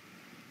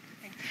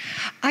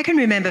 I can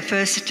remember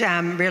first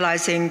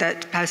realising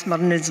that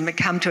postmodernism had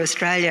come to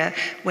Australia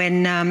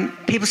when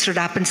people stood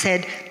up and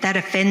said, "That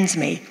offends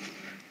me."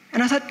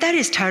 And I thought, that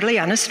is totally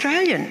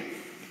un-Australian.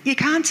 You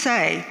can't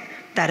say,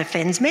 "That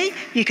offends me."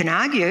 You can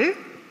argue,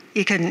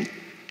 you can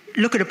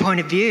look at a point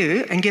of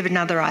view and give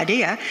another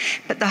idea,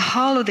 but the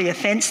whole of the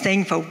offence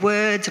thing for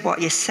words,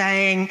 what you're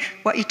saying,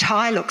 what your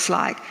tie looks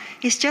like,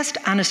 is just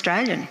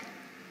un-Australian.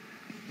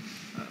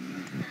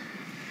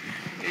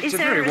 It's a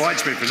very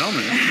widespread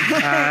phenomenon.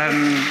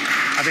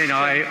 I mean,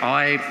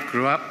 I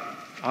grew up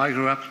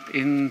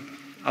in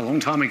a long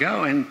time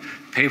ago, and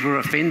people were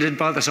offended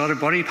by the sight of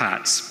body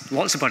parts,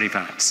 lots of body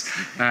parts.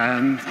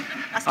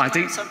 I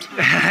think,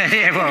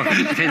 yeah, well,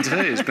 it depends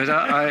whose. But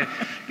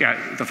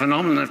the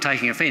phenomenon of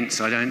taking offence,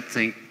 I don't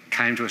think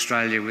came to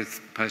Australia with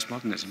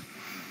postmodernism.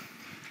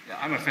 Yeah,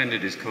 I'm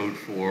offended is code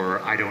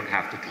for I don't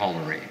have to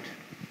tolerate,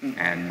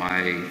 and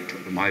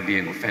my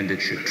being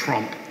offended should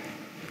trump.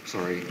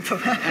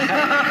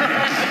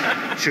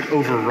 Should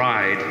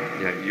override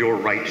your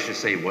right to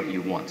say what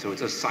you want. So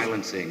it's a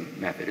silencing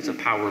method. It's a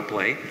power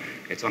play.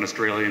 It's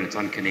un-Australian, it's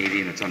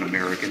un-Canadian, it's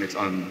un-American, it's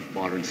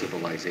un-modern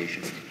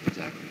civilization.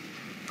 Exactly.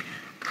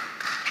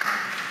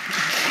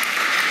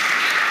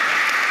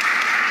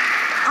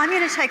 I'm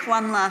going to take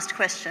one last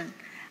question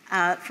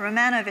from a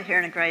man over here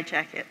in a grey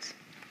jacket.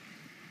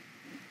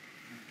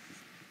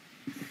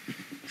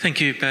 Thank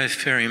you both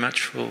very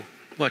much for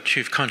what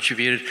you've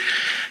contributed.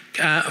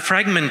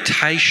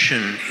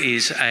 Fragmentation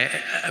is a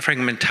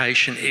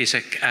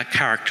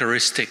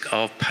characteristic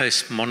of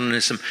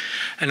postmodernism,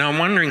 and I'm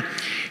wondering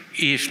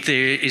if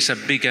there is a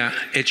bigger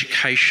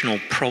educational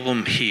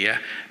problem here,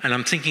 and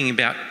I'm thinking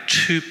about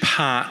two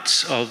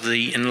parts of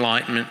the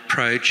Enlightenment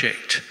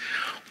project.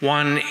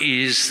 One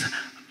is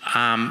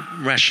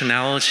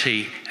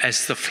rationality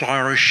as the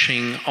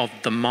flourishing of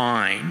the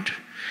mind,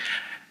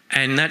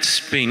 and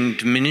that's been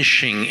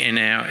diminishing in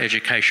our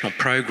educational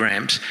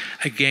programs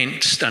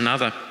against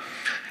another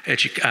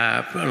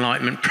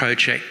Enlightenment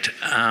project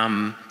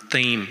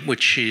theme,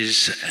 which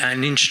is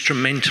an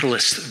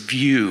instrumentalist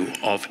view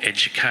of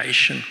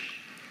education.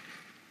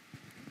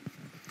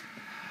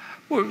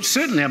 Well,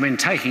 certainly, I mean,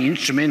 taking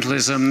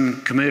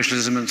instrumentalism,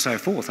 commercialism and so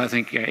forth, I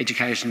think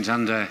education's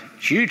under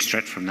huge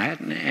threat from that.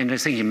 And I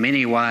think in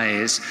many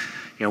ways,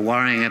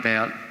 worrying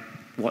about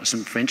what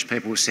some French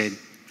people said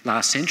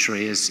last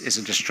century is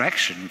a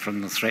distraction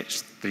from the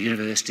threats the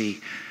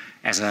university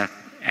as a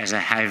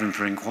haven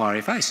for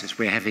inquiry faces.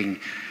 We're having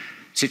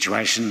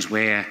situations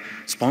where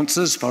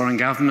sponsors, foreign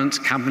governments,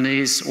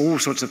 companies, all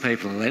sorts of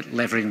people are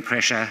leveraging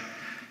pressure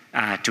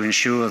to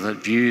ensure that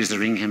views that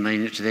are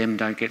inconvenient to them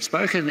don't get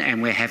spoken,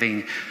 and we're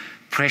having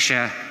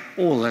pressure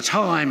all the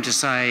time to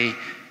say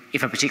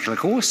if a particular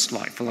course,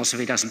 like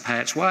philosophy, doesn't pay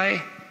its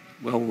way,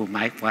 well, we'll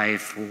make way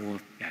for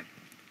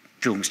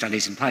film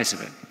studies in place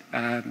of it.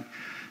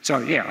 So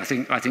yeah, I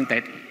think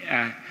that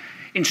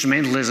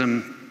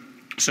instrumentalism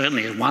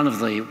certainly is one of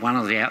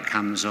the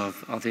outcomes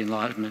of the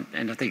Enlightenment,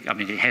 and I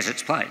mean it has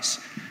its place,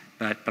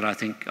 but I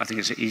think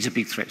it is a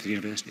big threat to the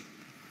university.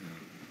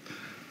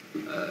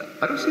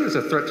 I don't see it as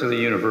a threat to the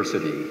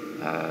university.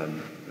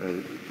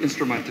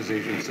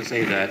 Instrumentalization is to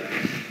say that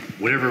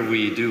whatever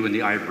we do in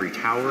the ivory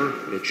tower,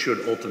 it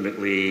should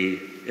ultimately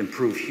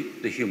improve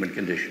the human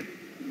condition,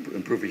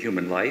 improve the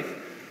human life.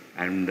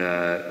 And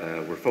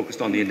we're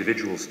focused on the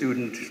individual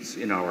students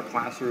in our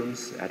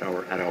classrooms at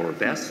our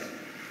best,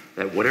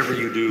 that whatever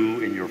you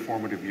do in your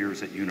formative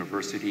years at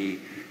university,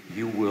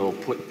 you will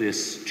put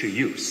this to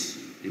use.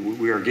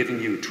 We are giving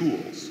you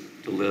tools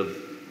to live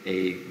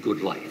a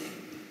good life,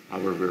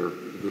 however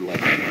good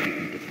life might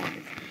be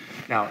defined.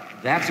 Now,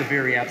 that's a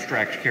very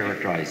abstract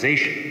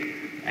characterization,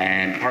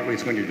 and partly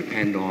it's going to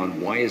depend on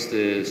why is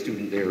the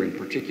student there in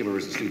particular.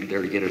 Is the student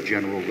there to get a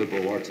general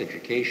liberal arts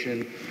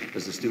education?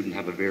 Does the student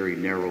have a very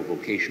narrow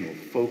vocational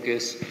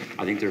focus?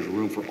 I think there's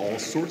room for all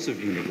sorts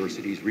of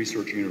universities,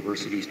 research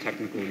universities,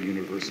 technical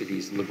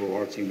universities, liberal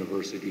arts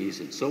universities,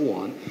 and so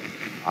on.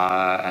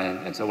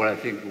 And so what I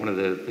think one of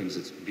the things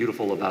that's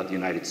beautiful about the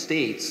United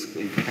States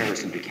in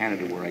comparison to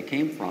Canada, where I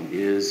came from,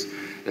 is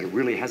that it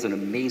really has an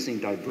amazing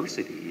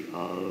diversity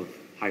of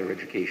higher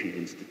education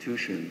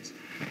institutions,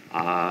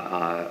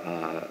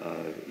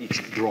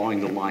 each drawing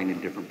the line in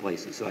different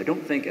places. So I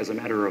don't think as a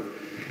matter of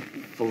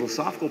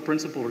philosophical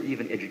principle or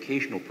even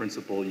educational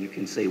principle, you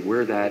can say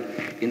where that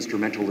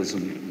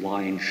instrumentalism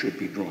line should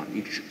be drawn.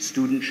 Each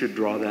student should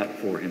draw that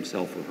for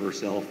himself or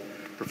herself.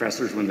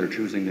 Professors, when they're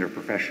choosing their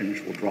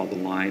professions, will draw the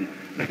line.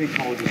 And I think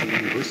colleges and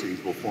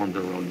universities will form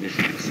their own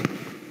missions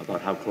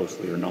about how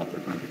closely or not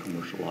they're going to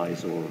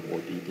commercialize or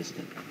be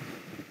distant.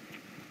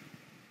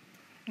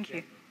 Thank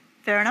you.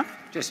 Fair enough?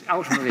 Just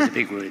ultimately is a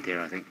big word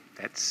there, I think.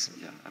 That's...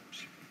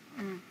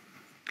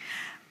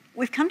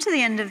 We've come to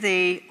the end of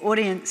the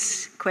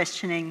audience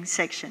questioning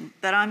section,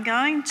 but I'm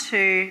going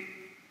to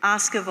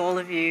ask of all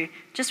of you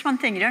just one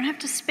thing. You don't have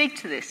to speak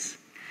to this.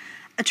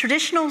 A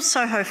traditional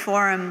Soho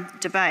Forum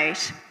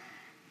debate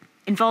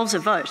involves a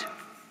vote,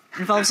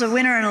 involves a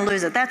winner and a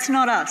loser. That's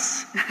not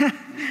us.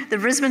 The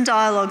Brisbane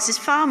Dialogues is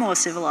far more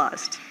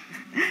civilised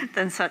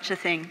than such a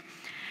thing.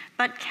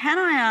 But can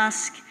I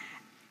ask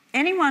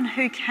anyone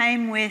who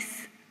came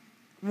with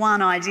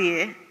one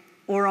idea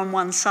or on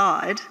one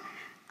side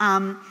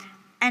and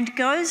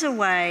goes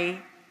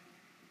away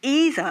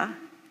either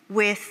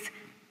with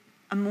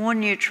a more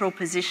neutral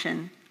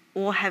position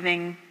or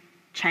having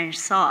changed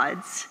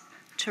sides,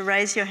 to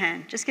raise your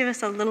hand? Just give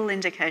us a little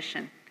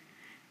indication.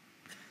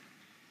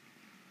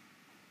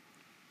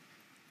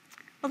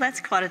 Well,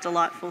 that's quite a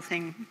delightful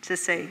thing to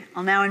see.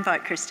 I'll now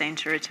invite Christine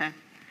to return.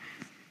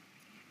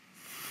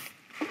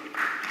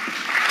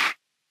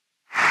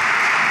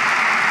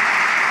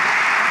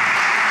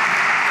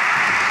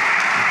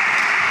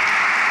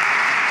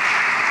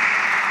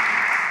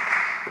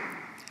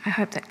 I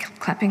hope that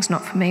clapping's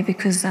not for me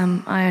because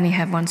I only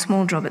have one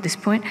small job at this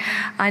point.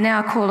 I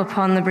now call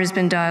upon the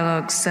Brisbane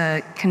Dialogues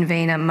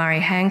convener, Murray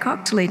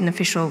Hancock, to lead an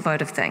official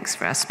vote of thanks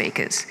for our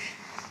speakers.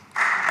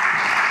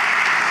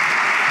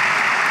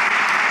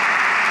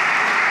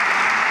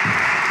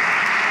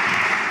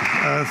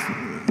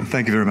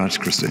 Thank you very much,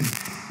 Christine.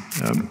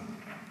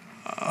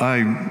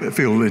 I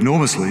feel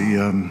enormous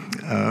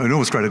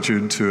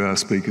gratitude to our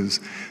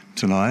speakers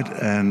tonight,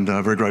 and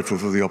very grateful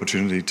for the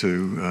opportunity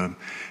to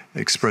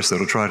express that,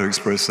 or try to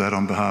express that,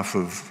 on behalf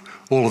of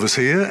all of us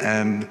here,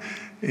 and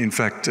in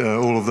fact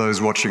all of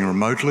those watching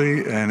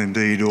remotely, and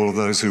indeed all of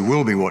those who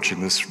will be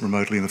watching this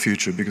remotely in the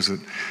future, because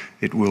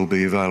it will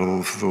be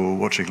available for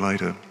watching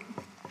later.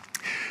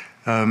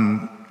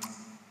 I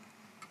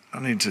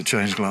need to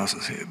change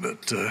glasses here,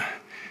 but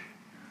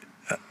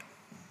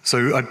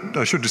so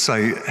I should just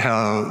say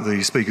how the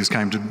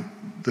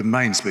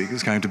main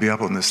speakers came to be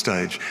up on this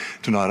stage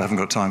tonight. I haven't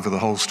got time for the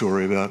whole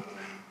story about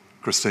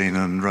Christine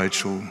and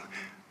Rachel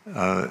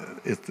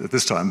at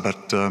this time,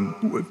 but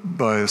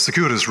by a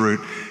circuitous route,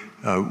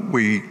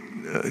 we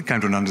came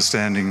to an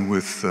understanding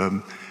with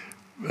the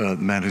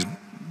man who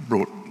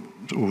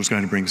was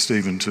going to bring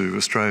Stephen to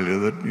Australia,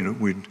 that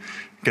we'd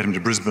get him to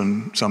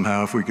Brisbane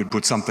somehow if we could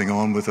put something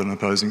on with an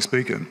opposing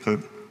speaker. So,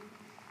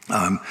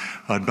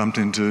 I'd bumped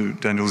into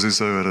Daniel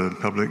Zizzo at a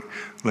public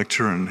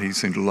lecture, and he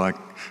seemed to like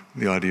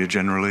the idea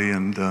generally,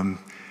 and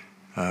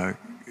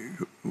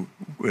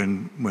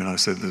when I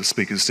said the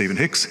speaker's Stephen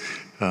Hicks,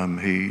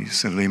 he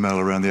sent an email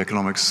around the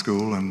economics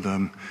school,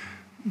 and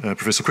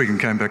Professor Quiggin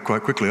came back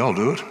quite quickly, "I'll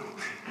do it."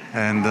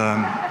 And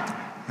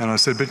I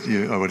said, "But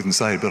I didn't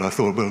say it, but I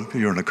thought, well,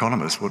 you're an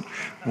economist, what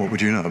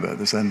would you know about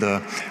this?"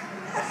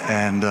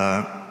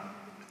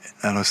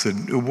 And I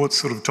said, "What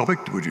sort of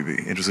topic would you be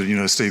interested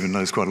in? Stephen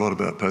knows quite a lot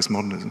about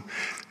postmodernism."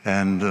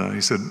 And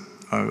he said,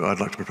 "I'd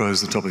like to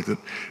propose the topic that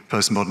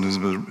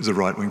postmodernism is a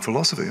right-wing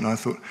philosophy." And I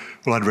thought,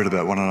 well, I'd read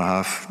about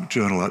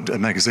 1.5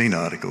 magazine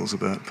articles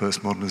about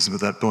postmodernism at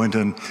that point,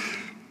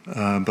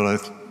 but I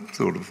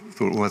thought,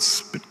 well,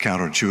 that's a bit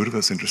counterintuitive,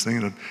 that's interesting.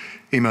 And I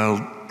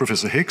emailed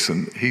Professor Hicks,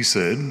 and he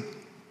said,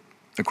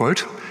 a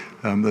quote,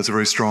 "That's a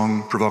very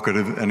strong,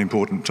 provocative and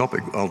important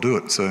topic, I'll do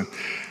it." So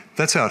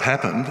that's how it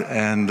happened,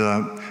 and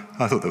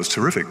I thought that was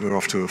terrific. We're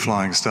off to a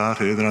flying start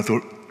here. Then I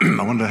thought,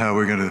 I wonder how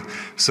we're going to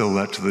sell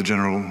that to the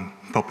general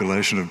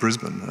population of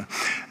Brisbane.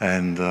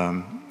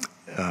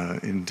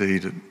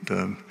 Indeed,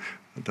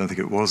 I don't think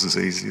it was as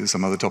easy as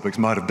some other topics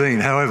might have been.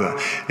 However,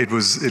 it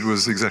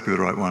was exactly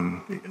the right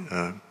one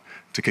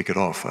to kick it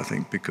off, I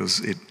think, because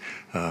it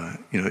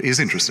is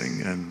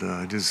interesting, and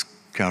it is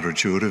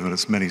counterintuitive, and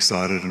it's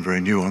many-sided and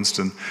very nuanced,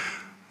 and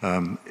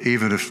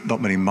even if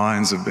not many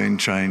minds have been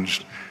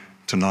changed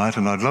tonight,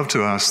 and I'd love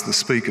to ask the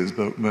speakers,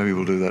 but maybe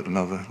we'll do that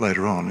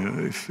later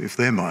on, if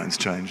their minds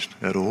changed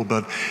at all.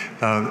 But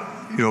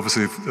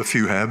obviously a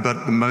few have.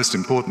 But the most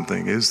important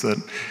thing is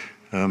that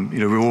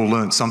we all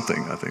learned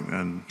something, I think,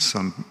 and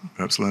some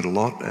perhaps learned a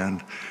lot,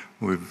 and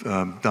we've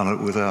done it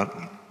without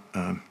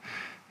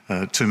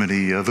too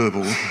many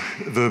verbal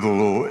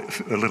or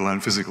let alone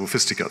physical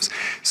fisticuffs.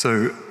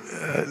 So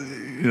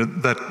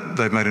that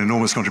they've made an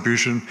enormous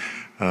contribution.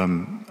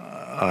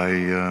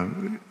 I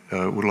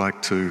would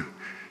like to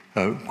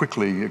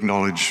quickly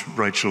acknowledge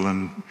Rachel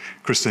and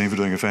Christine for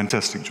doing a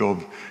fantastic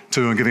job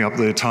too, and giving up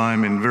their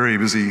time in very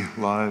busy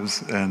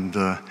lives and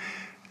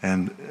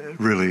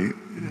really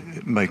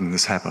making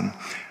this happen.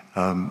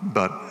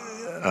 But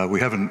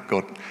we haven't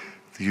got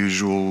the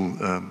usual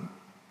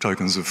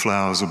tokens of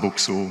flowers or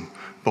books or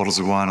bottles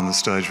of wine on the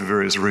stage for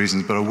various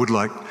reasons, but I would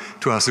like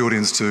to ask the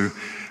audience to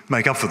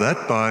make up for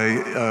that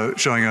by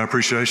showing our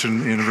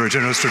appreciation in a very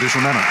generous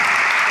traditional manner.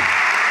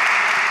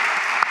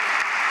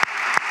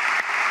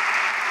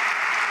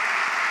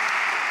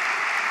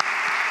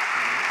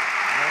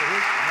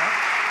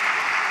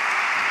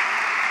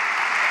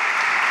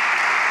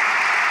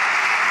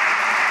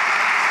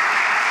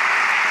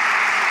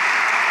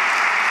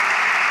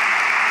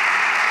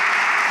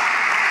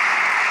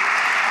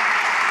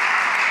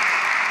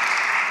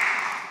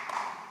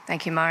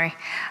 Thank you, Murray.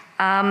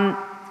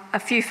 A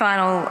few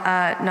final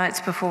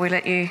notes before we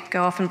let you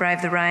go off and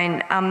brave the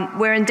rain.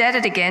 We're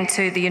indebted again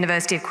to the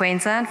University of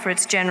Queensland for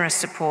its generous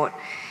support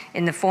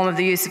in the form of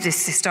the use of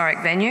this historic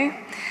venue.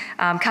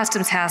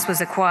 Customs House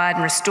was acquired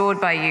and restored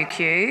by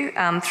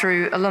UQ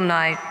through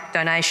alumni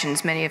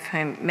donations,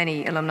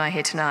 many alumni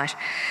here tonight.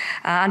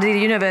 Under the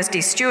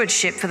university's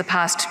stewardship for the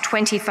past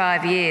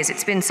 25 years,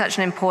 it's been such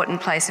an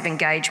important place of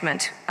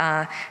engagement,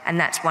 and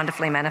that's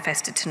wonderfully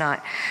manifested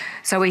tonight.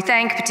 So we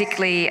thank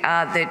particularly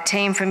the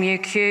team from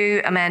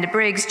UQ, Amanda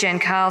Briggs, Jen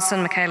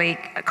Carlson, Michaeli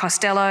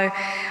Costello,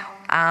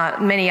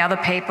 many other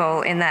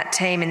people in that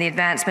team in the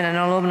advancement and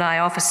alumni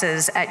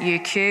offices at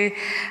UQ.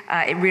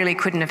 It really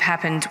couldn't have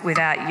happened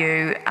without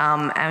you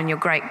and your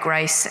great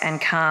grace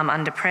and calm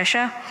under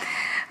pressure.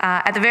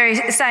 At the very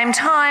same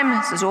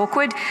time, this is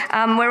awkward,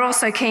 we're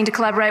also keen to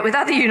collaborate with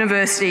other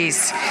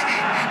universities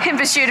in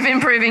pursuit of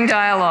improving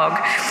dialogue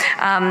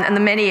and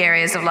the many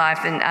areas of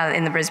life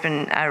in the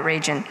Brisbane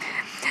region.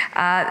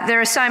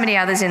 There are so many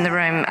others in the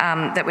room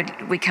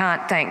that we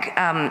can't thank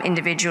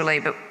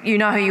individually, but you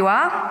know who you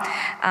are,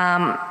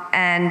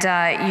 and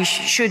you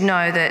should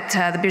know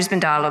that the Brisbane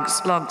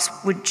Dialogues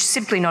would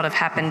simply not have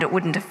happened. It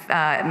wouldn't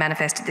have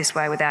manifested this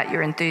way without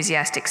your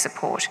enthusiastic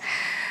support.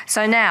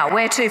 So now,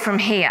 where to from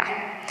here?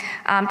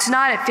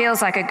 Tonight it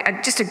feels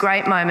like just a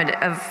great moment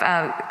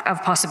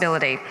of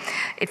possibility.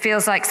 It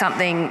feels like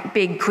something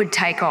big could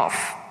take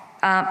off.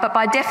 But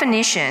by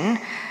definition,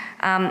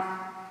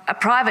 a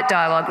private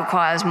dialogue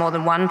requires more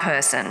than one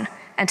person,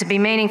 and to be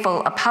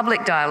meaningful, a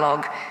public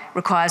dialogue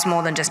requires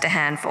more than just a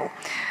handful.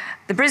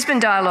 The Brisbane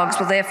Dialogues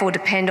will therefore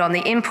depend on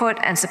the input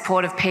and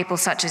support of people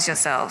such as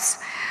yourselves.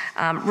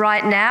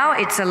 Right now,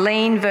 it's a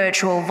lean,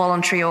 virtual,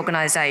 voluntary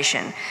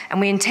organisation, and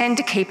we intend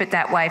to keep it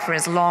that way for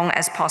as long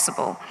as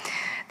possible.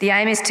 The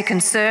aim is to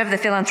conserve the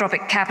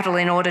philanthropic capital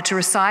in order to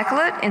recycle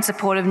it in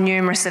support of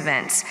numerous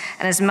events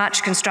and as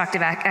much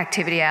constructive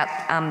activity out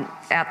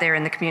there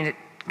in the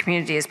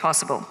community as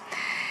possible.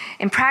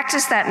 In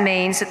practice, that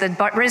means that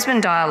the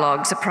Brisbane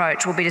Dialogues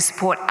approach will be to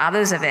support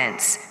others'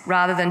 events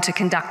rather than to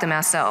conduct them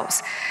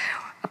ourselves.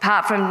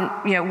 Apart from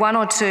one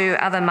or two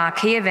other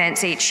marquee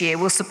events each year,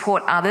 we'll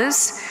support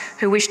others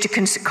who wish to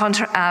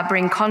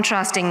bring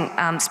contrasting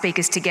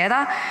speakers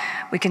together.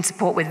 We can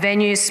support with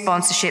venues,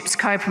 sponsorships,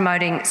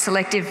 co-promoting,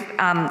 selective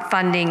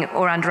funding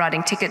or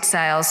underwriting ticket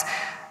sales,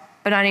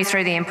 but only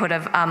through the input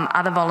of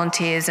other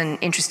volunteers and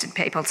interested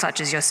people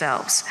such as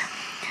yourselves.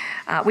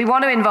 We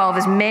want to involve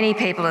as many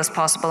people as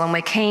possible, and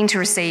we're keen to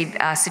receive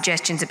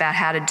suggestions about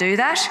how to do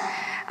that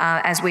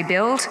as we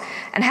build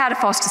and how to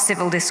foster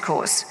civil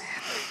discourse.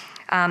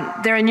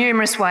 There are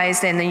numerous ways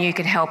then that you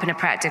can help in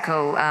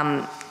practical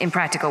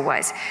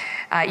ways.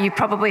 You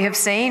probably have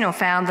seen or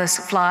found this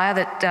flyer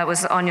that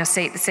was on your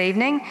seat this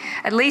evening.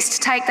 At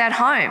least take that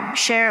home,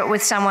 share it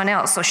with someone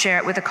else or share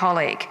it with a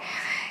colleague.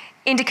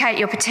 Indicate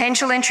your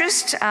potential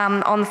interest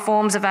on the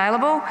forms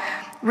available.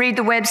 Read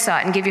the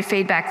website and give your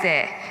feedback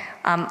there.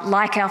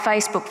 Like our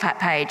Facebook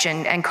page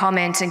and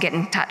comment and get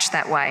in touch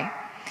that way.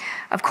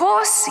 Of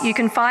course, you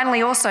can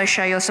finally also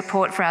show your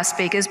support for our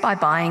speakers by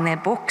buying their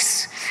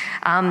books.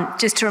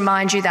 Just to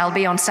remind you, they'll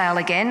be on sale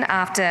again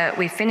after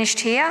we've finished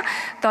here.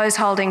 Those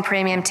holding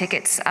premium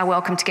tickets are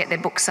welcome to get their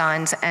book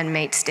signs and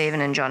meet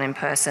Stephen and John in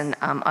person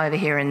over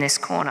here in this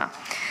corner.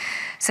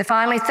 So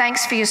finally,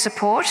 thanks for your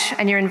support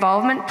and your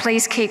involvement.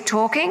 Please keep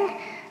talking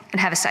and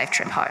have a safe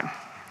trip home.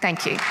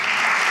 Thank you.